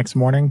breakfast the next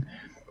morning,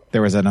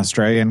 there was an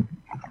Australian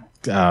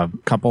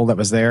couple that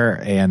was there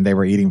and they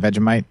were eating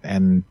Vegemite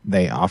and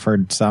they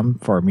offered some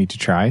for me to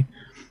try.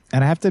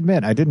 And I have to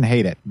admit, I didn't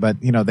hate it, but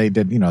they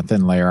did, a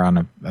thin layer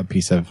on a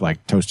piece of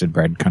like toasted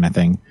bread kind of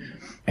thing.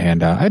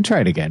 And I'd try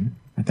it again,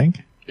 I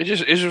think. It's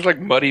just like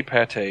muddy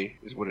pate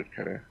is what it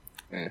kind of.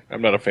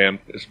 I'm not a fan.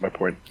 Is my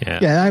point.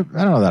 Yeah,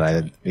 I don't know that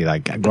I'd be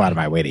like I'd go out of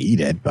my way to eat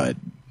it, but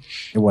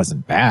it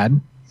wasn't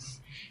bad.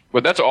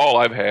 But that's all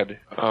I've had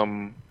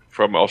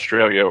from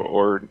Australia,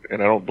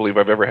 and I don't believe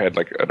I've ever had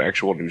like an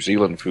actual New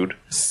Zealand food.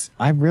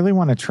 I really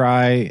want to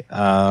try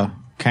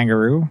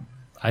kangaroo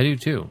I do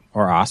too.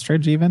 or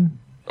ostrich even.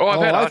 Oh,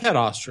 I've had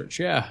ostrich,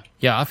 yeah.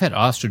 Yeah, I've had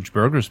ostrich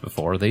burgers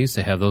before. They used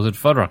to have those at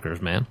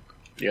Fuddruckers, man.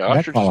 Yeah,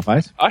 That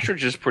qualifies.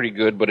 ostrich is pretty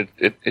good, but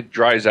it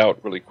dries out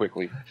really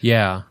quickly.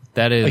 Yeah,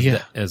 that is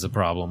Yeah. that is a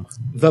problem.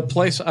 The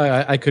place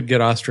I could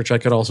get ostrich, I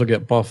could also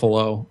get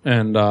buffalo,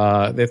 and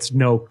it's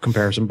no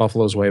comparison.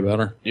 Buffalo's way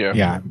better. Yeah.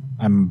 Yeah,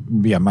 I'm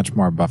much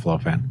more a buffalo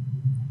fan.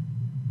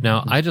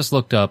 Now, I just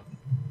looked up,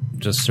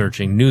 just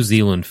searching New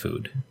Zealand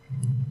food,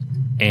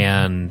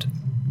 and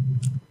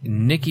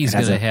Nikki's It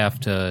has going to a- have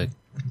to,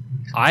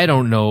 I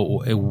don't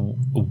know, a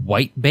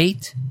white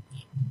bait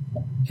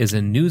is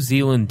a New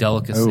Zealand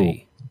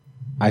delicacy.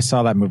 I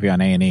saw that movie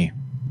on A&E.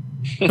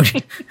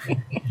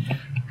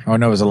 Oh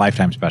no, it was a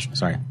Lifetime special.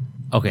 Sorry.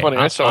 Okay, Funny,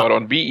 I saw it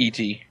on BET.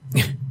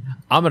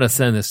 I'm going to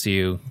send this to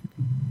you.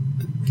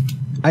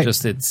 I-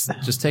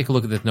 Just take a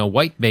look at this. No,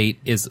 white bait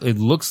it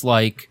looks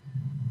like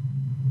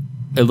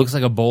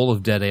a bowl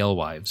of dead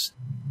alewives.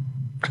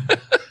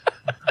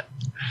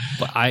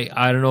 But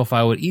I don't know if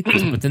I would eat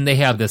this. But then they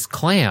have this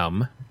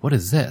clam. What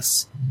is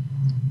this?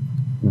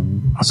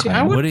 See,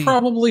 I What would do you-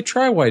 probably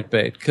try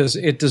whitebait because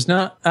it does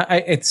not.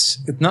 It's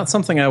not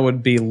something I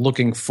would be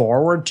looking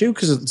forward to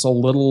because it's a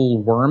little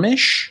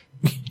wormish.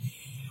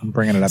 I'm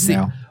bringing it up See,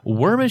 now.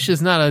 wormish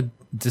is not a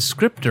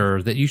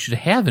descriptor that you should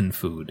have in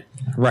food.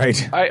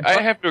 Right.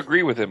 I have to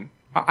agree with him.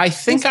 I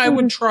think I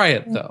would try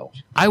it though.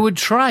 I would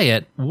try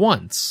it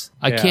once.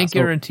 I Yeah. can't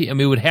guarantee. I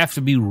mean, it would have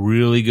to be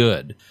really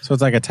good. So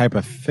it's like a type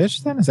of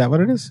fish then? Is that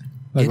what it is?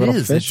 Like It little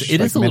is. fish?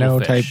 It is a like little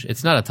minnow fish. type?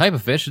 It's not a type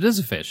of fish. It is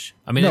a fish.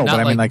 I mean, No, not but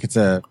I mean like it's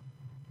a...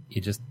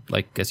 you just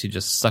guess you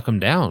just suck them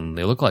down.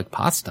 They look like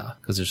pasta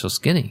because they're so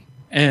skinny.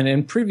 And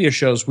in previous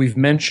shows, we've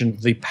mentioned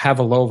the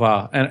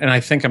pavlova, and I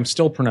think I'm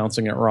still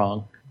pronouncing it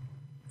wrong.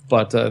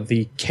 But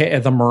the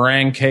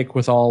meringue cake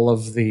with all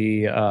of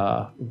the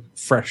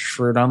fresh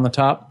fruit on the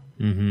top.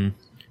 Mm-hmm.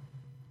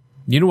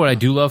 You know what I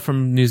do love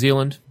from New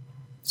Zealand?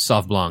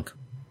 Sauv Blanc.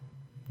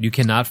 You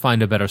cannot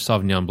find a better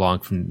Sauvignon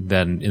Blanc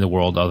than in the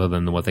world other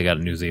than what they got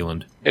in New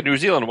Zealand. And New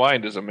Zealand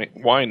wine is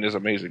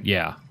amazing.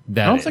 Yeah, I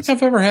don't think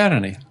I've ever had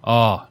any.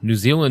 Oh, New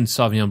Zealand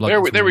Sauvignon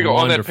Blanc. There we go.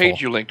 On that wonderful.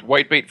 page you linked,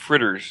 whitebait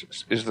fritters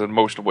is the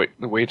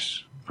way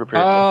it's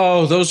prepared.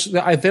 Oh,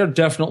 they're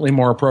definitely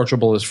more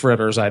approachable as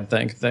fritters, I'd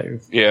think.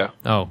 Yeah.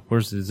 Oh,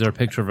 is there a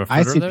picture of a I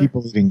fritter see there?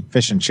 people eating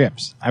fish and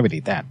chips. I would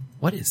eat that.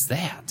 What is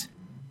that?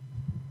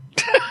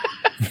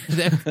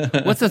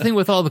 What's the thing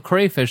with all the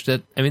crayfish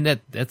that's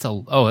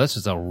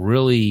just a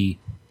really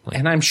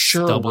And I'm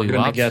sure stubbly we're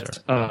going to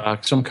lobster.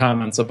 get some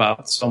comments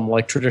about some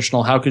like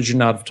traditional, how could you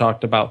not have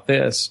talked about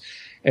this?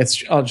 It's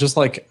just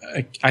like,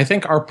 I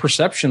think our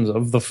perceptions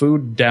of the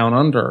food down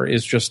under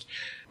is just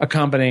a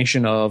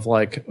combination of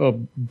like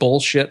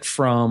bullshit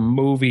from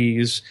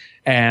movies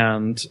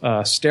and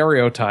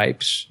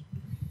stereotypes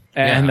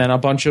and Yeah. then a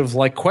bunch of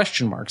like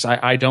question marks.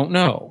 I don't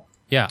know.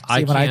 Yeah,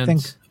 See, when I can't.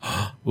 think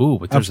Ooh,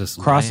 but there's this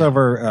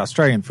crossover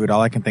Australian food,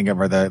 all I can think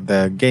of are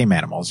the game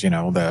animals,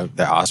 the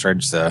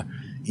ostrich, the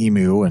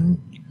emu, and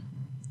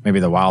maybe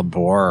the wild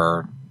boar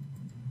or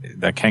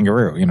the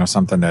kangaroo,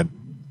 something that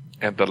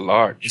And the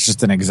large. it's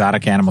just an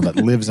exotic animal that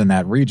lives in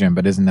that region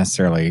but isn't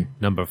necessarily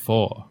Number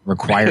 4,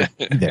 required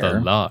to be the there.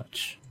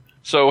 large.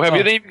 So have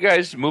any of you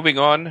guys, moving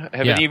on,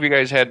 have Yeah. any of you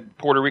guys had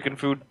Puerto Rican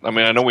food? I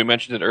mean, I know we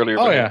mentioned it earlier,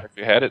 Oh, but yeah. have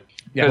you had it?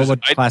 Yeah. What 'Cause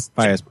would I-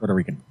 classify as Puerto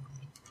Rican?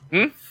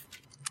 Hmm?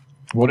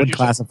 What did would you say?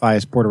 classify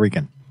as Puerto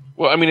Rican?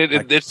 Well, I mean,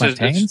 it's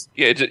plantains?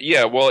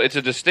 it's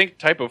a distinct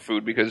type of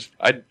food because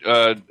I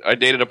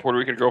dated a Puerto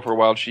Rican girl for a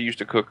while. And she used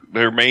to cook.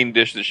 Her main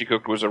dish that she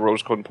cooked was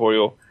arroz con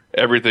pollo.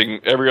 Every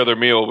other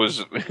meal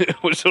was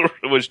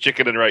was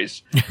chicken and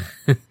rice.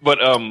 But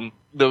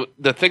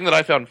the thing that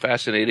I found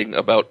fascinating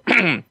about,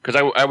 because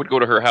I would go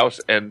to her house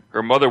and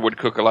her mother would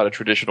cook a lot of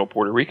traditional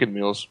Puerto Rican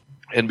meals.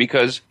 And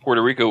because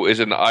Puerto Rico is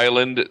an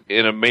island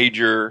in a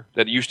major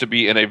that used to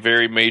be in a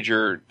very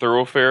major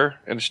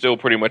thoroughfare and still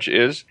pretty much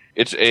is,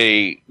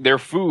 their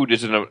food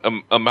is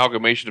an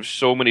amalgamation of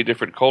so many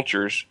different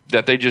cultures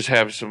that they just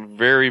have some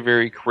very,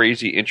 very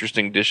crazy,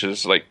 interesting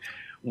dishes. Like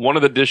one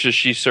of the dishes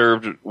she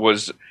served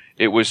was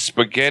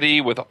spaghetti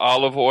with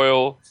olive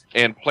oil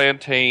and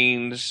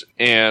plantains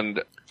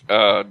and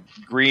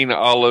green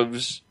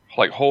olives,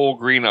 like whole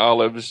green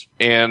olives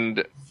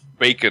and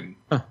bacon.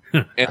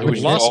 And it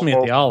was lost me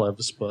at the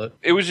olives, but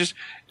it was just.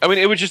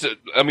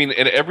 And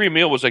every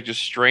meal was like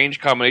just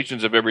strange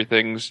combinations of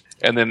everything's,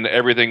 and then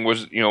everything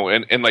was,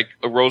 and like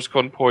arroz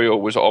con pollo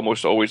was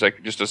almost always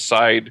like just a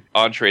side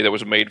entree that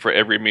was made for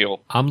every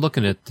meal. I'm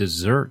looking at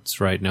desserts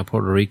right now.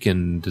 Puerto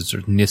Rican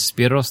dessert,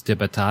 Nisperos de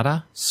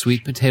batata,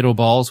 sweet potato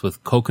balls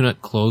with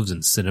coconut, cloves,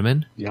 and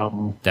cinnamon.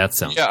 Yum. That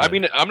sounds good. I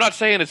mean, I'm not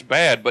saying it's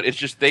bad, but it's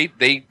just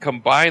they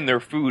combine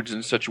their foods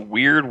in such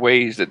weird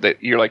ways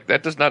that you're like,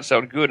 that does not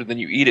sound good, and then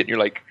you eat it and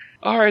you're like,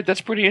 all right, that's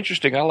pretty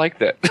interesting. I like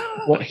that.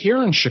 Well,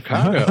 here in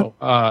Chicago,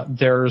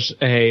 there's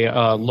a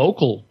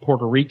local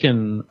Puerto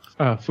Rican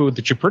food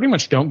that you pretty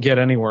much don't get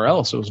anywhere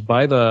else. It was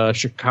by the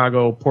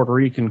Chicago Puerto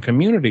Rican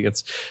community.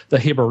 It's the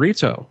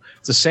jibarito.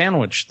 It's a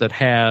sandwich that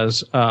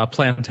has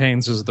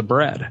plantains as the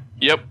bread.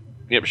 Yep.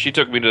 She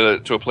took me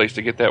to a place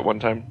to get that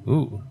one time.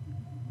 Ooh,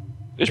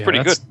 it's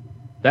pretty good.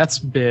 That's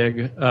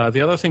big.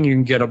 The other thing you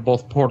can get at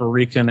both Puerto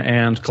Rican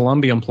and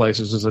Colombian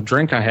places is a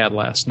drink I had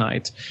last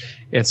night.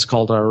 It's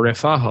called a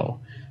refajo.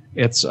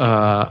 It's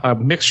a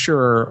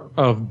mixture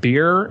of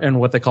beer and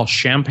what they call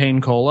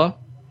champagne cola.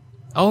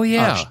 Oh,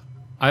 yeah.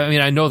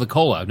 I know the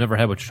cola. I've never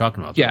had what you're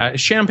talking about. Yeah,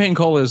 champagne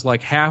cola is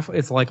like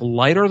it's like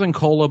lighter than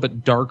cola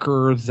but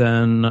darker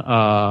than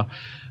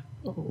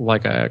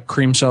like a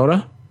cream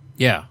soda.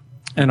 Yeah.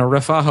 And a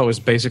refajo is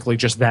basically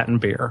just that in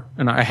beer.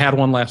 And I had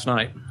one last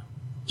night.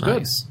 It's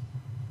nice. Good.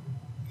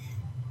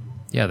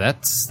 Yeah,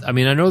 I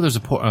know there's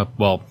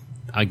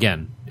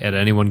again, at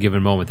any one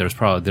given moment, there's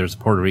a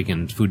Puerto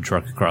Rican food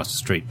truck across the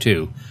street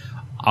too.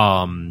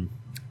 I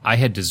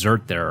had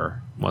dessert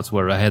there once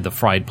where I had the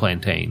fried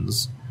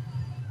plantains,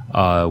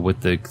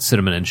 with the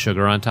cinnamon and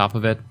sugar on top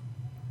of it.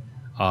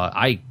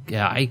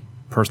 I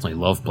personally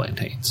love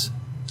plantains.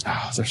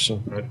 Oh, they're so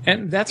good.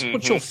 And that's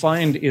what you'll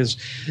find is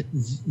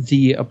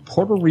the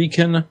Puerto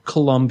Rican,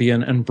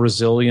 Colombian, and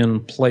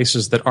Brazilian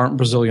places that aren't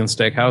Brazilian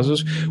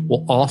steakhouses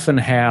will often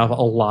have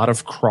a lot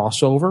of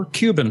crossover.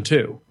 Cuban,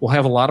 too, will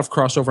have a lot of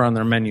crossover on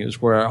their menus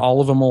where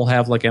all of them will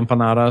have like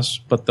empanadas,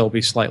 but they'll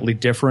be slightly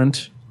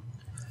different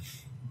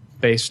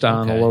based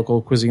on the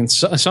local cuisine.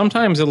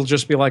 Sometimes it'll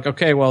just be like,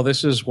 okay, well,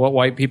 this is what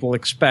white people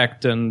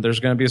expect, and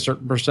there's going to be a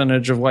certain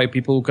percentage of white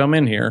people who come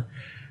in here.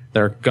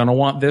 They're going to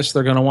want this,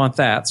 they're going to want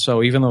that.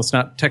 So even though it's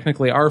not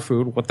technically our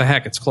food, what the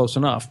heck, it's close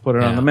enough. Put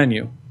it on the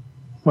menu.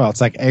 Well, it's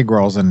like egg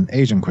rolls in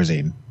Asian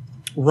cuisine.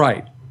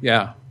 Right,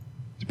 yeah.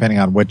 Depending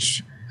on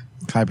which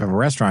type of a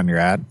restaurant you're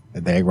at,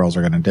 the egg rolls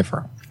are going to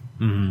differ.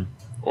 Mm-hmm.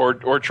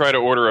 Or try to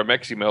order a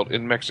Mexi-Melt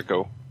in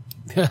Mexico.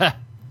 Well,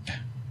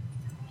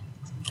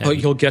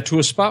 you'll get to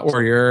a spot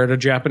where you're at a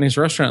Japanese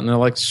restaurant and they're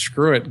like,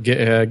 screw it,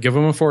 give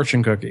them a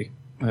fortune cookie.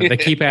 They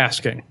keep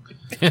asking.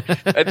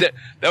 That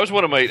was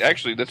one of my.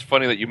 Actually, that's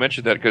funny that you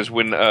mentioned that because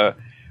when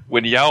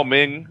Yao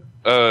Ming,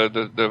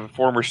 the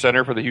former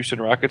center for the Houston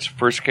Rockets,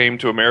 first came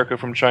to America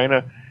from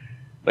China,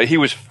 like he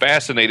was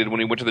fascinated when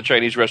he went to the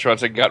Chinese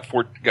restaurants and got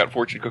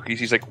fortune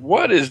cookies. He's like,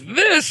 "What is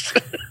this?"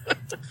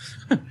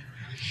 And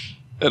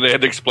they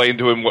had to explain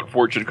to him what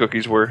fortune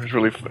cookies were. It's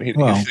really funny.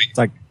 Well, it's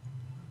like.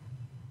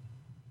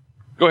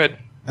 Go ahead.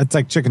 It's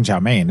like chicken chow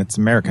mein. It's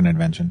American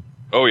invention.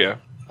 Oh yeah.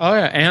 Oh,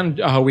 yeah,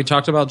 and we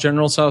talked about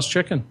General Tso's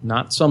chicken.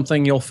 Not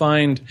something you'll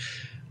find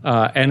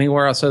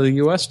anywhere outside the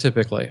U.S.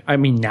 typically. I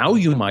mean, now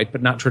you might,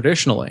 but not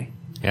traditionally.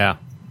 Yeah.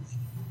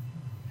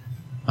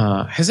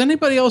 Has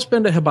anybody else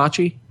been to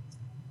hibachi?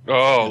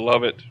 Oh,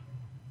 love it.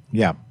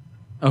 Yeah.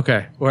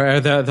 Okay,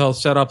 where they'll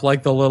set up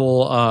like the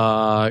little,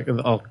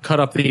 they'll cut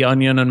up the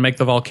onion and make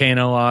the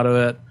volcano out of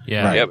it.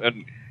 Yeah. Right. Yep,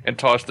 and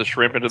toss the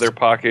shrimp into their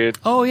pocket.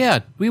 Oh, yeah,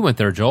 we went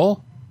there,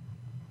 Joel.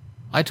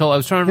 I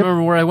was trying to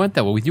remember where I went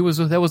that with you.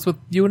 That was with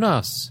you and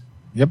us.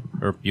 Yep.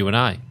 Or you and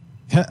I.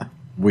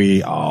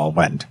 We all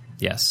went.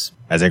 Yes.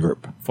 As a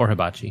group. For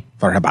hibachi.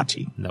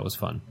 And that was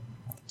fun.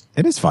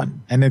 It is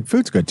fun. And the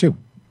food's good, too.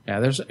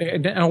 Yeah,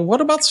 and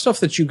what about stuff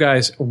that you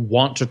guys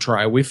want to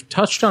try? We've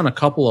touched on a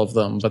couple of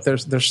them, but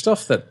there's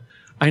stuff that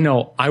I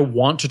know I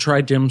want to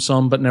try dim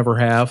sum but never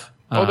have.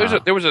 Oh,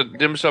 there was a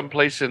dim sum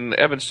place in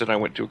Evanston I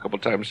went to a couple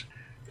times.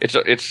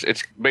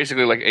 It's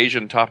basically like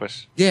Asian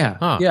tapas. Yeah,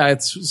 Huh. yeah,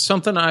 it's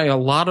something a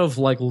lot of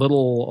like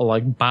little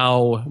like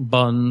bao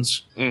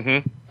buns.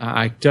 Mm-hmm.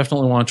 I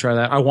definitely want to try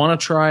that. I want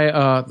to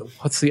try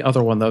what's the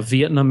other one? The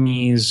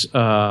Vietnamese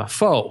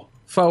pho.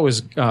 Pho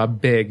is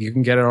big. You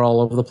can get it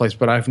all over the place,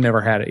 but I've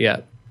never had it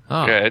yet.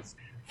 Oh. Yeah,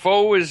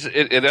 pho is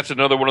that's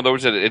another one of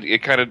those that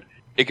it kind of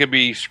it could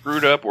be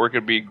screwed up or it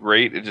could be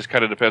great. It just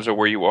kind of depends on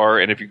where you are.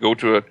 And if you go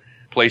to a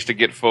place to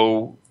get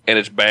pho and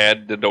it's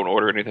bad, then don't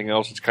order anything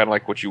else. It's kind of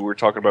like what you were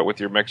talking about with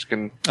your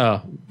Mexican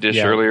dish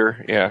yeah.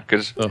 earlier. Yeah,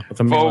 because With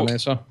the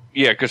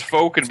milanesa.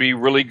 pho can be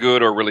really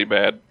good or really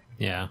bad.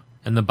 Yeah,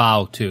 and the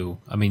bao too.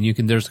 I mean, you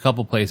can. There's a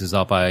couple places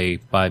out by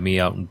me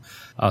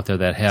out there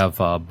that have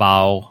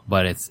bao,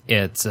 but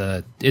it's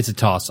a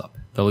toss up.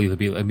 They'll either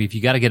be. I mean, if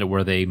you got to get it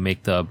where they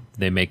make the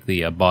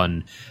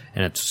bun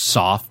and it's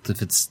soft. If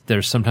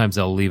there's sometimes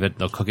they'll leave it.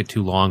 They'll cook it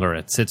too long or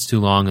it sits too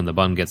long and the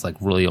bun gets like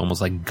really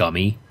almost like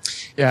gummy.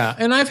 Yeah,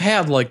 and I've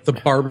had like the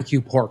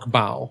barbecue pork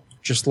bao,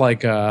 just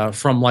like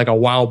from like a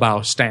Wow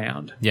Bao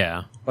stand.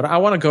 Yeah. But I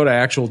want to go to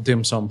actual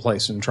dim sum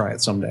place and try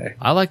it someday.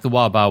 I like the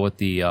Wow Bao with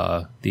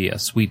the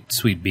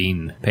sweet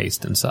bean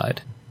paste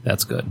inside.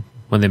 That's good.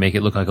 When they make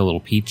it look like a little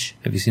peach.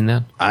 Have you seen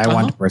that? I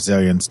want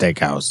Brazilian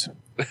steakhouse.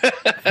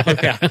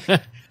 Yeah.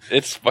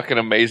 It's fucking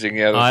amazing.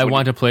 Yeah, I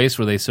want a place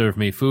where they serve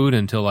me food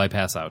until I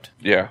pass out.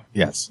 Yeah,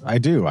 Yes, I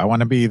do. I want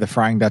to be the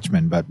Frying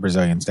Dutchman, but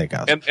Brazilian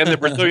steakhouse. and the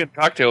Brazilian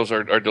cocktails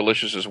are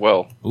delicious as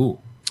well. Ooh.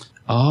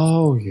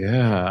 Oh,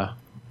 yeah.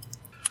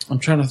 I'm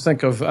trying to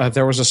think of,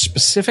 there was a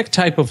specific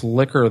type of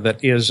liquor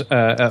that is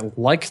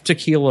like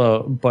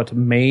tequila, but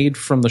made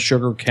from the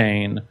sugar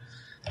cane.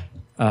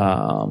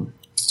 So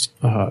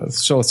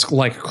it's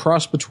like a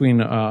cross between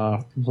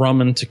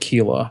rum and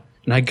tequila.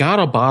 And I got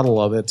a bottle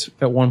of it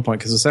at one point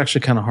because it's actually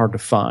kind of hard to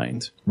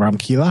find. Rum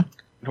Kila?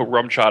 No,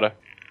 rum chata.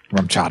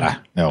 Rum Chata.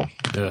 No.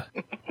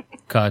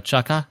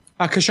 Cachaca?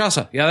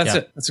 Cachaça. Yeah, that's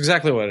Yeah. it. That's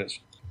exactly what it is.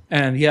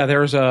 And yeah,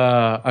 there's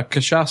a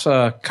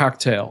cachaça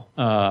cocktail.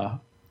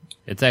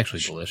 It's actually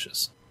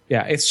delicious.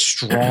 Yeah, it's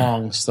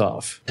strong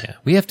stuff. Yeah.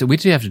 We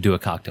do have to do a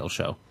cocktail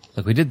show.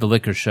 Like we did the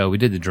liquor show, we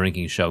did the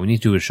drinking show. We need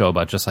to do a show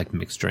about just like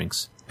mixed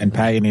drinks. And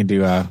Pat, you need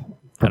to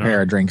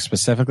prepare a drink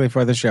specifically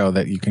for the show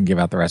that you can give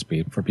out the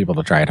recipe for people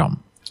to try at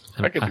home.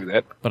 I could do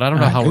that. But I don't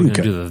know how we're going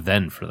to good. do the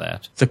then for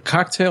that. The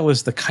cocktail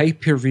is the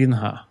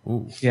caipirinha.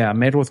 Ooh. Yeah,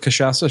 made with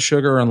cachaça,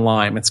 sugar, and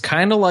lime. It's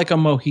kind of like a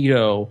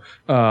mojito,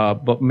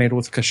 but made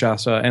with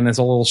cachaça, and it's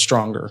a little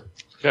stronger.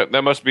 Yeah,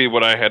 that must be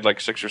what I had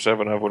like 6 or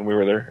 7 of when we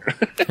were there.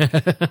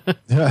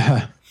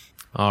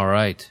 All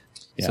right.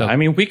 Yeah, So- I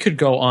mean, we could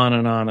go on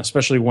and on,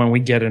 especially when we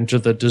get into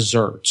the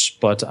desserts.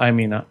 But I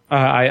mean,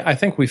 I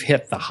think we've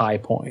hit the high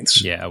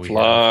points. Yeah, we have.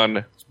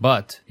 Flan,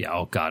 But, yeah,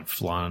 oh God,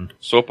 flan.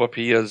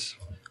 sopapillas.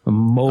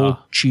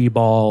 Mochi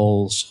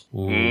balls.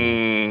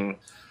 Mm.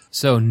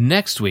 So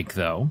next week,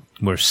 though,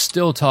 we're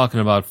still talking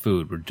about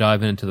food. We're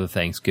diving into the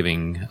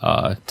Thanksgiving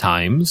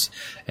times,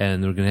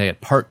 and we're going to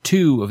get part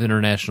 2 of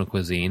international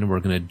cuisine.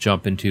 We're going to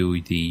jump into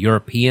the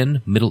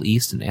European, Middle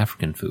East, and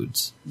African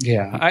foods.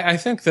 Yeah, I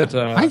think that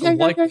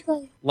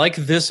like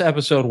this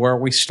episode where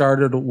we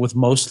started with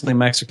mostly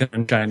Mexican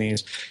and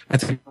Chinese, I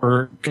think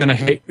we're going to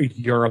hit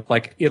Europe,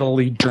 like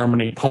Italy,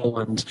 Germany,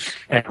 Poland,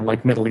 and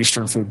like Middle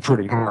Eastern food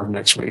pretty hard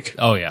next week.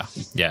 Oh, yeah.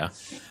 Yeah.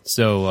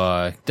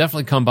 So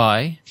definitely come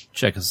by,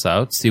 check us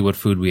out, see what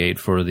food we ate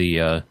for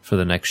the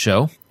next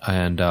show.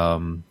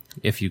 And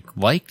if you'd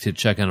like to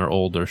check on our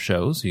older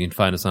shows, you can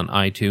find us on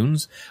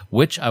iTunes,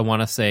 which I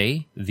want to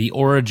say the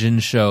Origin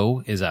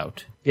show is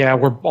out. Yeah,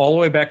 we're all the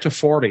way back to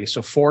 40.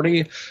 So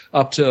 40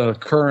 up to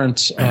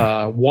current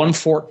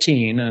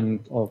 114, and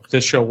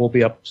this show will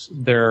be up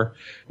there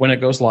when it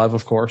goes live,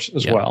 of course,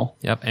 as Yep. well.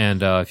 Yep.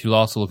 And if you're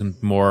also looking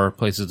for more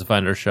places to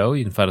find our show,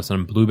 you can find us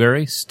on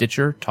Blueberry,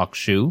 Stitcher,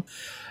 TalkShoe.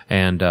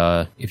 And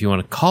if you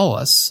want to call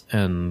us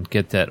and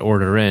get that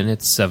order in,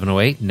 it's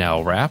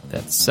 708-NOW-RAP.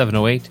 That's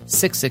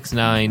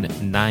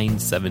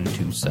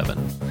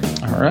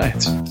 708-669-9727. All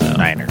right.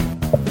 Niner.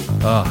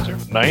 Is there a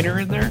niner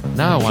in there?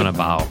 Now I want to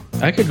bow.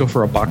 I could go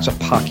for a box of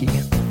Pocky.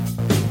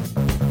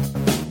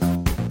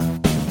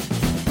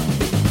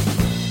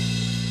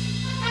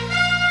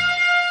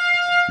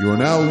 You are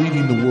now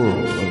leading the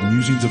world of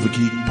Musings of a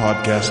Geek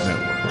podcast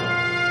network.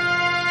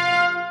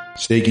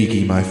 Stay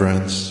geeky, my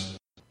friends.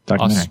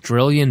 Stuck in there.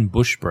 Australian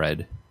bush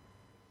bread.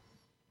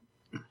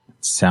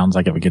 Sounds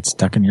like it would get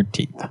stuck in your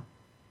teeth.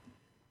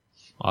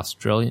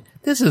 Australian.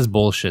 This is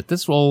bullshit.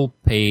 This whole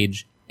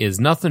page is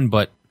nothing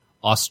but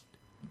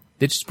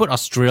they just put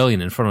Australian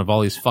in front of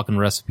all these fucking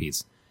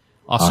recipes.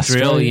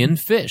 Australian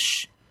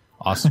fish.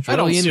 Australian I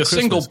don't see a Christmas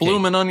single cake.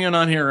 bloomin' onion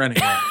on here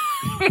anyway.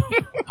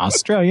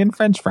 Australian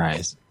French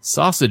fries.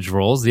 Sausage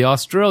rolls the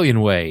Australian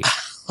way.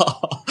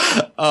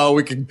 Oh,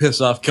 we can piss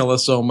off Killa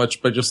so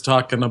much by just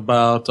talking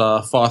about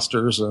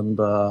Foster's and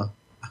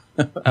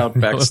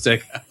Outback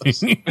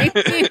Steakhouse.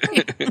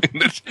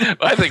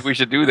 I think we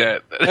should do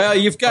that.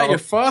 You've got your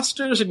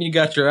Foster's and you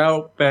got your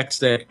Outback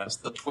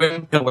Steakhouse, the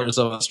twin pillars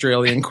of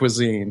Australian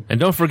cuisine. And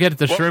don't forget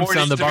the What shrimps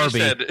more on the needs to be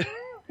Barbie.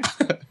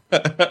 said?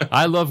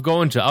 I love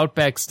going to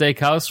Outback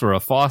Steakhouse for a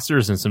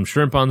Foster's and some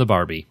shrimp on the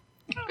Barbie.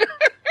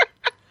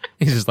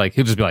 He'll just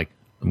be like,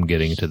 I'm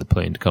getting into the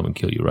plane to come and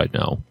kill you right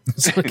now.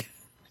 It's like,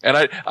 And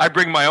I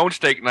bring my own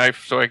steak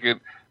knife so I can,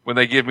 when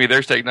they give me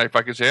their steak knife,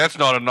 I can say, that's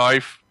not a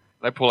knife.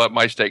 And I pull out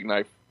my steak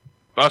knife.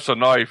 That's a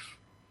knife.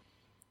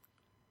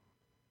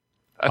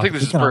 I think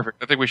this is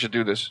perfect. I think we should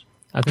do this.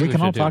 I think We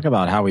can all should talk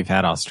about how we've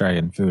had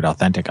Australian food,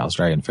 authentic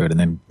Australian food, and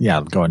then,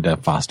 go into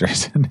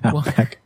Foster's and Outback.